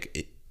feel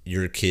like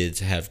your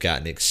kids have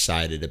gotten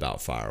excited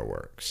about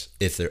fireworks,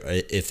 if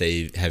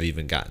they have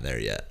even gotten there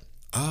yet?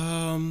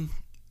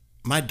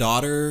 My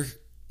daughter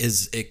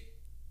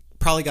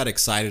probably got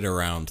excited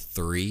around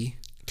 3.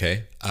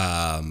 Okay.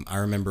 I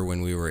remember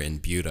when we were in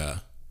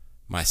Buda,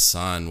 my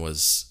son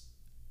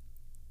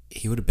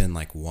he would have been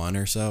 1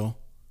 or so,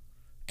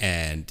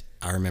 And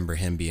I remember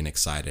him being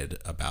excited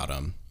about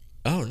them.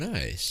 Oh,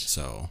 nice.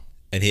 So,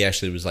 and he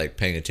actually was like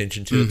paying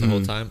attention to it the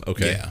whole time.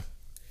 Okay. Yeah.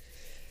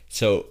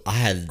 So I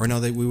had, or no,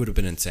 we would have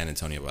been in San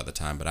Antonio by the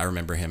time, but I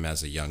remember him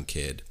as a young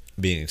kid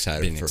being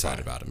excited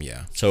about him.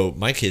 Yeah. So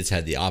my kids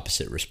had the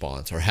opposite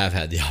response, or have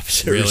had the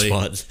opposite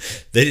response.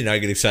 They did not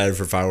get excited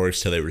for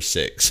fireworks till they were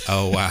 6.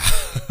 Oh wow.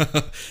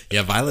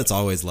 Yeah, Violet's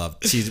always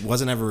loved. She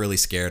wasn't ever really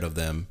scared of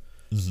them,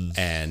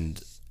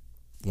 and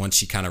once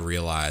she kind of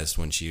realized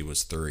when she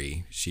was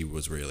 3, she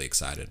was really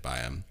excited by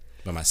them.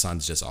 But my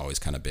son's just always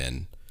kind of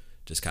been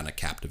just kind of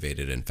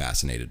captivated and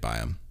fascinated by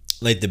them.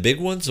 Like the big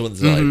ones, the ones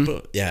that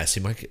like, yeah.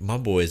 See, my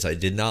boys, I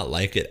did not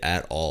like it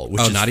at all.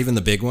 Not even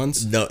the big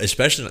ones? No,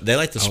 especially they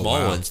like the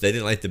small ones. They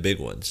didn't like the big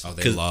ones. Oh,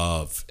 they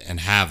love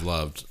and have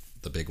loved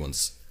the big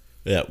ones.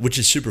 Yeah, which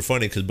is super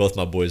funny because both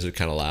my boys are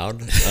kind of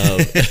loud,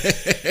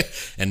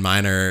 and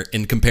mine are,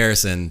 in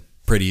comparison,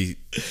 pretty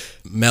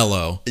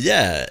mellow.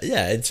 Yeah,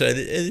 and so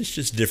it's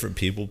just different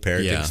people,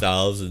 parenting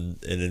styles, and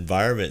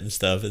environment and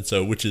stuff, and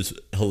so which is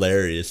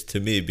hilarious to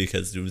me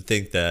because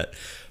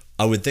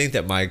I would think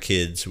that my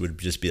kids would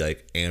just be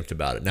like amped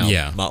about it.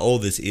 Now, my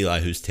oldest Eli,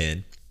 who's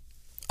 10.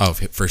 Oh,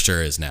 for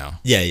sure is now.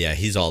 Yeah,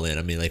 he's all in.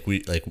 I mean,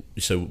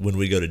 so when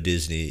we go to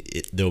Disney,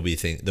 there'll be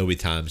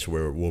times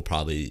where we'll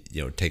probably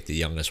take the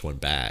youngest one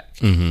back,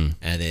 and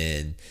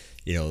then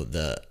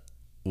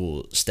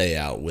we'll stay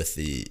out with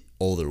the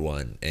older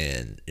one,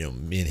 and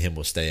me and him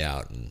will stay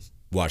out and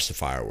watch the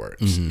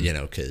fireworks.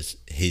 Because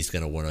he's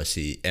gonna want to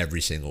see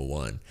every single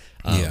one.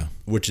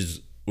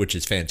 Which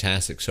is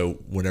fantastic. So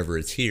whenever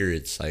it's here,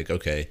 it's like,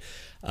 okay,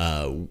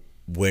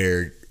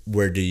 where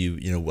do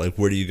you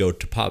where do you go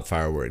to pop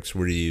fireworks?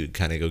 Where do you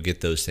kind of go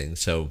get those things?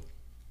 So,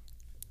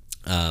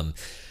 so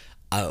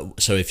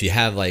if you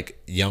have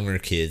like younger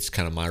kids,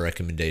 kind of my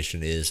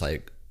recommendation is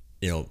like,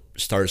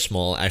 start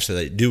small.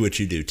 Actually, like, do what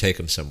you do. Take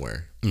them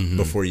somewhere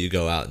before you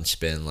go out and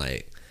spend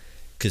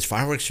because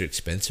fireworks are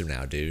expensive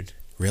now, dude.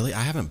 Really?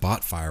 I haven't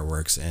bought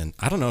fireworks, and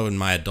I don't know in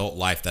my adult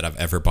life that I've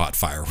ever bought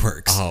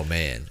fireworks. Oh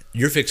man,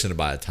 you're fixing to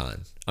buy a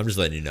ton. I'm just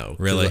letting you know.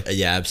 Really?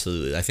 Yeah,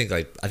 absolutely. I think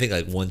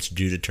once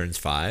Judah turns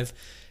 5,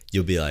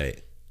 you'll be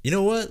like, you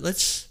know what?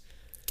 Let's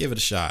give it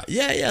a shot.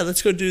 Yeah,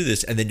 let's go do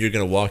this. And then you're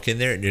gonna walk in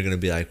there and you're gonna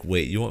be like,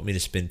 wait, you want me to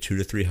spend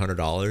 $200 to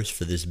 $300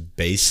 for this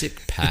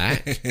basic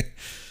pack?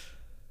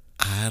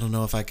 I don't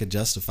know if I could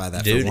justify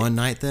that, dude, for one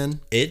night. Then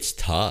it's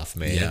tough,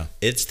 man. Yeah,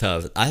 it's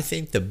tough. I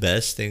think the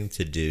best thing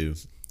to do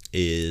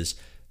is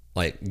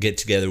get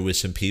together with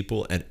some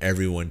people and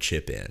everyone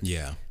chip in.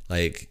 Yeah.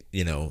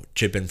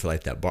 Chip in for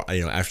that bar,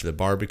 after the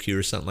barbecue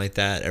or something like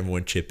that.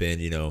 Everyone chip in,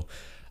 $150,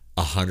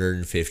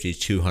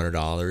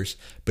 $200.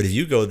 But if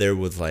you go there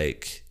with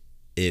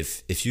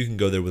if you can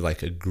go there with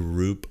a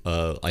group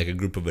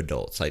of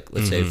adults,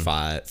 let's say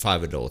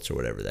five adults or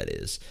whatever that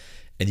is,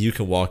 and you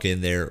can walk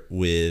in there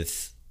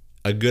with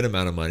a good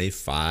amount of money,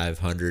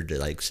 $500 to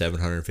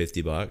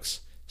 $750.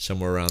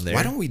 Somewhere around there.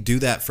 Why don't we do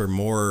that for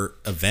more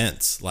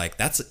events?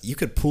 You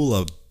could pool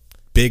a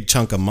big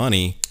chunk of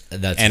money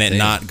and it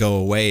not go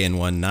away in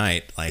one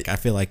night. I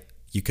feel like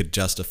you could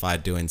justify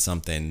doing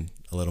something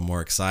a little more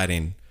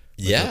exciting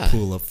with a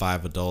pool of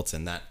 5 adults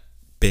and that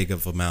big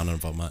of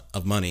amount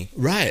of money.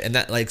 Right. And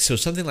that so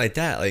something like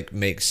that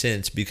makes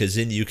sense because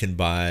then you can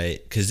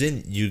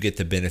then you get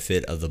the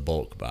benefit of the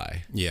bulk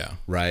buy. Yeah.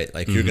 Right?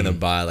 You're going to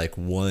buy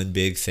one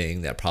big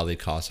thing that probably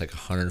costs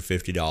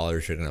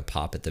 $150. You're going to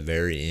pop at the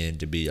very end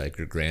to be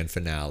your grand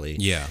finale.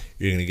 Yeah.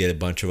 You're going to get a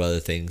bunch of other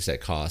things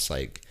that cost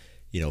 $50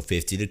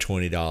 to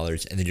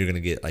 $20, and then you're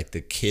going to get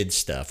the kids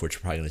stuff, which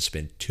you're probably going to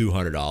spend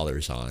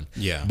 $200 on.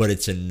 Yeah. But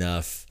it's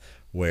enough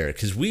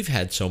because we've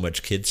had so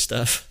much kids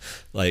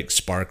stuff,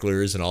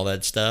 sparklers and all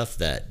that stuff,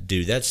 that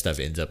stuff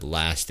ends up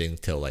lasting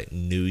till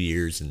New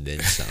Year's and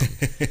then some.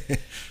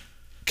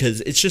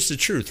 Because it's just the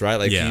truth,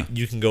 right?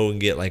 You can go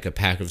and get a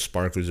pack of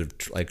sparklers of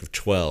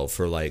 12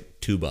 for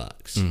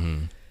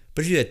 $2.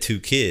 But if you had 2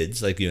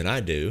 kids like you and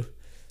I do,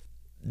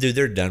 dude,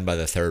 they're done by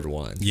the 3rd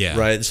one. Yeah.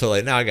 Right? So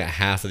now I got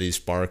half of these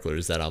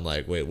sparklers that I'm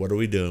like, wait, what are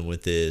we doing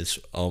with this?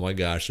 Oh my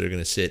gosh, they're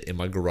going to sit in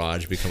my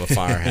garage, become a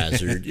fire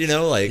hazard.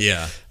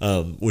 Yeah.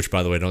 Which,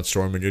 by the way, don't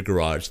store them in your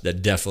garage.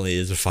 That definitely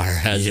is a fire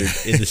hazard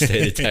in the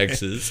state of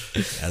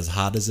Texas. As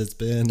hot as it's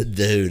been.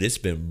 Dude, it's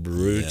been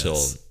brutal.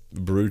 Yes.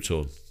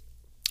 Brutal.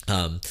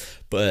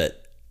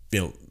 But,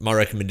 my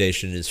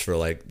recommendation is for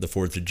the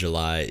 4th of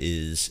July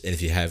is, and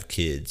if you have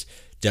kids,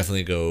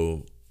 definitely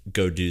go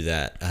do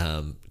that.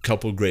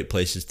 Couple great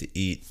places to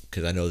eat,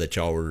 because I know that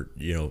y'all were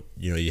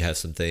you have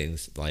some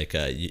things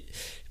you're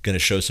gonna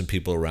show some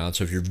people around.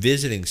 So if you're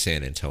visiting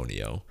San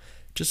Antonio,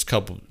 just a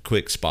couple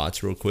quick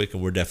spots real quick,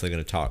 and we're definitely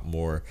going to talk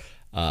more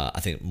I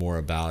think more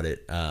about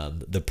it.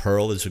 The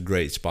Pearl is a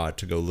great spot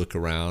to go look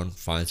around,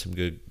 find some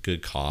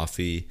good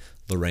coffee.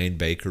 Lorraine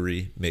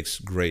Bakery makes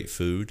great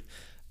food.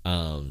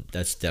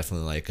 That's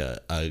definitely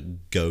a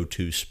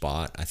go-to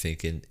spot, I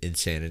think, in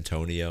San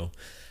Antonio.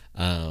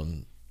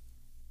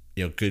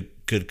 I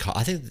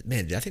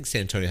think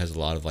San Antonio has a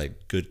lot of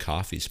like good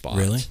coffee spots.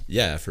 Really?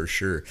 Yeah, for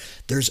sure.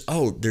 There's a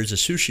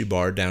sushi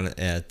bar down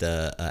at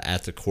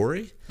the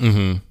quarry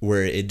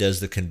where it does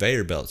the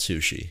conveyor belt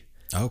sushi.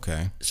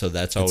 Okay. So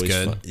that's always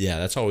good. Fun. Yeah,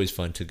 that's always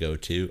fun to go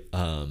to.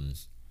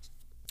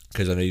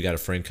 Because I know you got a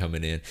friend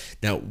coming in.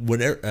 Now,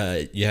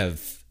 whenever you have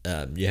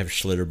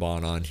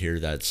Schlitterbahn on here,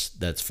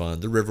 that's fun.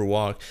 The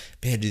Riverwalk,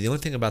 man, dude, the only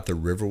thing about the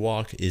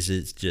Riverwalk is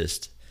it's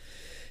just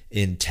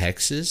in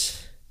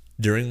Texas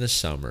during the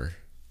summer.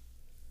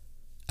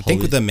 I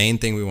think the main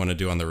thing we want to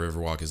do on the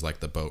Riverwalk is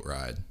like the boat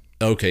ride.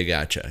 Okay,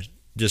 gotcha.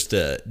 Just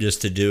to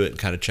do it and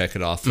kind of check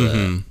it off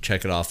the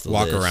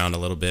walk list. Around a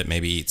little bit,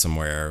 maybe eat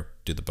somewhere,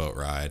 do the boat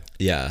ride.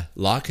 Yeah,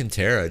 La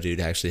Cantera, dude,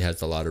 actually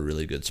has a lot of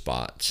really good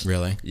spots.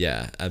 Really?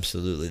 Yeah,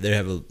 absolutely. They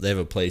have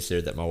a place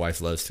there that my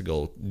wife loves to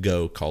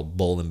go called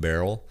Bowl and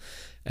Barrel,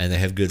 and they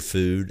have good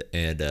food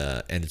and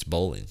it's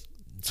bowling.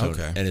 So,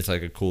 okay. And it's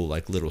like a cool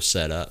like little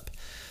setup.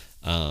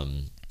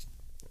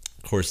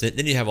 Of course,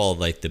 then you have all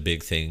like the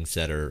big things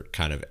that are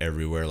kind of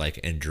everywhere, like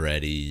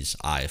Andretti's,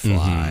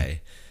 iFly.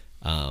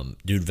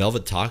 Dude,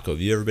 Velvet Taco.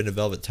 Have you ever been to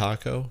Velvet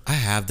Taco? I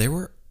have.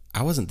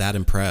 I wasn't that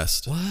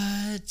impressed.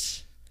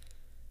 What?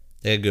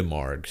 They had good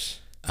margs.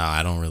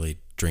 I don't really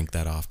drink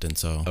that often,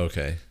 so.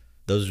 Okay.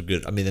 Those are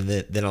good. I mean,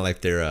 then I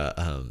like their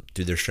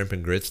their shrimp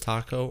and grits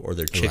taco or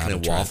their chicken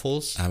and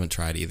waffles. I haven't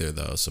tried either of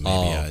those, so maybe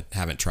I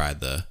haven't tried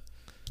the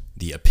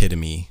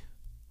epitome.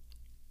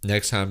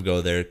 Next time,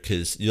 go there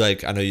because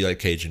I know you like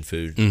Cajun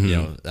food.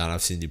 And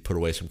I've seen you put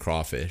away some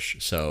crawfish.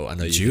 So I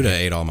know Judah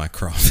ate all my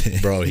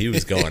crawfish. Bro, he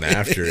was going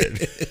after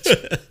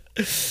it.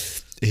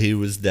 He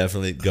was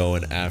definitely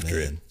going after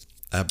it.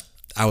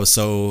 I was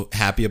so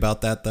happy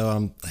about that, though.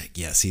 I'm like,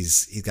 yes,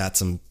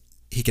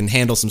 he can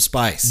handle some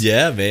spice.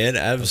 Yeah, man,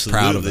 absolutely.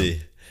 Proud of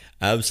him.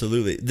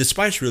 Absolutely. The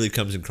spice really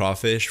comes in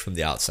crawfish from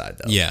the outside,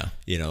 though. Yeah.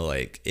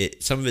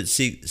 Some of it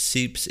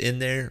seeps in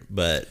there,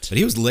 but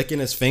he was licking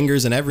his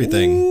fingers and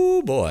everything.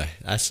 Ooh, boy.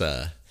 That's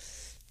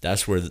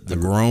where the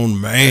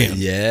grown man.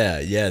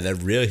 Yeah, that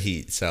real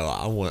heat. So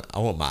I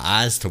want my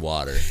eyes to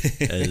water.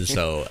 And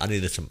so I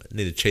need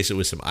to chase it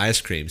with some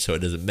ice cream so it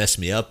doesn't mess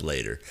me up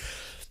later.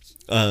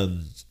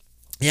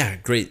 Yeah,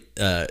 great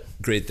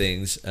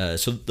things.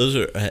 So those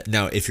are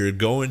now. If you're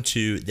going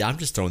to, I'm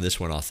just throwing this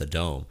one off the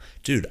dome,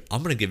 dude.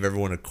 I'm gonna give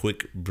everyone a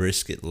quick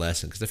brisket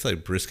lesson because I feel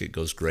like brisket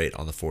goes great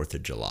on the 4th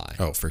of July.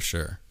 Oh, for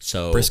sure.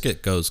 So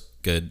brisket goes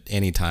good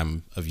any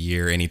time of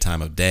year, any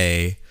time of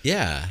day.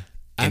 Yeah,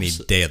 any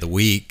day of the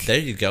week. There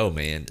you go,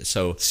 man.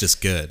 So it's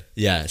just good.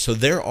 Yeah. So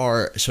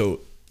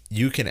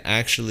you can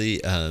actually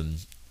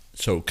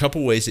so a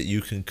couple ways that you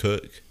can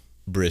cook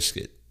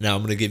brisket. Now,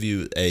 I'm going to give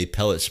you a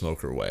pellet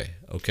smoker way,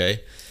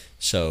 okay?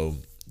 So,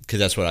 because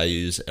that's what I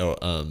use. And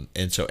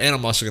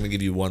I'm also going to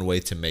give you one way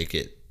to make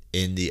it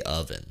in the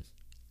oven.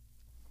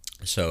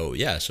 So,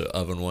 yeah,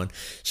 oven one.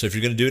 So, if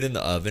you're going to do it in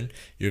the oven,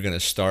 you're going to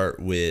start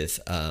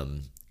with,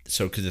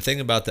 because the thing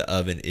about the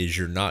oven is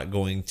you're not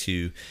going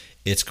to,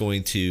 it's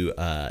going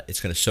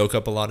to soak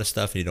up a lot of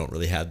stuff and you don't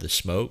really have the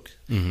smoke.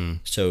 Mm-hmm.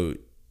 So,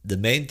 the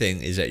main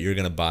thing is that you're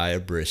going to buy a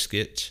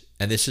brisket.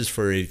 And this is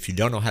for if you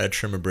don't know how to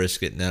trim a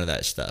brisket, none of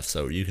that stuff.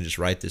 So you can just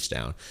write this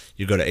down.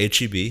 You go to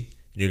HEB, and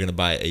you're going to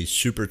buy a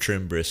super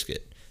trim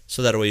brisket.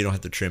 So that way you don't have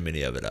to trim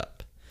any of it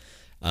up.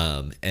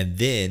 And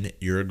then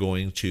you're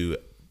going to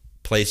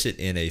place it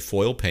in a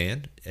foil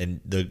pan.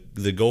 And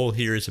the goal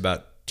here is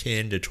about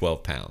 10 to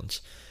 12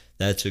 pounds.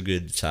 That's a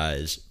good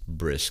size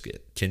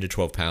brisket. 10 to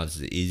 12 pounds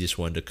is the easiest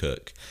one to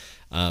cook.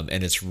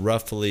 And it's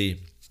roughly...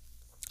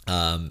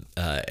 I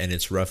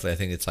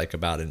think it's like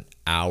about an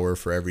hour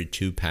for every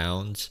 2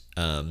 pounds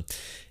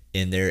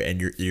in there, and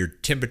your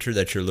temperature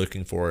that you're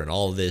looking for and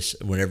all of this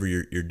whenever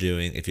you're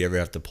doing, if you ever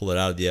have to pull it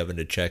out of the oven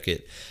to check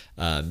it,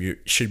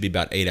 should be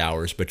about 8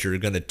 hours, but you're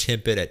going to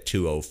temp it at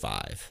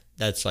 205.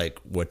 That's like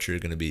what you're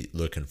going to be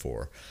looking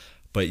for.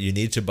 But you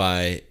need to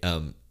buy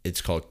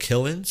it's called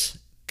Killens,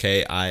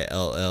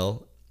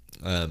 KILL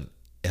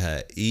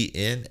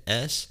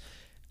ENS,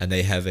 and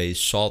they have a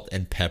salt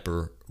and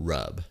pepper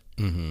rub.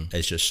 Mm-hmm.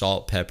 It's just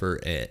salt, pepper,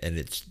 and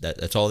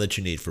that's all that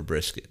you need for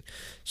brisket.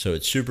 So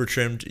it's super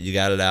trimmed. You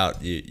got it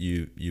out.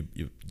 You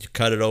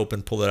cut it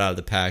open, pull it out of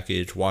the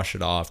package, wash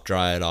it off,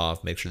 dry it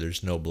off, make sure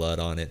there's no blood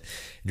on it.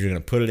 You're going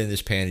to put it in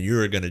this pan, and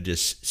you're going to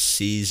just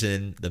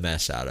season the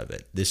mess out of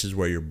it. This is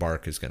where your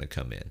bark is going to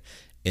come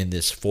in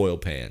this foil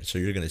pan. So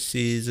you're going to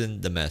season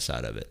the mess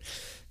out of it.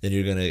 Then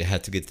you're going to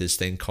have to get this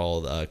thing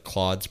called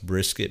Claude's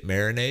Brisket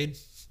Marinade.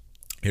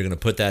 You're going to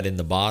put that in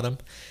the bottom.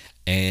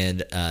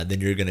 And then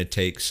you're going to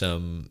take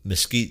some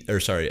you're going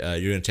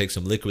to take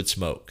some liquid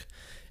smoke.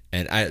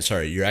 And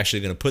you're actually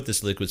going to put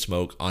this liquid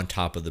smoke on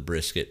top of the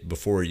brisket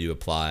before you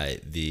apply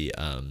the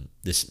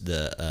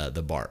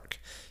bark.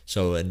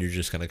 So, and you're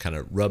just going to kind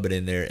of rub it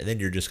in there, and then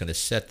you're just going to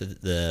set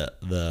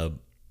the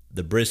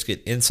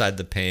brisket inside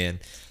the pan,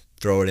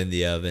 throw it in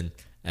the oven,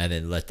 and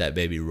then let that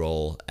baby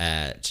roll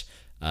at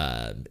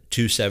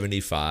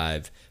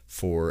 275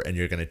 and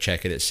you're going to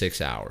check it at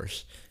 6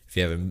 hours. If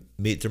you have a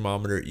meat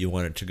thermometer, you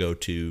want it to go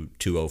to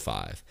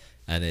 205.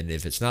 And then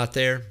if it's not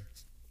there,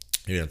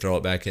 You're going to throw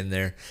it back in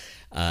there.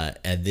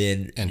 And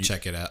then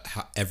check it out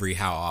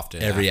how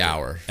often? Every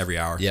hour. Every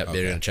hour? Yep, okay.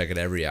 You're going to check it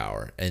every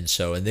hour. And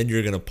then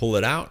you're going to pull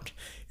it out.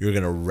 You're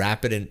going to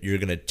wrap it in. You're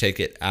going to take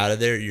it out of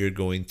there. You're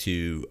going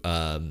to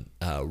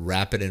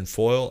wrap it in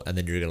foil, and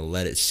then you're going to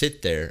let it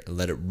sit there and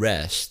let it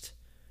rest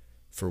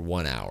for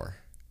 1 hour.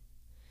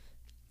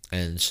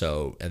 And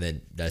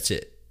then that's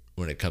it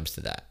when it comes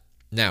to that.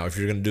 Now, if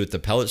you're going to do it the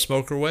pellet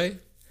smoker way,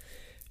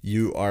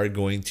 you are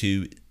going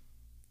to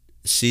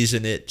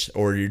season it,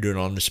 or you're doing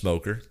it on the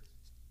smoker.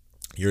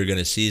 You're going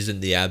to season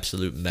the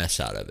absolute mess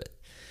out of it.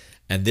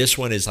 And this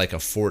one is like a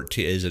 12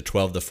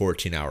 to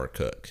 14 hour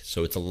cook.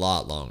 So it's a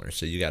lot longer.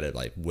 So you got to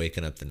like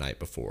waking up the night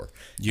before.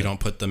 You don't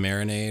put the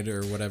marinade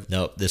or whatever?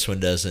 Nope, this one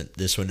doesn't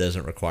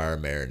require a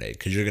marinade,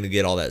 because you're going to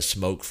get all that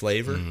smoke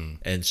flavor.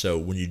 And so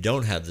when you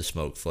don't have the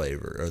smoke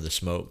flavor or the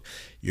smoke,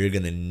 you're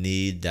going to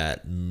need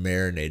that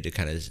marinade to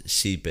kind of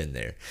seep in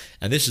there.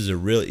 And this is a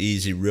real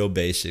easy, real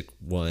basic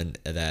one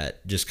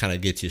that just kind of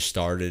gets you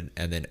started.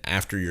 And then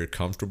after you're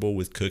comfortable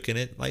with cooking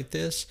it like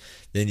this,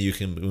 then you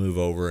can move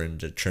over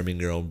into trimming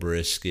your own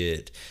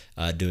brisket,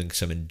 doing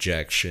some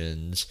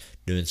injections,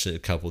 doing a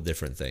couple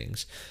different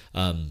things.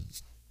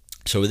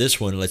 So with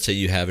this one, let's say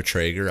you have a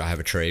Traeger. I have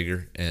a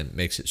Traeger, and it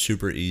makes it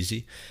super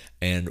easy.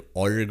 And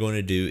all you're going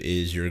to do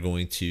is you're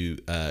going to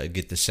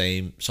get the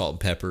same salt and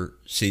pepper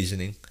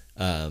seasoning,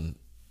 and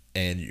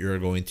you're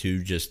going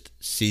to just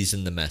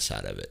season the mess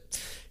out of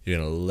it. You're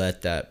going to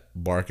let that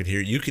bark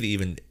adhere. You could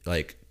even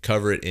like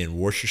cover it in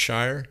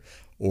Worcestershire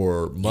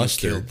or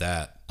mustard. You killed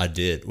that. I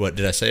did. What,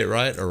 did I say it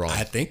right or wrong?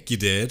 I think you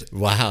did.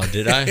 Wow,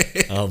 did I?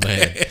 Oh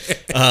man.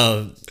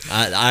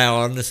 I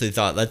honestly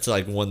thought that's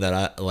like one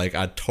that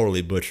I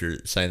totally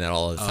butchered saying that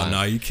all the time. Oh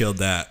no, you killed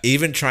that.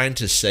 Even trying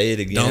to say it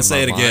again. Don't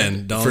say it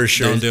again. Don't for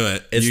sure. Don't do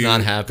it. It's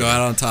not happening. Go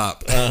out on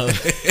top.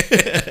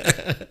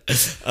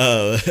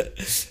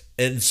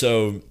 And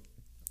so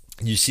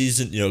you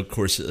season, of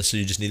course, so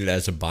you just need it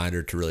as a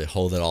binder to really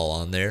hold it all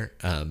on there.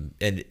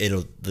 And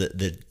it'll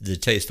the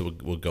taste will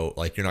go,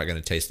 like you're not going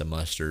to taste the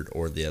mustard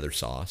or the other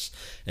sauce.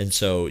 And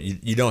so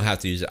you don't have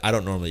to use it. I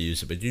don't normally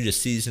use it, but you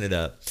just season it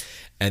up,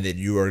 and then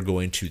you are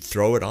going to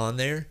throw it on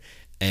there,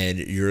 and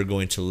you're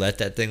going to let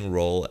that thing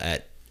roll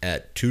at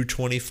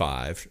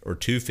 225 or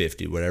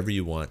 250, whatever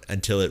you want,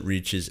 until it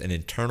reaches an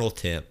internal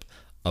temp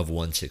of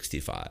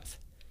 165.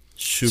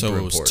 Super so it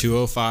important. Was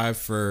 205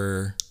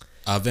 for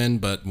oven,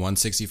 but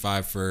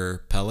 165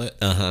 for pellet?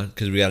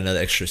 Because we got another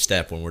extra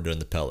step when we're doing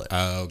the pellet.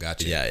 Oh,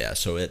 gotcha. Yeah.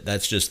 So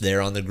that's just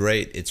there on the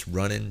grate. It's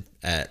running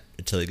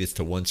until it gets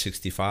to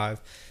 165.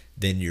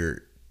 Then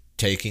you're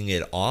taking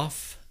it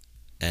off,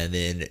 and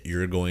then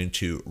you're going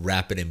to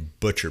wrap it in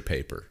butcher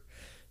paper.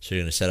 So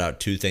you're going to set out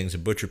 2 things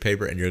of butcher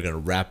paper, and you're going to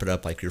wrap it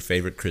up like your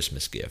favorite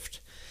Christmas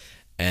gift.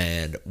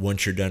 And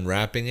once you're done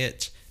wrapping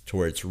it to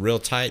where it's real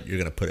tight, you're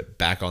going to put it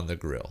back on the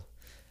grill.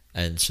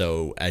 And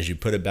so as you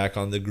put it back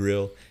on the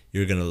grill,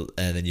 and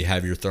then you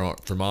have your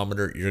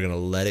thermometer, you're going to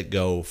let it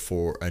go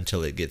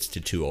until it gets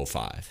to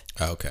 205.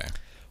 Okay.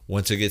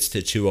 Once it gets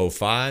to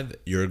 205,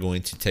 you're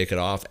going to take it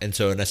off. And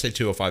so when I say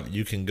 205,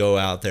 you can go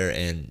out there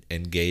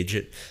and gauge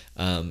it.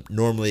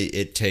 Normally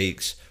it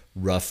takes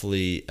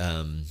roughly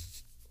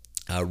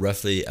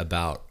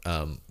about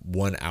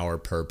 1 hour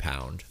per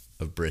pound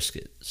of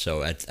brisket.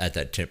 So at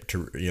that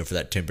temperature, for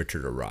that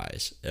temperature to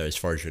rise as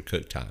far as your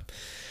cook time.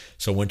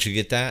 So once you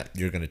get that,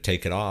 you're going to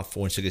take it off.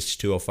 Once it gets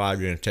to 205,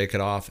 you're going to take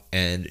it off,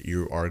 and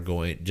you are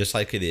going, just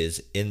like it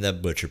is, in the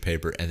butcher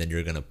paper, and then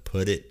you're going to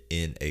put it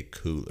in a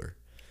cooler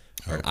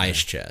or an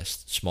ice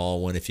chest,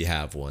 small one if you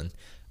have one.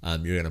 You're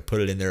going to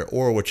put it in there,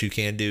 or what you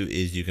can do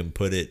is you can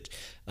put it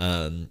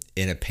in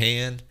a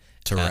pan.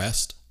 To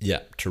rest?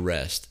 Yeah, to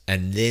rest.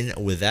 And then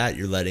with that,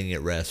 you're letting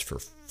it rest for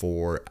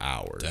 4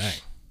 hours. Dang.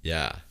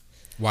 Yeah.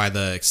 Why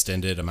the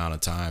extended amount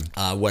of time?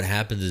 What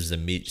happens is the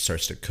meat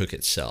starts to cook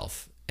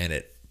itself, and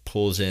it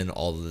pulls in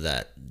all of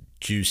that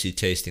juicy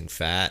tasting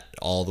fat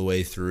all the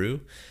way through,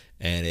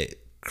 and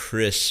it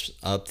crisps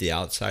up the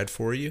outside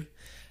for you.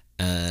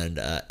 And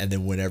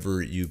then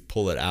whenever you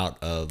pull it out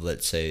of,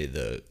 let's say,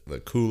 the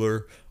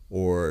cooler,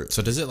 or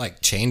so does it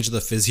like change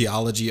the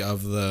physiology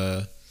of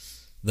the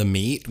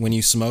meat when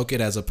you smoke it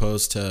as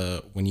opposed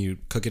to when you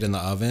cook it in the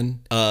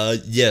oven?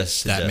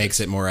 Yes, that makes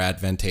it more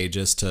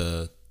advantageous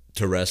to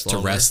rest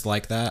longer. To rest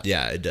like that.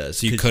 Yeah, it does.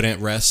 So you couldn't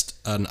rest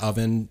an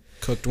oven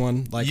cooked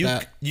one like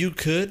that? You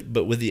could,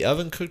 but with the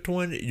oven cooked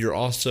one, you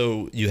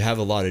have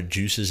a lot of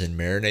juices and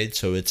marinade,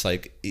 so it's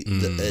like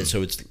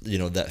so it's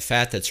that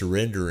fat that's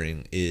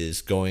rendering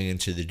is going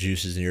into the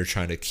juices, and you're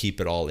trying to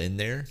keep it all in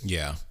there.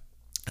 Yeah.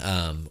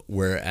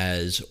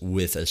 Whereas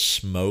with a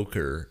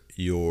smoker,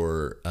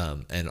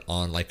 and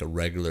on like a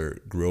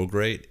regular grill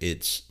grate,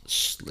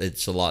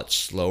 it's a lot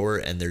slower,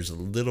 and there's a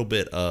little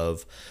bit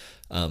of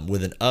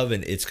with an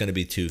oven, it's going to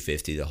be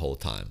 250 the whole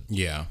time.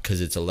 Yeah. Because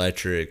it's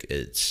electric.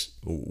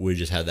 We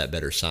just have that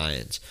better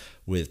science.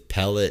 With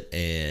pellet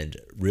and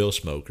real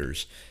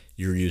smokers,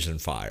 you're using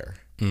fire.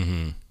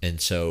 Mm-hmm.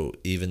 And so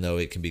even though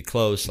it can be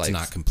close, it's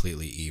not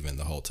completely even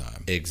the whole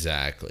time.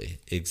 Exactly.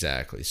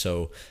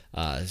 So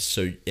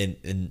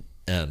and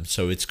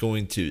So it's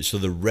going to. So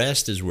the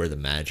rest is where the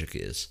magic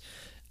is.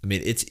 I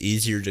mean, it's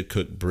easier to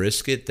cook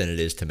brisket than it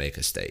is to make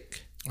a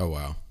steak. Oh,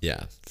 wow.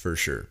 Yeah, for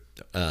sure.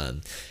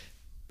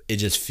 It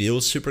just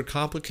feels super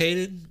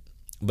complicated,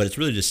 but it's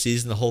really just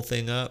season the whole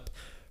thing up,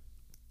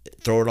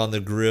 throw it on the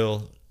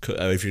grill.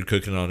 If you're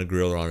cooking on a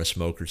grill or on a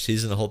smoker,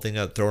 season the whole thing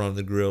up, throw it on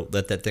the grill,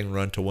 let that thing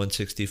run to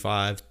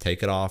 165,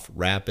 take it off,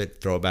 wrap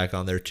it, throw it back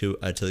on there until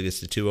it gets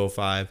to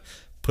 205.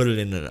 Put it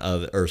in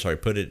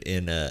put it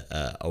in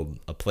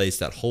a place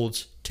that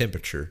holds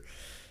temperature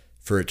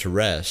for it to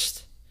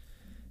rest,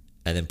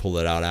 and then pull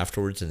it out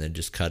afterwards, and then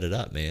just cut it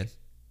up, man.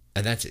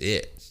 And that's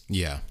it.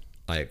 Yeah.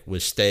 Like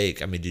with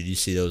steak, I mean, did you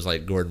see those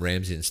like Gordon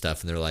Ramsay and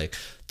stuff? And they're like,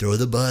 throw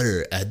the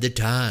butter, add the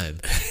thyme,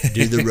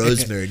 do the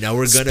rosemary. Now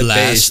we're gonna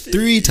baste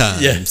 3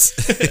 times.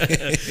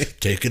 Yes.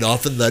 Take it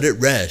off and let it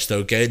rest.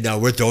 Okay, now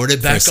we're throwing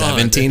it back for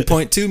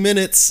 17.2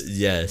 minutes.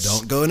 Yes.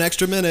 Don't go an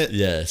extra minute.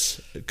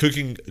 Yes.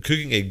 Cooking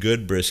a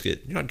good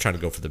brisket. You're not trying to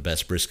go for the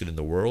best brisket in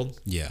the world.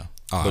 Yeah.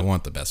 Oh, I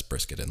want the best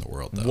brisket in the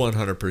world, though.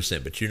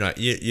 100%. But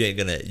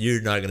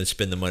you're not gonna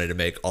spend the money to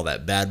make all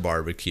that bad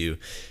barbecue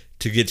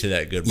to get to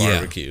that good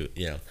barbecue.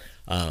 Yeah.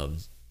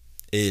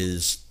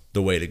 Is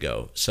the way to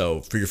go.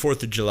 So for your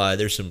 4th of July,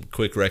 there's some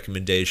quick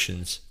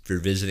recommendations. If you're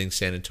visiting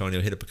San Antonio,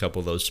 hit up a couple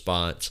of those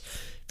spots.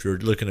 If you're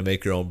looking to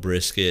make your own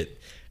brisket,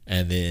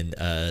 and then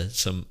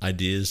some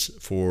ideas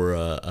for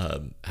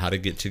how to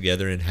get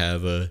together and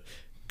have a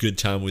good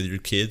time with your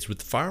kids with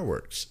the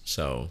fireworks.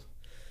 So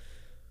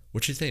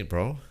what you think,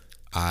 bro?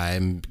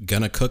 I'm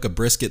gonna cook a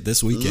brisket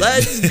this weekend.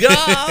 Let's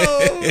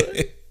go.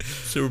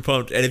 Super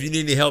pumped. And if you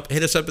need any help,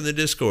 hit us up in the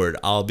Discord.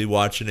 I'll be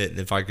watching it, and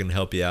if I can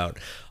help you out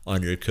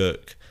on your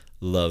cook,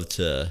 love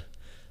to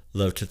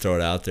throw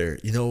it out there.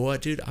 You know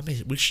what, dude? I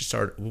mean, we should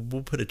start.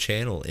 We'll put a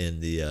channel in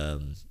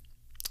the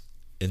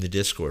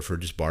Discord for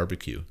just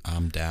barbecue.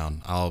 I'm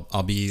down.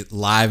 I'll be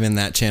live in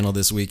that channel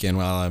this weekend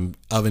while I'm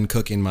oven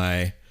cooking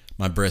my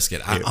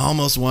brisket. I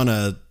almost won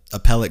a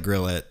pellet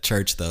grill at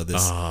church though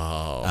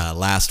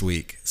last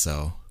week.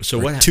 So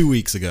what 2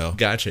 weeks ago.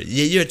 Gotcha.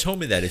 Yeah, you had told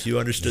me that if you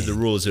understood the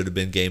rules, it would have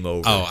been game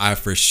over. Oh, I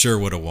for sure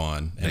would have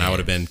won, and I would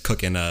have been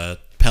cooking a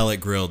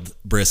pellet grilled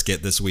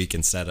brisket this week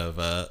instead of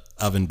a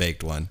oven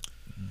baked one.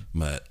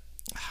 But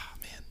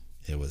man,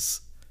 it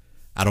was.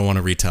 I don't want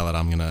to retell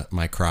it.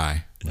 Might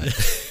cry.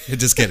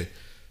 Just kidding.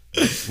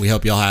 We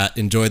hope y'all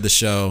enjoyed the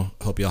show.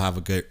 Hope y'all have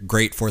a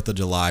great 4th of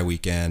July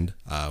weekend.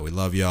 We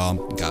love y'all.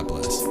 God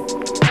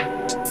bless.